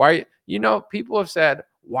person? Why, people have said,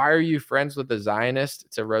 why are you friends with the Zionist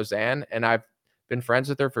to Roseanne? And I've been friends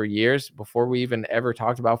with her for years before we even ever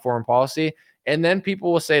talked about foreign policy. And then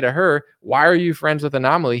people will say to her, why are you friends with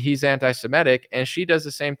Anomaly? He's anti-Semitic. And she does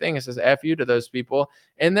the same thing and says, F you to those people.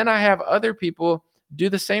 And then I have other people do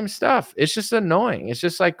the same stuff. It's just annoying. It's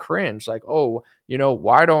just like cringe. Like, oh,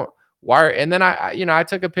 why? And then I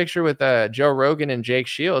took a picture with Joe Rogan and Jake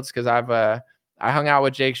Shields because I hung out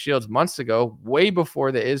with Jake Shields months ago, way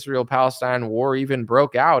before the Israel-Palestine war even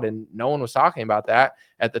broke out. And no one was talking about that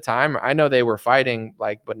at the time. I know they were fighting,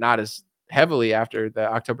 but not as heavily after the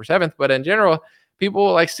October 7th. But in general,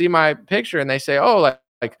 people like see my picture and they say, oh, wow,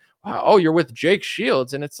 oh, you're with Jake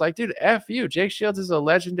Shields. And it's like, dude, F you. Jake Shields is a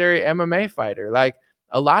legendary MMA fighter. Like,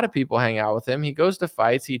 a lot of people hang out with him. He goes to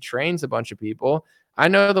fights. He trains a bunch of people. I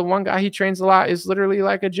know the one guy he trains a lot is literally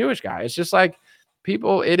like a Jewish guy. It's just like,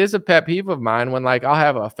 people, it is a pet peeve of mine when like I'll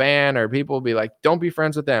have a fan or people will be like, don't be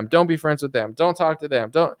friends with them. Don't be friends with them. Don't talk to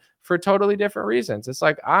them. For totally different reasons. It's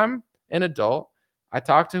like, I'm an adult. I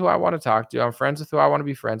talk to who I want to talk to. I'm friends with who I want to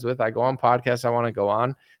be friends with. I go on podcasts I want to go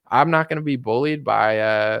on. I'm not going to be bullied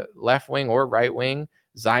by left wing or right wing,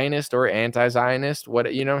 Zionist or anti-Zionist. What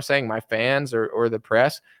I'm saying? My fans or the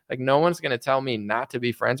press. Like, no one's going to tell me not to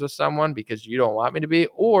be friends with someone because you don't want me to be,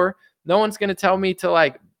 or no one's going to tell me to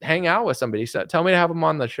like hang out with somebody. So tell me to have them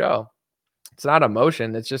on the show. It's not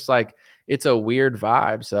emotion. It's just like, it's a weird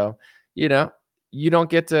vibe. So, you don't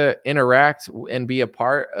get to interact and be a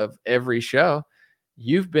part of every show.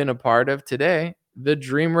 You've been a part of today, the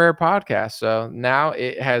Dream Rare podcast. So now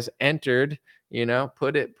it has entered,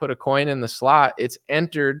 put a coin in the slot. It's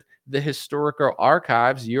entered the historical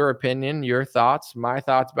archives, your opinion, your thoughts, my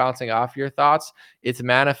thoughts bouncing off your thoughts. It's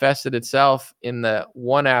manifested itself in the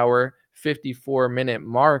 1 hour, 54-minute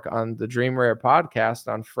mark on the Dream Rare podcast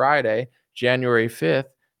on Friday, January 5th,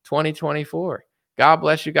 2024. God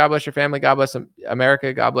bless you. God bless your family. God bless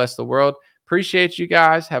America. God bless the world. Appreciate you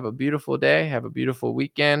guys. Have a beautiful day. Have a beautiful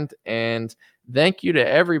weekend. And thank you to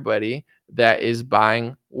everybody that is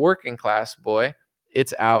buying Working Class Boy.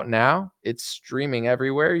 It's out now. It's streaming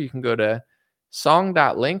everywhere. You can go to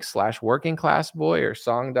song.link/workingclassboy or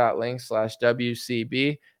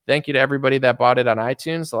song.link/WCB. Thank you to everybody that bought it on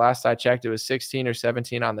iTunes. The last I checked, it was 16 or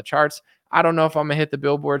 17 on the charts. I don't know if I'm going to hit the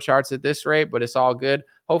Billboard charts at this rate, but it's all good.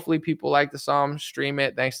 Hopefully people like the song, stream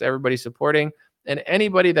it. Thanks to everybody supporting. And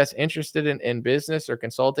anybody that's interested in business or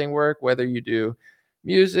consulting work, whether you do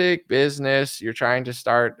music, business, you're trying to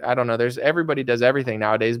start, I don't know, everybody does everything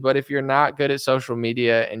nowadays. But if you're not good at social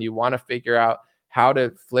media and you want to figure out how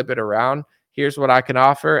to flip it around, here's what I can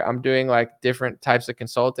offer. I'm doing like different types of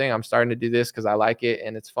consulting. I'm starting to do this because I like it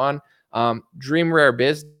and it's fun.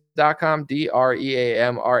 DreamRareBiz.com, DreamRareBiz.com,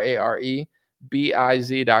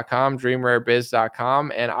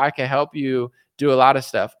 DreamRareBiz.com. And I can help you do a lot of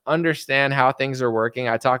stuff, understand how things are working.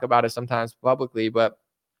 I talk about it sometimes publicly, but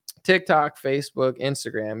TikTok, Facebook,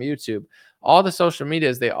 Instagram, YouTube, all the social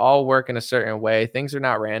medias, they all work in a certain way. Things are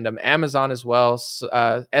not random. Amazon as well,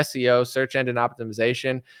 SEO, search engine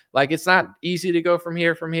optimization. Like, it's not easy to go from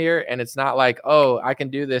here. And it's not like, oh, I can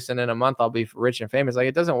do this and in a month I'll be rich and famous. Like,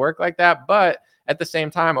 it doesn't work like that. But at the same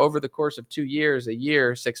time, over the course of 2 years, a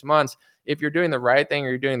year, 6 months, if you're doing the right thing or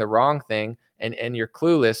you're doing the wrong thing and you're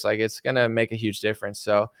clueless, like, it's going to make a huge difference.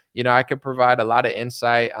 So, I could provide a lot of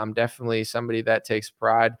insight. I'm definitely somebody that takes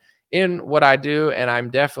pride in what I do, and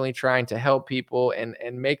I'm definitely trying to help people and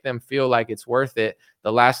make them feel like it's worth it.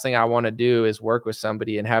 The last thing I want to do is work with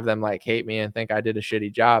somebody and have them like hate me and think I did a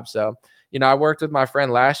shitty job. So, I worked with my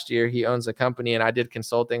friend last year. He owns a company and I did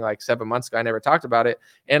consulting like 7 months ago. I never talked about it.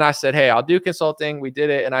 And I said, hey, I'll do consulting. We did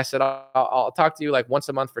it. And I said, I'll talk to you like once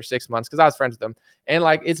a month for 6 months, because I was friends with him. And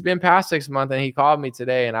like, it's been past 6 months and he called me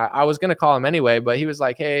today, and I was going to call him anyway, but he was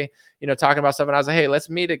like, hey, talking about stuff. And I was like, hey, let's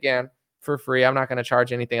meet again for free. I'm not going to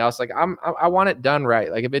charge anything else. Like, I want it done right.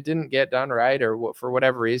 Like, if it didn't get done right or for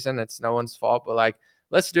whatever reason, it's no one's fault, but like,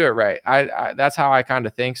 let's do it right. I that's how I kind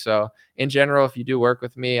of think. So in general, if you do work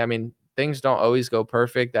with me, I mean, things don't always go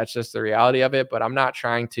perfect. That's just the reality of it. But I'm not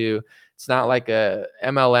trying to, it's not like a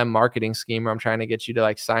MLM marketing scheme where I'm trying to get you to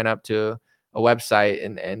like sign up to a website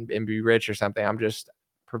and be rich or something. I'm just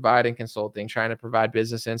providing consulting, trying to provide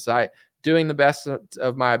business insight, doing the best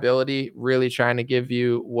of my ability, really trying to give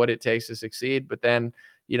you what it takes to succeed. But then,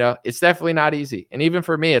 it's definitely not easy. And even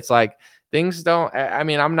for me, it's like, things don't, I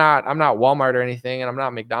mean, I'm not Walmart or anything, and I'm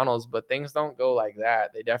not McDonald's, but things don't go like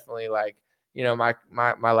that. They definitely like,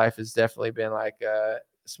 my life has definitely been like,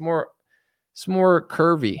 it's more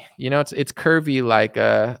curvy, it's curvy, like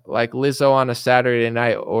Lizzo on a Saturday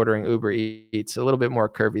night ordering Uber Eats, a little bit more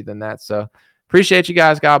curvy than that. So appreciate you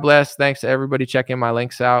guys. God bless. Thanks to everybody checking my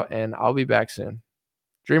links out, and I'll be back soon.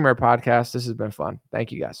 Dream Rare Podcast. This has been fun.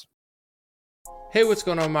 Thank you guys. Hey, what's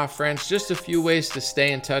going on, my friends? Just a few ways to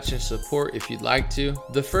stay in touch and support if you'd like to.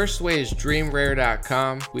 The first way is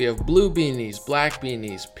dreamrare.com. We have blue beanies, black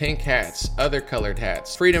beanies, pink hats, other colored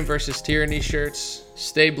hats, freedom versus tyranny shirts,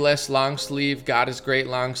 Stay Blessed long sleeve, God is Great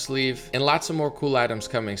long sleeve, and lots of more cool items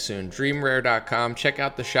coming soon. Dreamrare.com. Check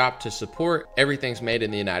out the shop to support. Everything's made in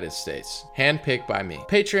the United States. Handpicked by me.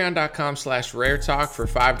 Patreon.com/raretalk. For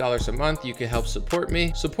 $5 a month, you can help support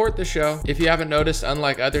me, support the show. If you haven't noticed,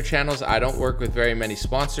 unlike other channels, I don't work with very many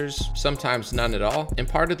sponsors, sometimes none at all. And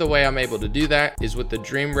part of the way I'm able to do that is with the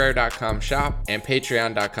dreamrare.com shop and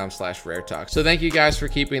patreon.com/raretalk. So thank you guys for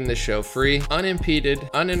keeping this show free, unimpeded,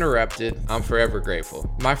 uninterrupted. I'm forever grateful.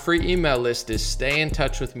 My free email list is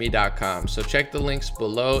stayintouchwithme.com. So check the links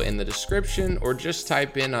below in the description, or just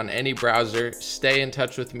type in on any browser,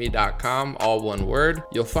 stayintouchwithme.com, all one word.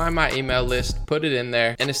 You'll find my email list, put it in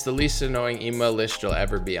there, and it's the least annoying email list you'll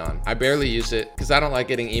ever be on. I barely use it because I don't like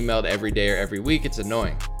getting emailed every day or every week. It's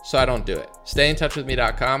annoying. So I don't do it.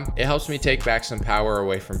 Stayintouchwithme.com. It helps me take back some power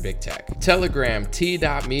away from big tech. Telegram,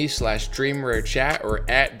 t.me/dreamrarechat or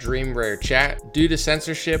 @dreamrarechat. Due to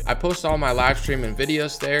censorship, I post all my live stream and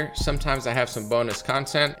videos there. Sometimes I have some bonus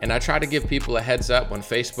content, and I try to give people a heads up when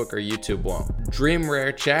Facebook or YouTube won't. Dream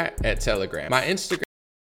Rare Chat at Telegram. My Instagram